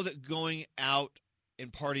 I didn't know that going out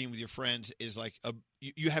and partying with your friends is like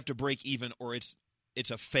you have to break even, or it's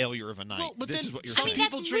a failure of a night. Well, but this then is what you're I saying. mean,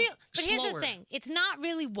 that's real. But here's the slower. thing: it's not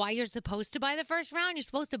really why you're supposed to buy the first round. You're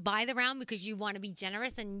supposed to buy the round because you want to be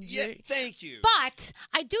generous and thank you. But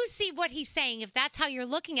I do see what he's saying. If that's how you're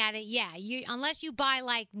looking at it, yeah, unless you buy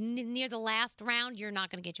like near the last round, you're not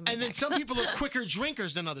going to get your money And then back. some people are quicker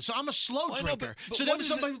drinkers than others. So I'm a slow I know, drinker. but So what then is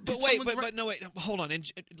somebody, it- but wait, hold on, and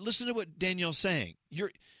listen to what Danielle's saying.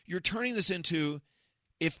 You're turning this into,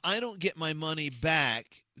 if I don't get my money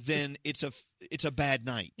back, then it's a bad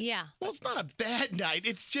night. Yeah. Well, it's not a bad night.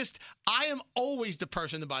 It's just I am always the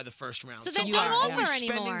person to buy the first round. So then I'm don't always over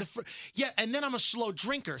spending anymore. Yeah, and then I'm a slow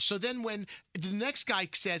drinker. So then when the next guy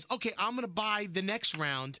says, "Okay, I'm going to buy the next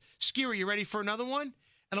round," Scary, you ready for another one?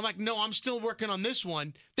 And I'm like, "No, I'm still working on this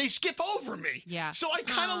one." They skip over me. Yeah. So I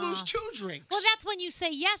kind of lose 2 drinks. Well, that's when you say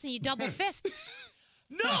yes and you double fist.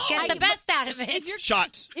 No, Get the best out of it. If you're,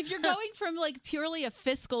 Shots. If you're going from like purely a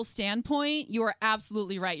fiscal standpoint, you are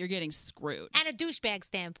absolutely right. You're getting screwed. And a douchebag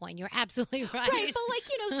standpoint, you're absolutely right. Right, but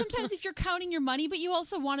like, sometimes if you're counting your money, but you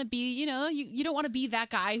also want to be, you don't want to be that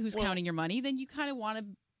guy who's counting your money, then you kind of want to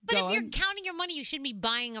But go if you're on. counting your money, you shouldn't be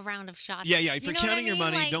buying a round of shots. Yeah. If You you're know what counting I your mean?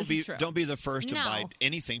 money, Like- don't be the first to No. buy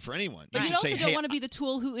anything for anyone. But you should also say, don't hey, want to be the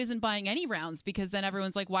tool who isn't buying any rounds, because then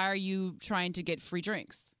everyone's like, why are you trying to get free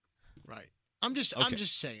drinks? Right. I'm just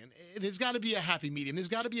saying, there's got to be a happy medium. There's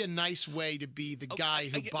got to be a nice way to be the guy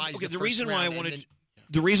who buys Okay, the the first reason why I round and wanted then-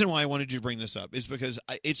 the reason why I wanted you to bring this up is because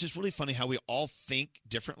it's just really funny how we all think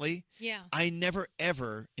differently. Yeah. I never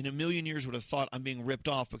ever in a million years would have thought I'm being ripped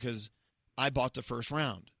off because I bought the first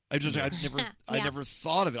round. I never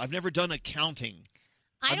thought of it. I've never done accounting.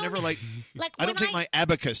 I've never like I don't when take my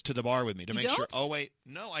abacus to the bar with me to You make sure. don't? Oh wait,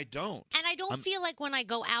 no, I don't. And I don't I'm- feel like when I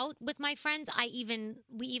go out with my friends,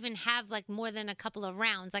 we even have like more than a couple of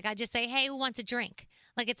rounds. Like I just say, hey, who wants a drink?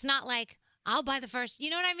 Like it's not like I'll buy the first.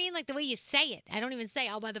 You know what I mean? Like the way you say it. I don't even say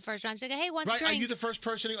I'll buy the first round. Just like, hey, who wants a Right? drink? Are you the first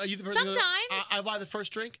person? Are you the person? Sometimes. I buy the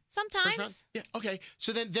first drink. Sometimes. First round? Yeah. Okay.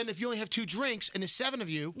 So then if you only have 2 drinks and there's 7 of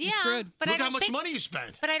you, Yeah, you're but Look I don't how much think- money you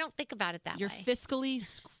spent. But I don't think about it that You're way. fiscally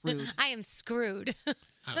screwed. I am screwed.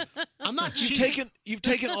 I'm not You've cheating.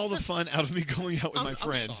 taken all the fun out of me going out with my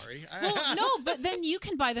friends. I'm sorry. Well, no, but then you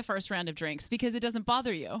can buy the first round of drinks because it doesn't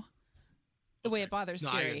bother you the way it bothers No,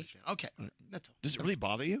 I Scary. understand. Okay. That's all. Does it really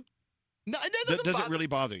bother you? No, it Does doesn't bother it really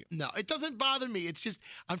bother you? No, it doesn't bother me. It's just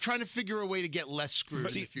I'm trying to figure a way to get less screwed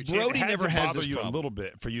in the future. Brody It had never to has bother this you problem. a little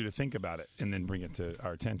bit for you to think about it and then bring it to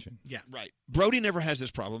our attention. Yeah. Right. Brody never has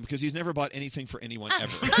this problem because he's never bought anything for anyone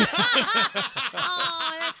ever.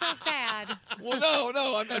 Oh, that's so sad. Well,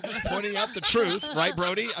 no, I'm just pointing out the truth, right,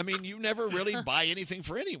 Brody? I mean, you never really buy anything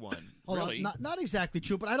for anyone. Hold really. on, not exactly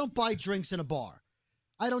true, but I don't buy drinks in a bar.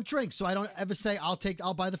 I don't drink, so I don't ever say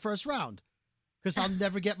I'll buy the first round because I'll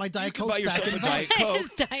never get my Diet can Coke buy back yourself in a the bank. Diet Coke. His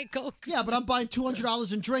Diet Cokes. Yeah, but I'm buying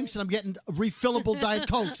 $200 in drinks and I'm getting refillable Diet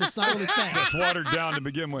Cokes. It's not really fair. It's watered down to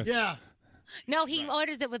begin with. Yeah. No, he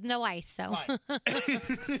orders it with no ice. So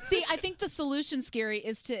See, I think the solution, Scary,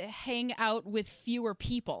 is to hang out with fewer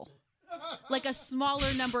people. Like a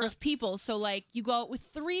smaller number of people. So, like, you go out with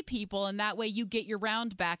 3 people, and that way you get your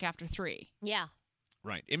round back after 3. yeah.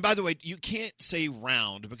 Right. And by the way, you can't say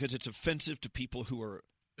round because it's offensive to people who are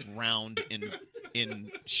round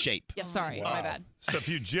in shape. Yeah, sorry, my bad. So if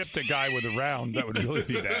you gypped a guy with a round, that would really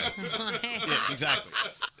be bad. Yeah, exactly.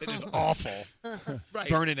 It is awful. Right.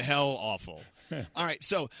 Burn in hell, awful. All right,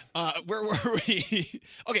 so where were we?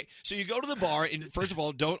 Okay, so you go to the bar, and first of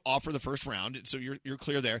all, don't offer the first round, so you're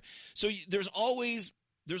clear there. So there's always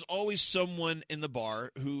someone in the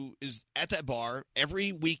bar who is at that bar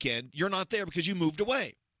every weekend. You're not there because you moved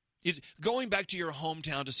away. It's going back to your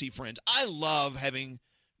hometown to see friends. I love having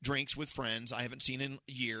drinks with friends I haven't seen in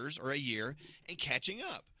years or a year and catching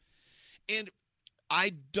up. And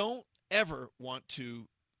I don't ever want to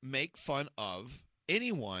make fun of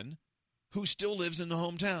anyone who still lives in the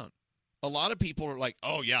hometown. A lot of people are like,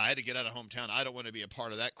 oh, yeah, I had to get out of hometown. I don't want to be a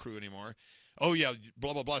part of that crew anymore. Oh, yeah,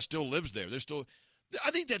 blah, blah, blah, still lives there.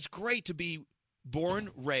 I think that's great to be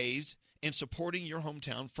born, raised, and supporting your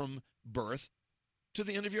hometown from birth to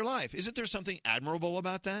the end of your life. Isn't there something admirable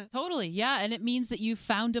about that? Totally, yeah. And it means that you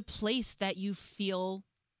found a place that you feel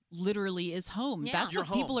literally is home. Yeah. That's Your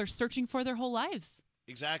what people home. are searching for their whole lives.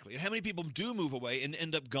 Exactly. And how many people do move away and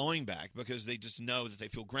end up going back because they just know that they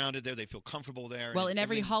feel grounded there, they feel comfortable there? Well, and in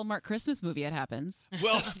every everything- Hallmark Christmas movie, it happens.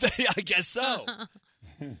 Well, I guess so.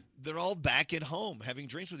 They're all back at home having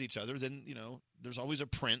drinks with each other. Then, there's always a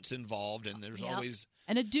prince involved, and there's Yep. always...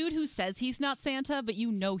 And a dude who says he's not Santa, but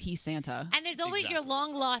you know he's Santa. And there's always your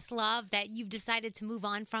long lost love that you've decided to move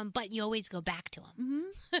on from, but you always go back to him.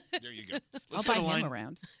 There you go. I'll Let's go buy to him line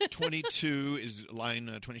around. 22 is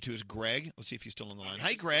Greg. Let's see if he's still on the line.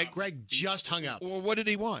 Hi, Greg. Greg just hung up. Well, what did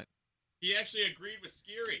he want? He actually agreed with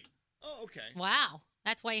Scary. Oh, okay. Wow,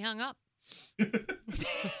 that's why he hung up. What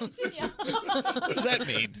does that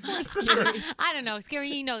mean? Poor Scary. I don't know.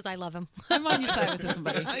 Scary, he knows I love him. I'm on your side with this one,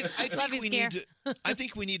 buddy. I Love think you, we Scare. need to. I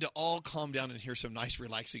think we need to all calm down and hear some nice,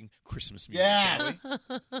 relaxing Christmas music. Yes.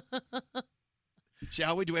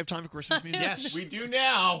 Shall we? Do we have time for Christmas music? Yes. We do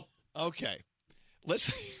now. Okay.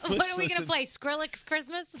 Let's. What are we going to listen. play? Skrillex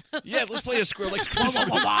Christmas? Yeah, let's play a Skrillex Christmas.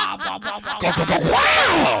 No.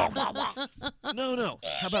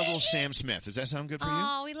 How about a little Sam Smith? Does that sound good for you?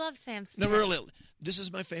 Oh, we love Sam Smith. No, really. This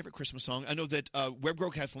is my favorite Christmas song. I know that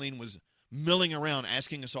WebGrow Kathleen was milling around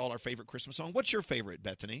asking us all our favorite Christmas song. What's your favorite,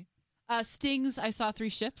 Bethany? Sting's I Saw Three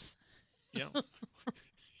Ships. Yeah.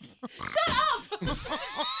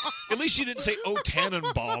 At least you didn't say "Oh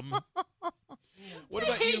Tannenbaum." What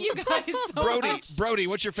about you, you guys so Brody? much. Brody,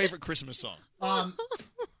 what's your favorite Christmas song?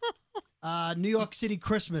 New York City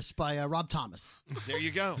Christmas by Rob Thomas. There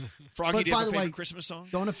you go. Froggy, But do you by have a the favorite way, Christmas song?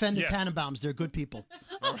 Don't offend the Yes. Tannenbaums. They're good people.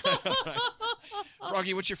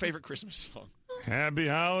 Froggy, what's your favorite Christmas song? Happy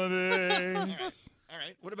holidays. All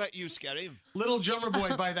right. What about you, Scary? Little Drummer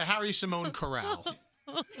Boy by the Harry Simone Chorale.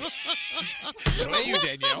 What about you,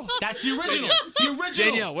 Danielle? That's the original. The original.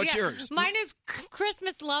 Danielle, what's Yeah, yours? Mine is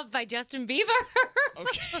Christmas Love by Justin Bieber.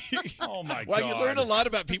 Okay. Oh, my Well, God. you learn a lot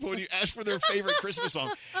about people when you ask for their favorite Christmas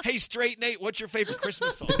song. Hey, Straight Nate, what's your favorite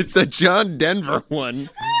Christmas song? It's a John Denver one.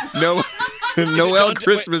 No, Noel John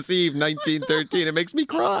Christmas Eve, 1913. It makes me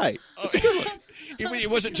cry. It's a good one. It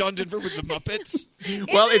wasn't John Denver with the Muppets?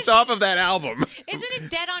 Well, it's off of that album. Isn't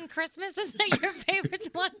it Dead on Christmas? Is that your favorite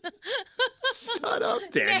one? Shut up,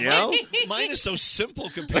 Danielle. Mine is so simple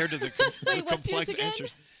compared to the Wait, what's yours complex again?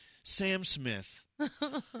 answers. Sam Smith.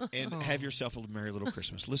 And have yourself a Merry Little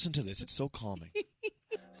Christmas. Listen to this. It's so calming.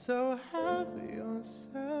 So have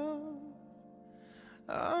yourself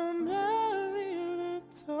a merry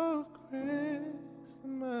little Christmas.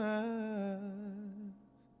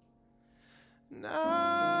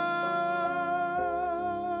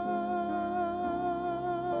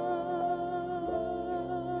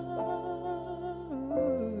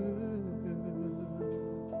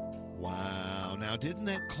 Wow. Now, didn't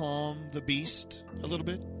that calm the beast a little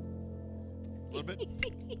bit? A little bit?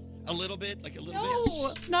 A little bit? Like a little bit?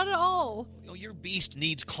 No, not at all. Oh, your beast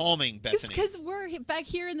needs calming, It's Bethany. because we're back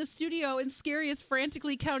here in the studio and Scary is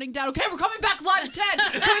frantically counting down. Okay, we're coming back live in 10.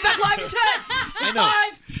 Coming back live in 10. I know.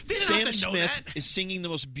 5. Sam Smith is singing the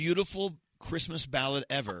most beautiful Christmas ballad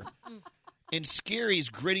ever. And Scary is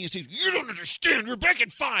gritting his teeth. You don't understand. You're back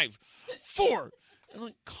at 5, 4. I'm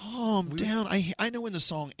like, calm down. I know when the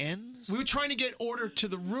song ends. We were trying to get order to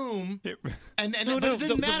the room, and No, but no, it didn't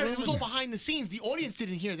the matter. room. It was all behind the scenes. The audience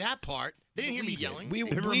didn't hear that part. They didn't hear me yelling.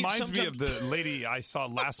 It reminds me of the lady I saw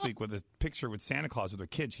last week with a picture with Santa Claus with her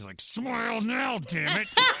kid. She's like, smile now, damn it.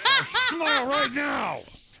 Smile right now.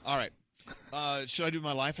 All right. Should I do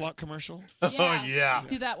my LifeLock commercial? Yeah.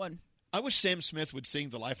 Do that one. I wish Sam Smith would sing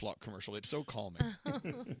the LifeLock commercial. It's so calming.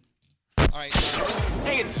 All right.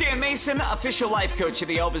 Hey, it's Dan Mason, official life coach of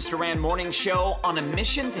the Elvis Duran Morning Show, on a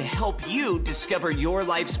mission to help you discover your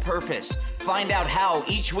life's purpose. Find out how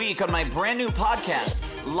each week on my brand new podcast,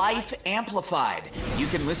 Life Amplified. You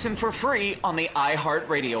can listen for free on the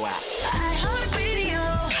iHeartRadio app.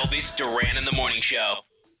 Elvis Duran in the Morning Show.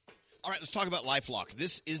 All right, let's talk about LifeLock.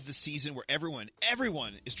 This is the season where everyone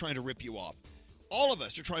is trying to rip you off. All of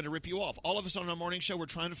us are trying to rip you off. All of us on our morning show, we're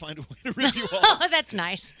trying to find a way to rip you off. Oh, that's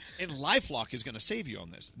nice. And LifeLock is going to save you on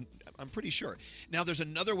this. I'm pretty sure. Now, there's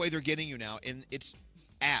another way they're getting you now, and it's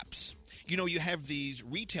apps. You know, you have these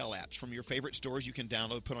retail apps from your favorite stores you can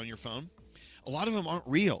download, put on your phone. A lot of them aren't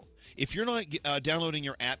real. If you're not downloading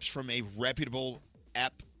your apps from a reputable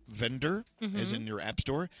app vendor, as in your app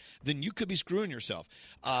store, then you could be screwing yourself.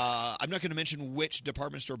 I'm not going to mention which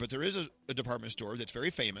department store, but there is a department store that's very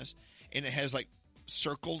famous, and it has like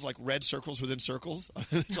circles, like red circles within circles.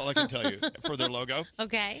 That's all I can tell you for their logo.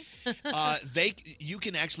 Okay. You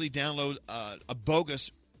can actually download a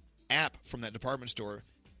bogus app from that department store,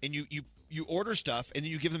 and you order stuff, and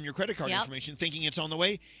then you give them your credit card information thinking it's on the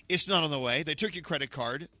way. It's not on the way. They took your credit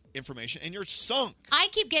card information, and you're sunk. I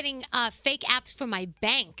keep getting fake apps from my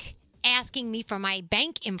bank asking me for my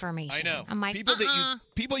bank information. I know. I'm like,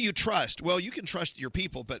 people you trust. Well, you can trust your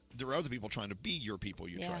people, but there are other people trying to be your people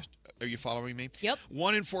you trust. Are you following me? Yep.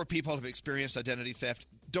 1 in 4 people have experienced identity theft.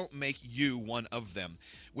 Don't make you one of them.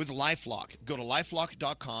 With LifeLock, go to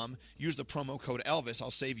LifeLock.com, use the promo code Elvis. I'll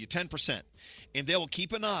save you 10%. And they will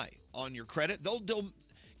keep an eye on your credit. They'll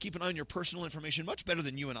keep an eye on your personal information much better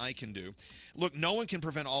than you and I can do. Look, no one can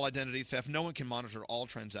prevent all identity theft. No one can monitor all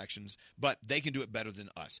transactions, but they can do it better than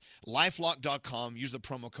us. LifeLock.com, use the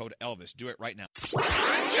promo code Elvis. Do it right now. Come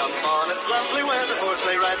on, it's lovely when the horse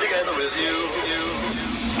lay right together with you.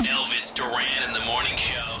 Elvis Duran in the Morning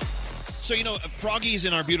Show. So, you know, Froggy's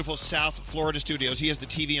in our beautiful South Florida studios. He has the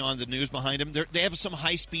TV on, the news behind him. They have some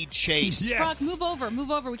high-speed chase. Frog, move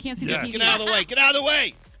over. We can't see the TV. Get out of the way. Get out of the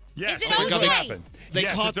way. Yes, Is it what OJ? happened. They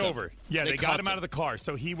yes, caught it's them. over. Yeah, they got caught him them. out of the car.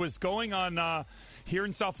 So he was going on here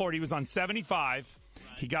in South Florida. He was on 75.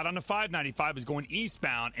 He got on the 595, was going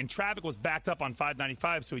eastbound, and traffic was backed up on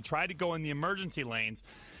 595. So he tried to go in the emergency lanes,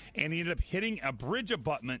 and he ended up hitting a bridge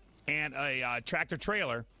abutment, and a tractor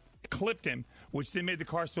trailer clipped him, which then made the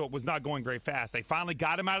car so it was not going very fast. They finally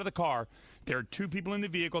got him out of the car. There are 2 people in the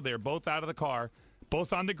vehicle. They are both out of the car,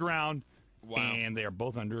 both on the ground. Wow. And they are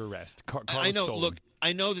both under arrest. Car I know. stolen. Look,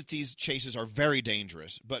 I know that these chases are very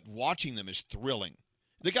dangerous, but watching them is thrilling.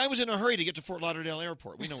 The guy was in a hurry to get to Fort Lauderdale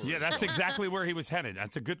Airport. We know where. Yeah, that's exactly where he was headed.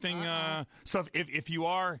 That's a good thing. So if you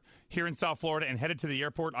are here in South Florida and headed to the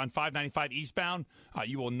airport on 595 eastbound,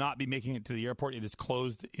 you will not be making it to the airport. It is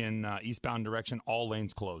closed in eastbound direction. All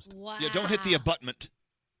lanes closed. Wow. Yeah, don't hit the abutment.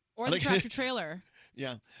 Or the tractor trailer.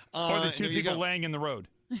 Yeah. Or the 2 people laying in the road.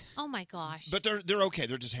 Oh, my gosh. But they're okay.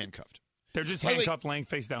 They're just handcuffed. They're just By the way, handcuffed, laying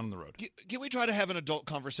face down on the road. Can we try to have an adult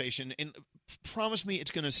conversation and promise me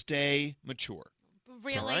it's going to stay mature?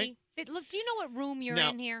 Really? All right? Look, do you know what room you're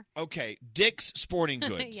Now, in here? Okay, Dick's Sporting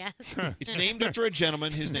Goods. Yes. It's named after a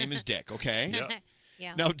gentleman. His name is Dick, okay?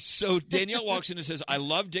 Yeah. Now, so Danielle walks in and says, I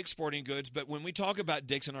love Dick's Sporting Goods, but when we talk about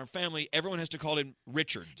Dick's in our family, everyone has to call him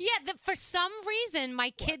Richards. Yeah, for some reason, my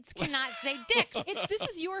kids cannot say Dick's. This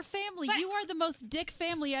is your family. You are the most Dick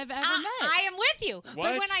family I've ever met. I am with you. What?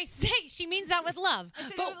 But when I say, she means that with love.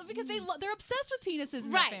 But because they're obsessed with penises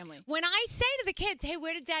in right. that family. When I say to the kids, hey,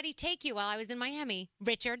 where did Daddy take you while I was in Miami?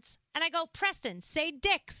 Richards. And I go, Preston, say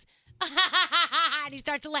Dick's. And he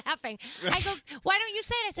starts laughing. I go, why don't you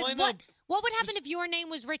say it? I said, what would happen if your name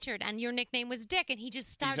was Richard and your nickname was Dick? And he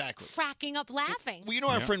just starts cracking up laughing. Well, you know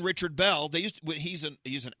our friend Richard Bell. They used to, he's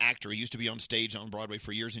an actor. He used to be on stage on Broadway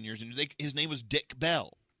for years and years, and his name was Dick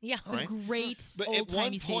Bell. Yeah, right? Great But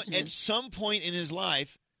old-timey stage name. at some point in his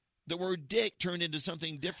life, the word Dick turned into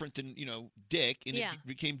something different than Dick, and it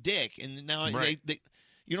became Dick, and now they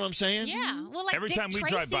you know what I'm saying? Yeah. Well, like Every Dick time we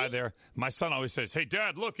Tracy. drive by there, my son always says, "Hey,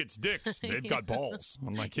 Dad, look, it's Dick's. They've got balls."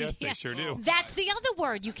 I'm like, "Yes, they sure do." That's the other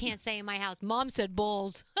word you can't say in my house. Mom said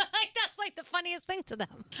balls. That's like the funniest thing to them.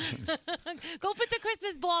 Go put the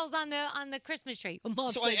Christmas balls on the Christmas tree.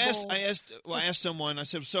 Mom So said balls. I asked someone. I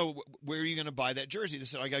said, "So where are you going to buy that jersey?" They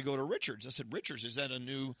said, "I got to go to Richards." I said, "Richards, is that a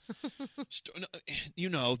new store?"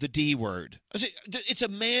 No, the D word. I said, "It's a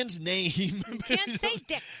man's name." You can't say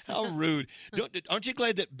Dick's. How rude! Aren't you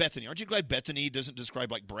glad that Bethany? Aren't you glad Bethany doesn't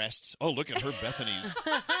describe like breasts? Oh, look at her Bethany's.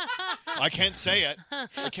 I can't say it. I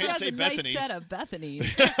She can't has say a nice Bethany's. set of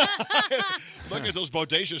Bethany's. Look at those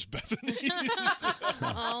bodacious Bethany's.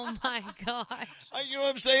 Oh my gosh! You know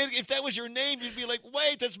what I'm saying? If that was your name, you'd be like,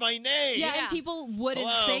 "Wait, that's my name." Yeah, and people wouldn't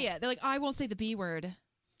Hello? say it. They're like, I won't say the B word.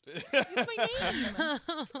 It's my name.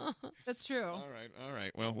 That's true. All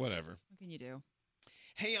right. Well, whatever. What can you do?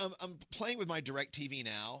 Hey, I'm playing with my DirecTV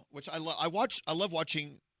Now, which I love. I love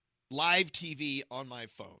watching live TV on my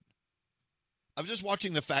phone. I was just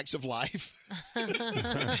watching the Facts of Life.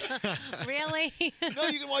 Really? No,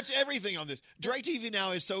 you can watch everything on this. DirecTV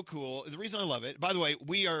Now is so cool. The reason I love it, by the way,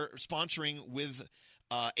 we are sponsoring with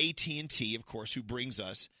AT&T, of course, who brings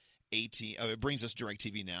us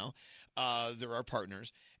DirecTV Now. They're our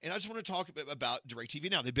partners. And I just want to talk about DirecTV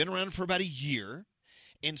Now. They've been around for about a year.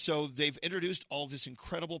 And so they've introduced all this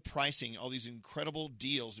incredible pricing, all these incredible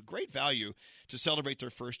deals, great value to celebrate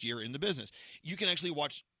their first year in the business. You can actually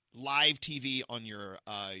watch live TV on your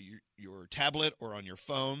tablet or on your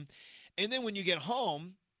phone. And then when you get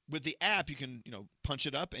home with the app, you can, punch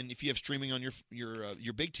it up. And if you have streaming on your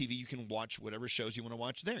big TV, you can watch whatever shows you want to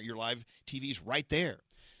watch there. Your live TV is right there.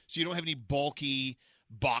 So you don't have any bulky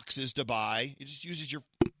boxes to buy. It just uses your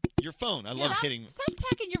phone. I love hitting. Stop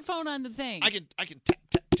tacking your phone on the thing. I can tap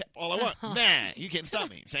all I want. Man, you can't stop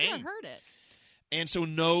me. I heard it. And so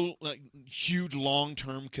no huge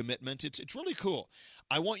long-term commitment. It's really cool.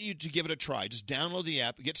 I want you to give it a try. Just download the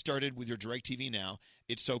app. Get started with your DirecTV Now.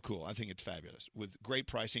 It's so cool. I think it's fabulous with great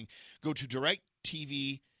pricing. Go to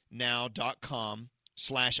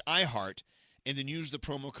directtvnow.com/iHeart and then use the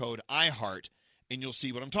promo code iHeart, and you'll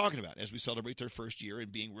see what I'm talking about as we celebrate their first year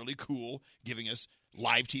and being really cool, giving us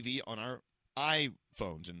live TV on our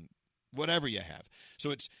iPhones and whatever you have.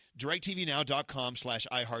 So it's directtvnow.com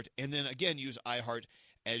 /iHeart, and then again use iHeart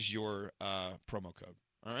as your promo code.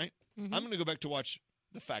 All right? Mm-hmm. I'm going to go back to watch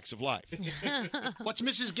The Facts of Life. What's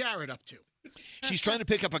Mrs. Garrett up to? She's trying to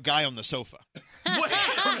pick up a guy on the sofa. What?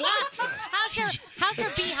 How's her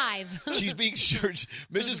beehive? She's being searched.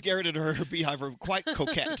 Mrs. Garrett and her beehive are quite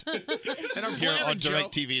coquette. And our here Blair on and Joe-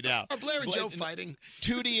 DirecTV Now. Are Blair and Joe fighting?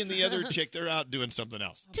 Tootie and the other chick, they're out doing something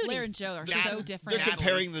else. Blair and Joe are so different. They're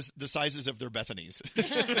comparing the sizes of their Bethanies.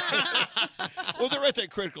 Well, they're at that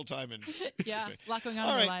critical time. Yeah, a lot going on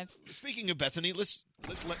All in right. their lives. Speaking of Bethany, let's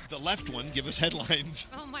let the left one give us headlines.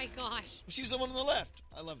 Oh my gosh. She's the one on the left.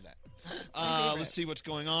 I love that. Let's see what's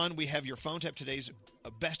going on. We have your phone tap. Today's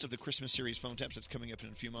best of the Christmas series phone taps that's coming up in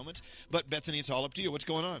a few moments. But Bethany, it's all up to you. What's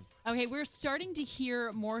going on? Okay, we're starting to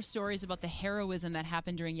hear more stories about the heroism that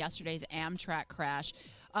happened during yesterday's Amtrak crash.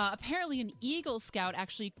 Apparently, an Eagle Scout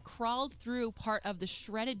actually crawled through part of the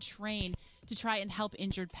shredded train to try and help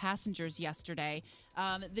injured passengers yesterday.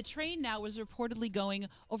 The train now was reportedly going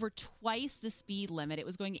over twice the speed limit. It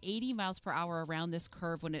was going 80 miles per hour around this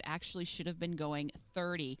curve when it actually should have been going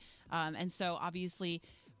 30. And so, obviously,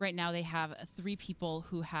 right now they have 3 people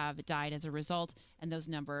who have died as a result, and those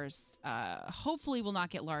numbers hopefully will not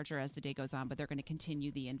get larger as the day goes on, but they're going to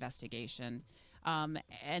continue the investigation.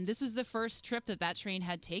 And this was the first trip that train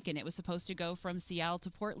had taken. It was supposed to go from Seattle to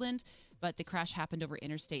Portland, but the crash happened over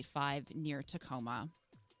Interstate 5 near Tacoma.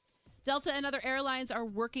 Delta and other airlines are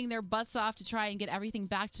working their butts off to try and get everything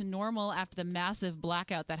back to normal after the massive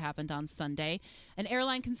blackout that happened on Sunday. An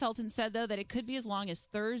airline consultant said, though, that it could be as long as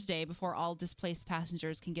Thursday before all displaced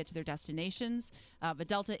passengers can get to their destinations. But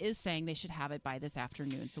Delta is saying they should have it by this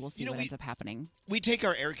afternoon, so we'll see what ends up happening. We take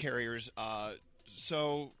our air carriers,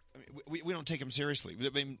 we don't take them seriously. I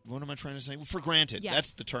mean, what am I trying to say? For granted. Yes.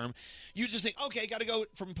 That's the term. You just think, okay, got to go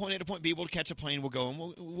from point A to point B. We'll catch a plane. We'll go and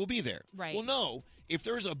we'll be there. Right. Well, no. If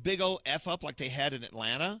there's a big old F up like they had in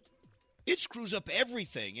Atlanta, it screws up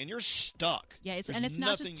everything, and you're stuck. Yeah, it's There's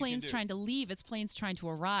not nothing just you planes can do. trying to leave; it's planes trying to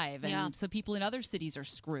arrive, and Yeah. so people in other cities are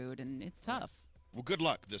screwed, and it's tough. Well, good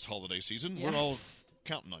luck this holiday season. Yeah. We're all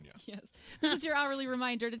counting on you. Yes. This is your hourly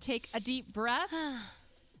reminder to take a deep breath.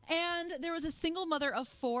 And there was a single mother of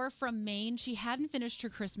 4 from Maine. She hadn't finished her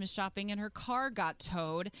Christmas shopping and her car got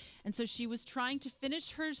towed. And so she was trying to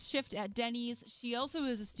finish her shift at Denny's. She also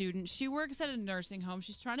is a student. She works at a nursing home.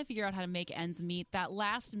 She's trying to figure out how to make ends meet. That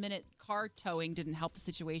last minute car towing didn't help the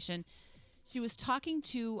situation. She was talking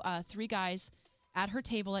to 3 guys at her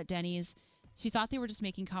table at Denny's. She thought they were just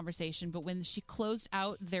making conversation, but when she closed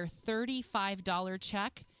out their $35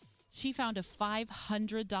 check, she found a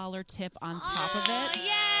 $500 tip on top of it.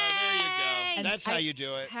 There you go. And That's how you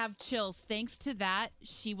do it. Have chills. Thanks to that,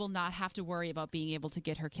 she will not have to worry about being able to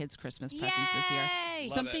get her kids Christmas presents this year.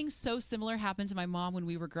 Love Something so similar happened to my mom when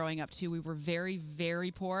we were growing up too. We were very,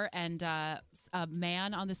 very poor, and a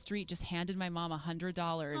man on the street just handed my mom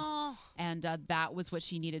 $100, Oh. and that was what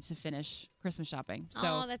she needed to finish Christmas shopping. So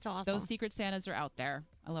Oh, that's awesome. Those Secret Santas are out there.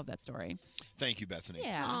 I love that story. Thank you, Bethany.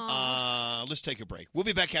 Yeah. Let's take a break. We'll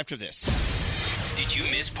be back after this. Did you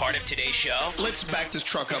miss part of today's show? Let's back this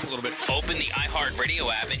truck up a little bit. Open the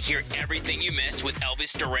iHeartRadio app and hear everything you missed with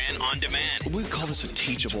Elvis Duran on demand. We call this a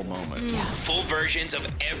teachable moment. Full versions of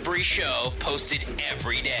every show posted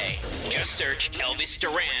every day. Just search Elvis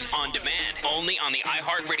Duran on demand. Only on the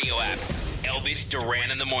iHeartRadio app. Elvis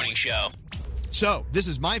Duran in the Morning Show. So, this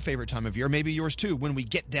is my favorite time of year, maybe yours too, when we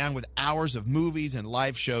get down with hours of movies and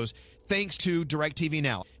live shows thanks to DirecTV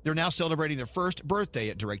Now. They're now celebrating their first birthday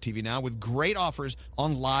at DirecTV Now with great offers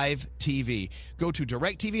on live TV. Go to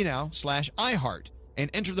DirecTV Now/iHeart and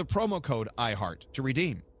enter the promo code iHeart to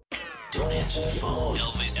redeem. Don't answer the phone.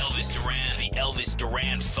 Elvis Duran, the Elvis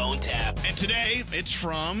Duran phone tap. And today, it's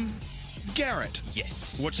from Garrett.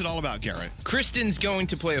 Yes. What's it all about, Garrett? Kristen's going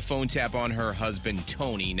to play a phone tap on her husband,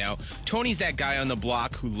 Tony. Now, Tony's that guy on the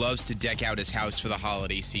block who loves to deck out his house for the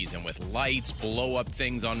holiday season with lights, blow-up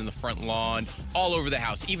things on in the front lawn, all over the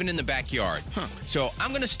house, even in the backyard. So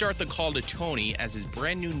I'm going to start the call to Tony as his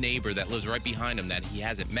brand-new neighbor that lives right behind him that he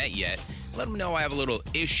hasn't met yet. Let him know I have a little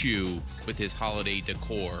issue with his holiday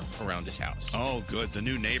decor around his house. Oh, good. The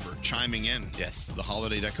new neighbor chiming in. Yes. The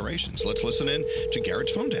holiday decorations. Let's listen in to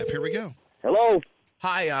Garrett's phone tap. Here we go. Hello.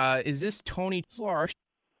 Hi, is this Tony Flores?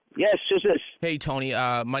 Yes, who's this? Hey, Tony.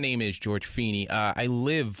 My name is George Feeney. I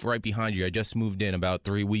live right behind you. I just moved in about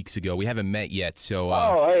 3 weeks ago. We haven't met yet, so...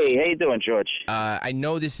 hey, how you doing, George? I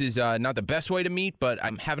know this is not the best way to meet, but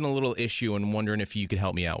I'm having a little issue and wondering if you could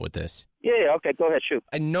help me out with this. Yeah, okay, go ahead, shoot.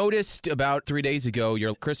 I noticed about 3 days ago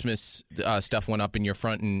your Christmas stuff went up in your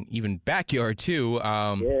front and even backyard, too.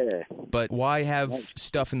 Yeah. But why have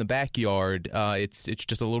stuff in the backyard? It's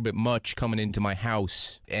just a little bit much coming into my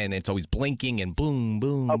house, and it's always blinking and boom,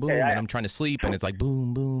 boom, boom, and I'm trying to sleep, and it's like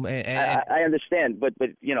boom, boom. I understand, but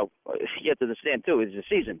you know, you have to understand, too, it's the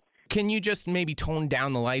season. Can you just maybe tone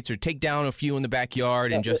down the lights or take down a few in the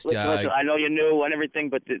backyard and just... Listen, I know you're new and everything,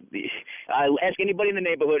 but I ask anybody in the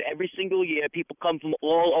neighborhood every single year. People come from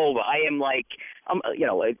all over. I am I'm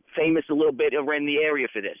famous a little bit around the area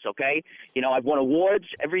for this, okay? You know, I've won awards.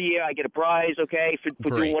 Every year I get a prize, okay, for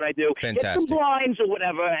doing what I do. Fantastic. Get some blinds or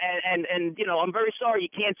whatever, and you know, I'm very sorry you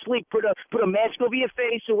can't sleep. Put a mask over your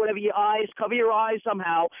face or whatever, your eyes, cover your eyes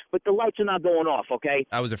somehow, but the lights are not going off, okay?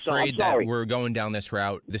 I was afraid that we're going down this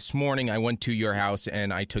route. This morning I went to your house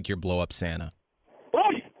and I took your blow-up Santa.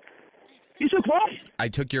 What? You took what? I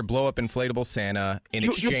took your blow-up inflatable Santa in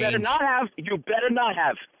exchange. You better not have. You better not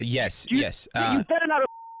have. Yes, yes. You better not have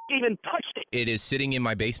even touched it. It is sitting in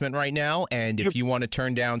my basement right now, and if you want to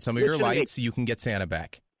turn down some of your lights, you can get Santa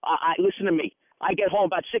back. Listen to me. I get home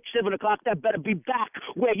about 6, 7 o'clock. That better be back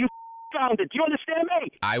where you found it. Do you understand me?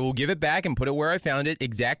 I will give it back and put it where I found it,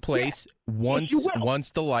 exact place, once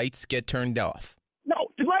the lights get turned off. No,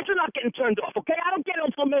 the lights are not getting turned off, okay? I don't get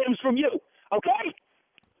ultimatums from you, okay?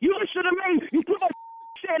 You listen to me. You put my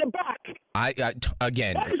Santa back.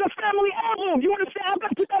 Again. That is a family heirloom. You understand? I'm going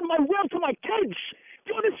to put that in my will to my kids.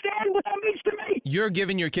 Do you understand what that means to me? You're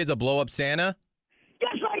giving your kids a blow-up Santa?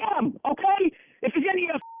 Yes, I am, okay? If it's any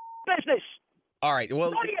of your business. All right,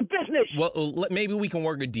 well... None of your business. Well, maybe we can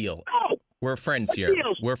work a deal. No. We're friends here.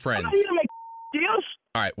 Deals? We're friends. I'm not here to make deals.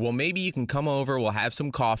 All right, well, maybe you can come over. We'll have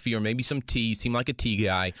some coffee or maybe some tea. You seem like a tea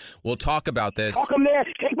guy. We'll talk about this. I'll come there,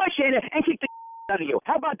 take my Santa, and kick the out of you.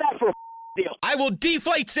 How about that for a deal? I will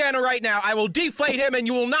deflate Santa right now. I will deflate him, and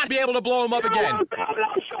you will not be able to blow him up again. No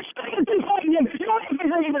such thing as deflating him. You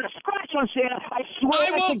don't even a scratch on Santa. I swear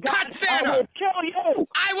I will cut Santa. I will kill you.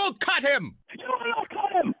 I will cut him. You will not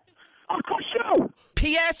cut him. I'll cut you.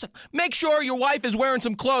 P.S. Make sure your wife is wearing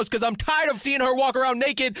some clothes, because I'm tired of seeing her walk around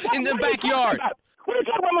naked in the backyard. What are you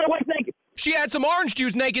talking about my wife naked? She had some orange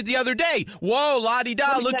juice naked the other day. Whoa,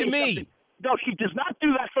 la-di-da, look at me. Something. No, she does not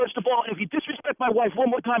do that, first of all. And if you disrespect my wife one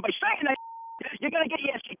more time by saying that, you're going to get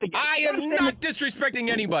your ass kicked again. I am not disrespecting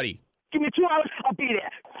anybody. Give me 2 hours, I'll be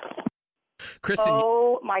there. Kristen.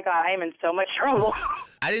 Oh, my God, I am in so much trouble.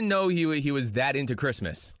 I didn't know he was that into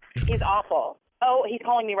Christmas. He's awful. Oh, he's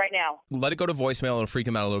calling me right now. Let it go to voicemail. It'll freak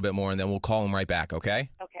him out a little bit more, and then we'll call him right back, okay?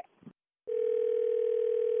 Okay.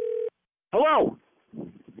 Hello?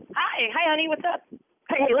 Hi, honey, what's up?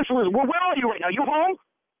 Hey, listen, where are you right now? You home?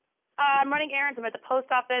 I'm running errands. I'm at the post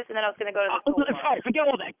office, and then I was going to go to the school. All right, forget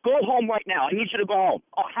all that. Go home right now. I need you to go home.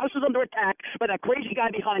 Our house is under attack by that crazy guy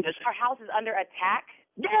behind us. Our house is under attack?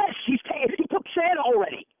 Yes, he took Santa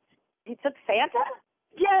already. He took Santa?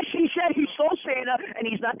 Yes, he said he stole Santa, and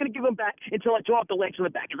he's not going to give him back until I draw up the legs in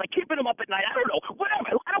the back. He's like keeping him up at night. I don't know.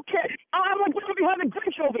 Whatever. I don't care. I'm like living behind the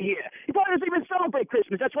Grinch over here. He probably doesn't even celebrate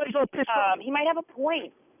Christmas. That's why he's all pissed off. He might have a point.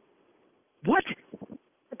 What?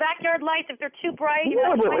 The backyard lights, if they're too bright.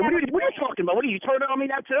 What are you talking about? What are you turning on me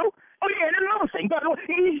now, too? Oh, yeah, and another thing.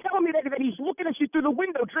 He's telling me that he's looking as you through the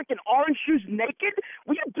window drinking orange juice naked?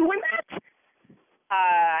 Were you doing that?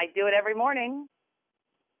 I do it every morning.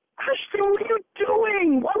 Christian, what are you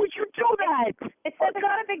doing? Why would you do that? It's not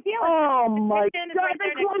a big deal. Oh, my kitchen is God. right They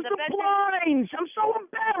there next closed to the the bedroom. blinds. I'm so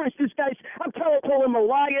embarrassed. I'm calling him a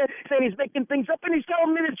liar, saying he's making things up, and he's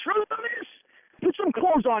telling me the truth of this. Put some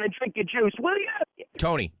clothes on and drink your juice, will you?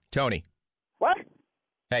 Tony. What?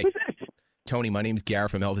 Hey. Who's this? Tony, my name's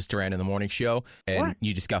Garrett from Elvis Duran in the Morning Show, and What?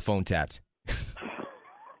 you just got phone tapped.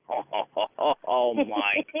 Oh,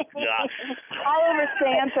 my God. All over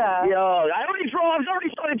Santa. Yo, I was already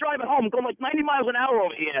started driving home, going like 90 miles an hour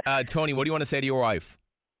over here. Tony, what do you want to say to your wife?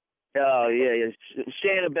 Oh, yeah.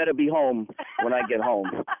 Santa better be home when I get home.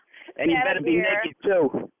 And you Get better him be here. naked,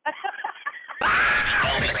 too.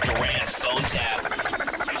 Elvis Duran phone tap.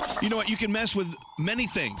 You know what? You can mess with many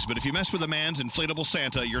things, but if you mess with a man's inflatable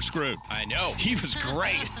Santa, you're screwed. I know. He was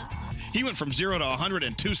great. He went from 0 to 100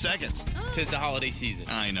 in 2 seconds. Tis the holiday season.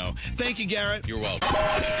 I know. Thank you, Garrett. You're welcome.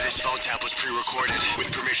 This phone tap was pre-recorded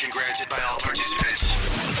with permission granted by all participants.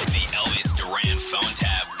 The Elvis Duran phone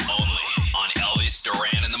tap only on Elvis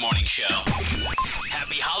Duran in the Morning Show.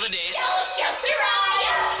 Happy holidays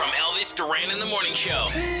from Elvis Duran in the Morning Show.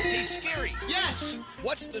 Hey, Scary. Yes.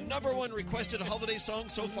 What's the #1 requested holiday song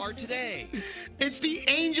so far today? It's the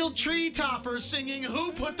Angel Tree Toppers singing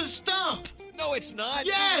Who Put the Stump? No, it's not.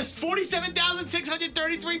 Yes,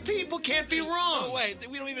 47,633 people. Can't be wrong. No way.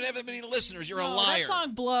 We don't even have that many listeners. You're a Oh, liar. that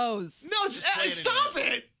song blows. No, stop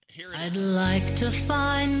it. I'd like to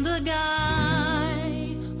find the guy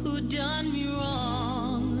who done me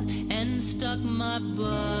wrong and stuck my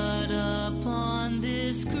butt up on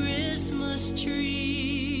this Christmas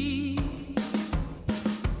tree.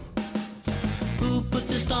 Who put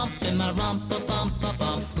the stomp in my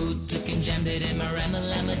rumpa-bumpa-bump? Who took and jammed it in my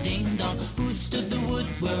ram-a-lam-a-ding-dong? Who stood the wood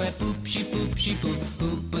where I poop-she-poop-she-poop?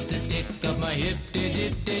 Who put the stick up my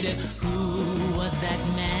hip-did-did-did-did? Who was that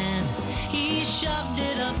man? He shoved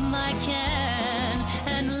it up my can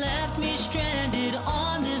and left me stranded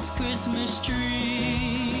on this Christmas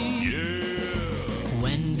tree.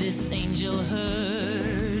 When this angel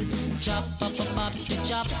heard chop-a-pop-pop,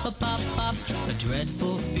 chop-a-pop-pop, a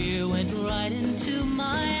dreadful fear went right into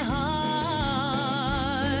my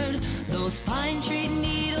heart. Those pine tree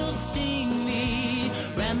needles sting me.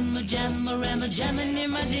 Ram-a-jam-a near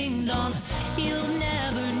my ding-dong. You'll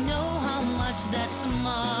never know how much that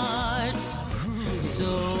smarts. So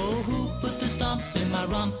who put the stomp in my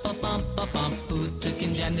rumpa-bumpa-bump? Who took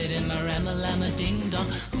and jammed it in my ram-a-lam-a-ding-dong?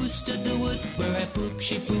 Who stood the wood where I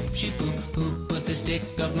poop-she-poop-she-poop? Who put the stick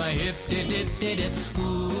up my hip-did-did-did-did?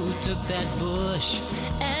 Who took that bush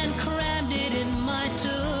and crammed it in my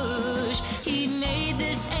tush? He made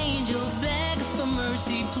this angel beg for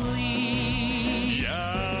mercy, please.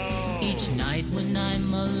 Each night when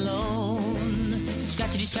I'm alone,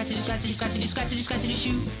 scratchity, scratchity, scratchity, scratchity, scratchity, scratchity,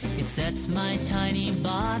 shoe, it sets my tiny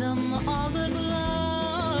bottom all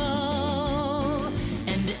aglow.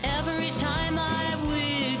 And every time I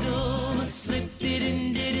wiggle, slipped it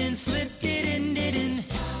in, didn't, slipped it in, didn't,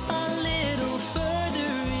 a little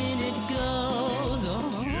further in it goes.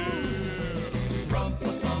 Oh.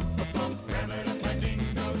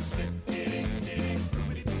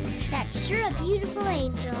 That's sure a beautiful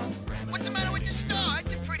angel. What's the matter with the star?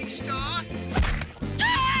 It's a pretty star.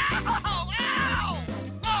 Ow! Ow!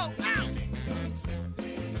 Oh, ow!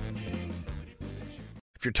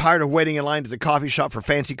 If you're tired of waiting in line to the coffee shop for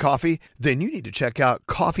fancy coffee, then you need to check out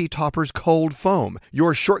Coffee Topper's Cold Foam,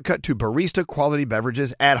 your shortcut to barista quality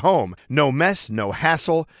beverages at home. No mess, no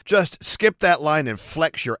hassle. Just skip that line and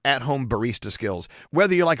flex your at-home barista skills.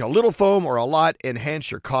 Whether you like a little foam or a lot,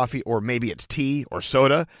 enhance your coffee, or maybe it's tea or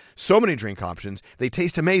soda. So many drink options. They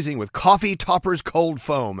taste amazing with Coffee Topper's Cold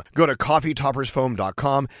Foam. Go to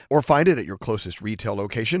coffeetoppersfoam.com or find it at your closest retail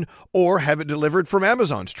location or have it delivered from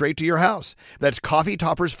Amazon straight to your house. That's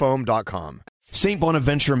coffeetoppersfoam.com. St.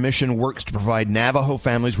 Bonaventure Mission works to provide Navajo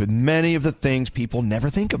families with many of the things people never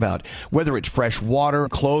think about. Whether it's fresh water,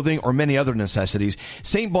 clothing, or many other necessities,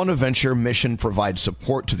 St. Bonaventure Mission provides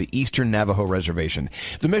support to the Eastern Navajo Reservation.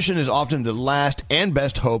 The mission is often the last and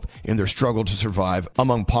best hope in their struggle to survive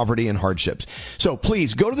among poverty and hardships. So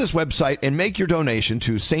please go to this website and make your donation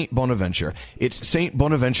to St. Bonaventure. It's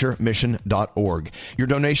stbonaventuremission.org. Your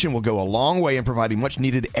donation will go a long way in providing much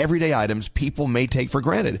needed everyday items people may take for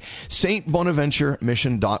granted. stbonaventuremission.org.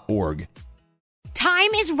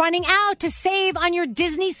 Time is running out to save on your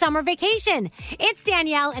Disney summer vacation. It's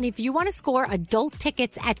Danielle, and if you want to score adult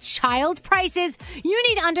tickets at child prices, you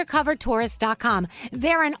need UndercoverTourist.com.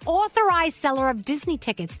 They're an authorized seller of Disney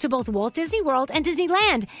tickets to both Walt Disney World and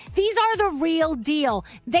Disneyland. These are the real deal.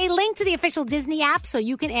 They link to the official Disney app so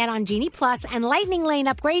you can add on Genie Plus and Lightning Lane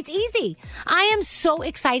upgrades easy. I am so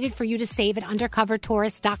excited for you to save at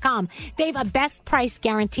UndercoverTourist.com. They've a best price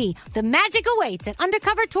guarantee. The magic awaits at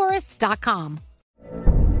UndercoverTourist.com.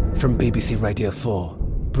 From BBC Radio 4,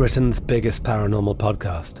 Britain's biggest paranormal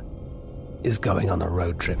podcast is going on a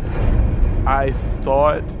road trip. I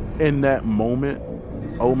thought in that moment,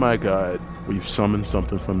 oh my God, we've summoned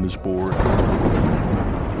something from this board.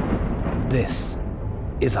 This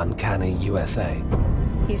is Uncanny USA.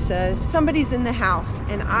 He says, somebody's in the house,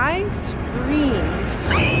 and I screamed.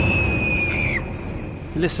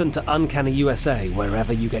 Listen to Uncanny USA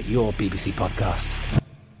wherever you get your BBC podcasts,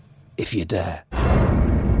 if you dare.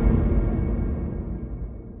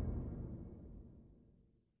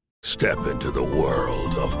 Step into the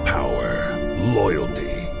world of power, loyalty,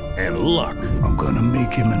 and luck. I'm gonna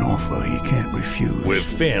make him an offer he can't refuse. With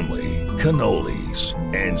family, cannolis,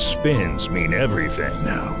 and spins mean everything.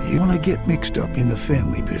 Now, you wanna get mixed up in the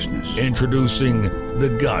family business. Introducing The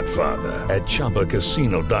Godfather at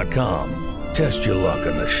ChumbaCasino.com. Test your luck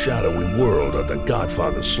in the shadowy world of The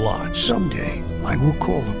Godfather slot. Someday, I will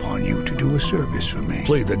call upon you to do a service for me.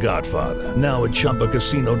 Play The Godfather, now at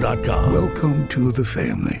ChumbaCasino.com. Welcome to the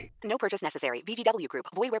family. No purchase necessary. VGW Group.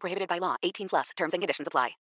 Void where prohibited by law. 18+. Terms and conditions apply.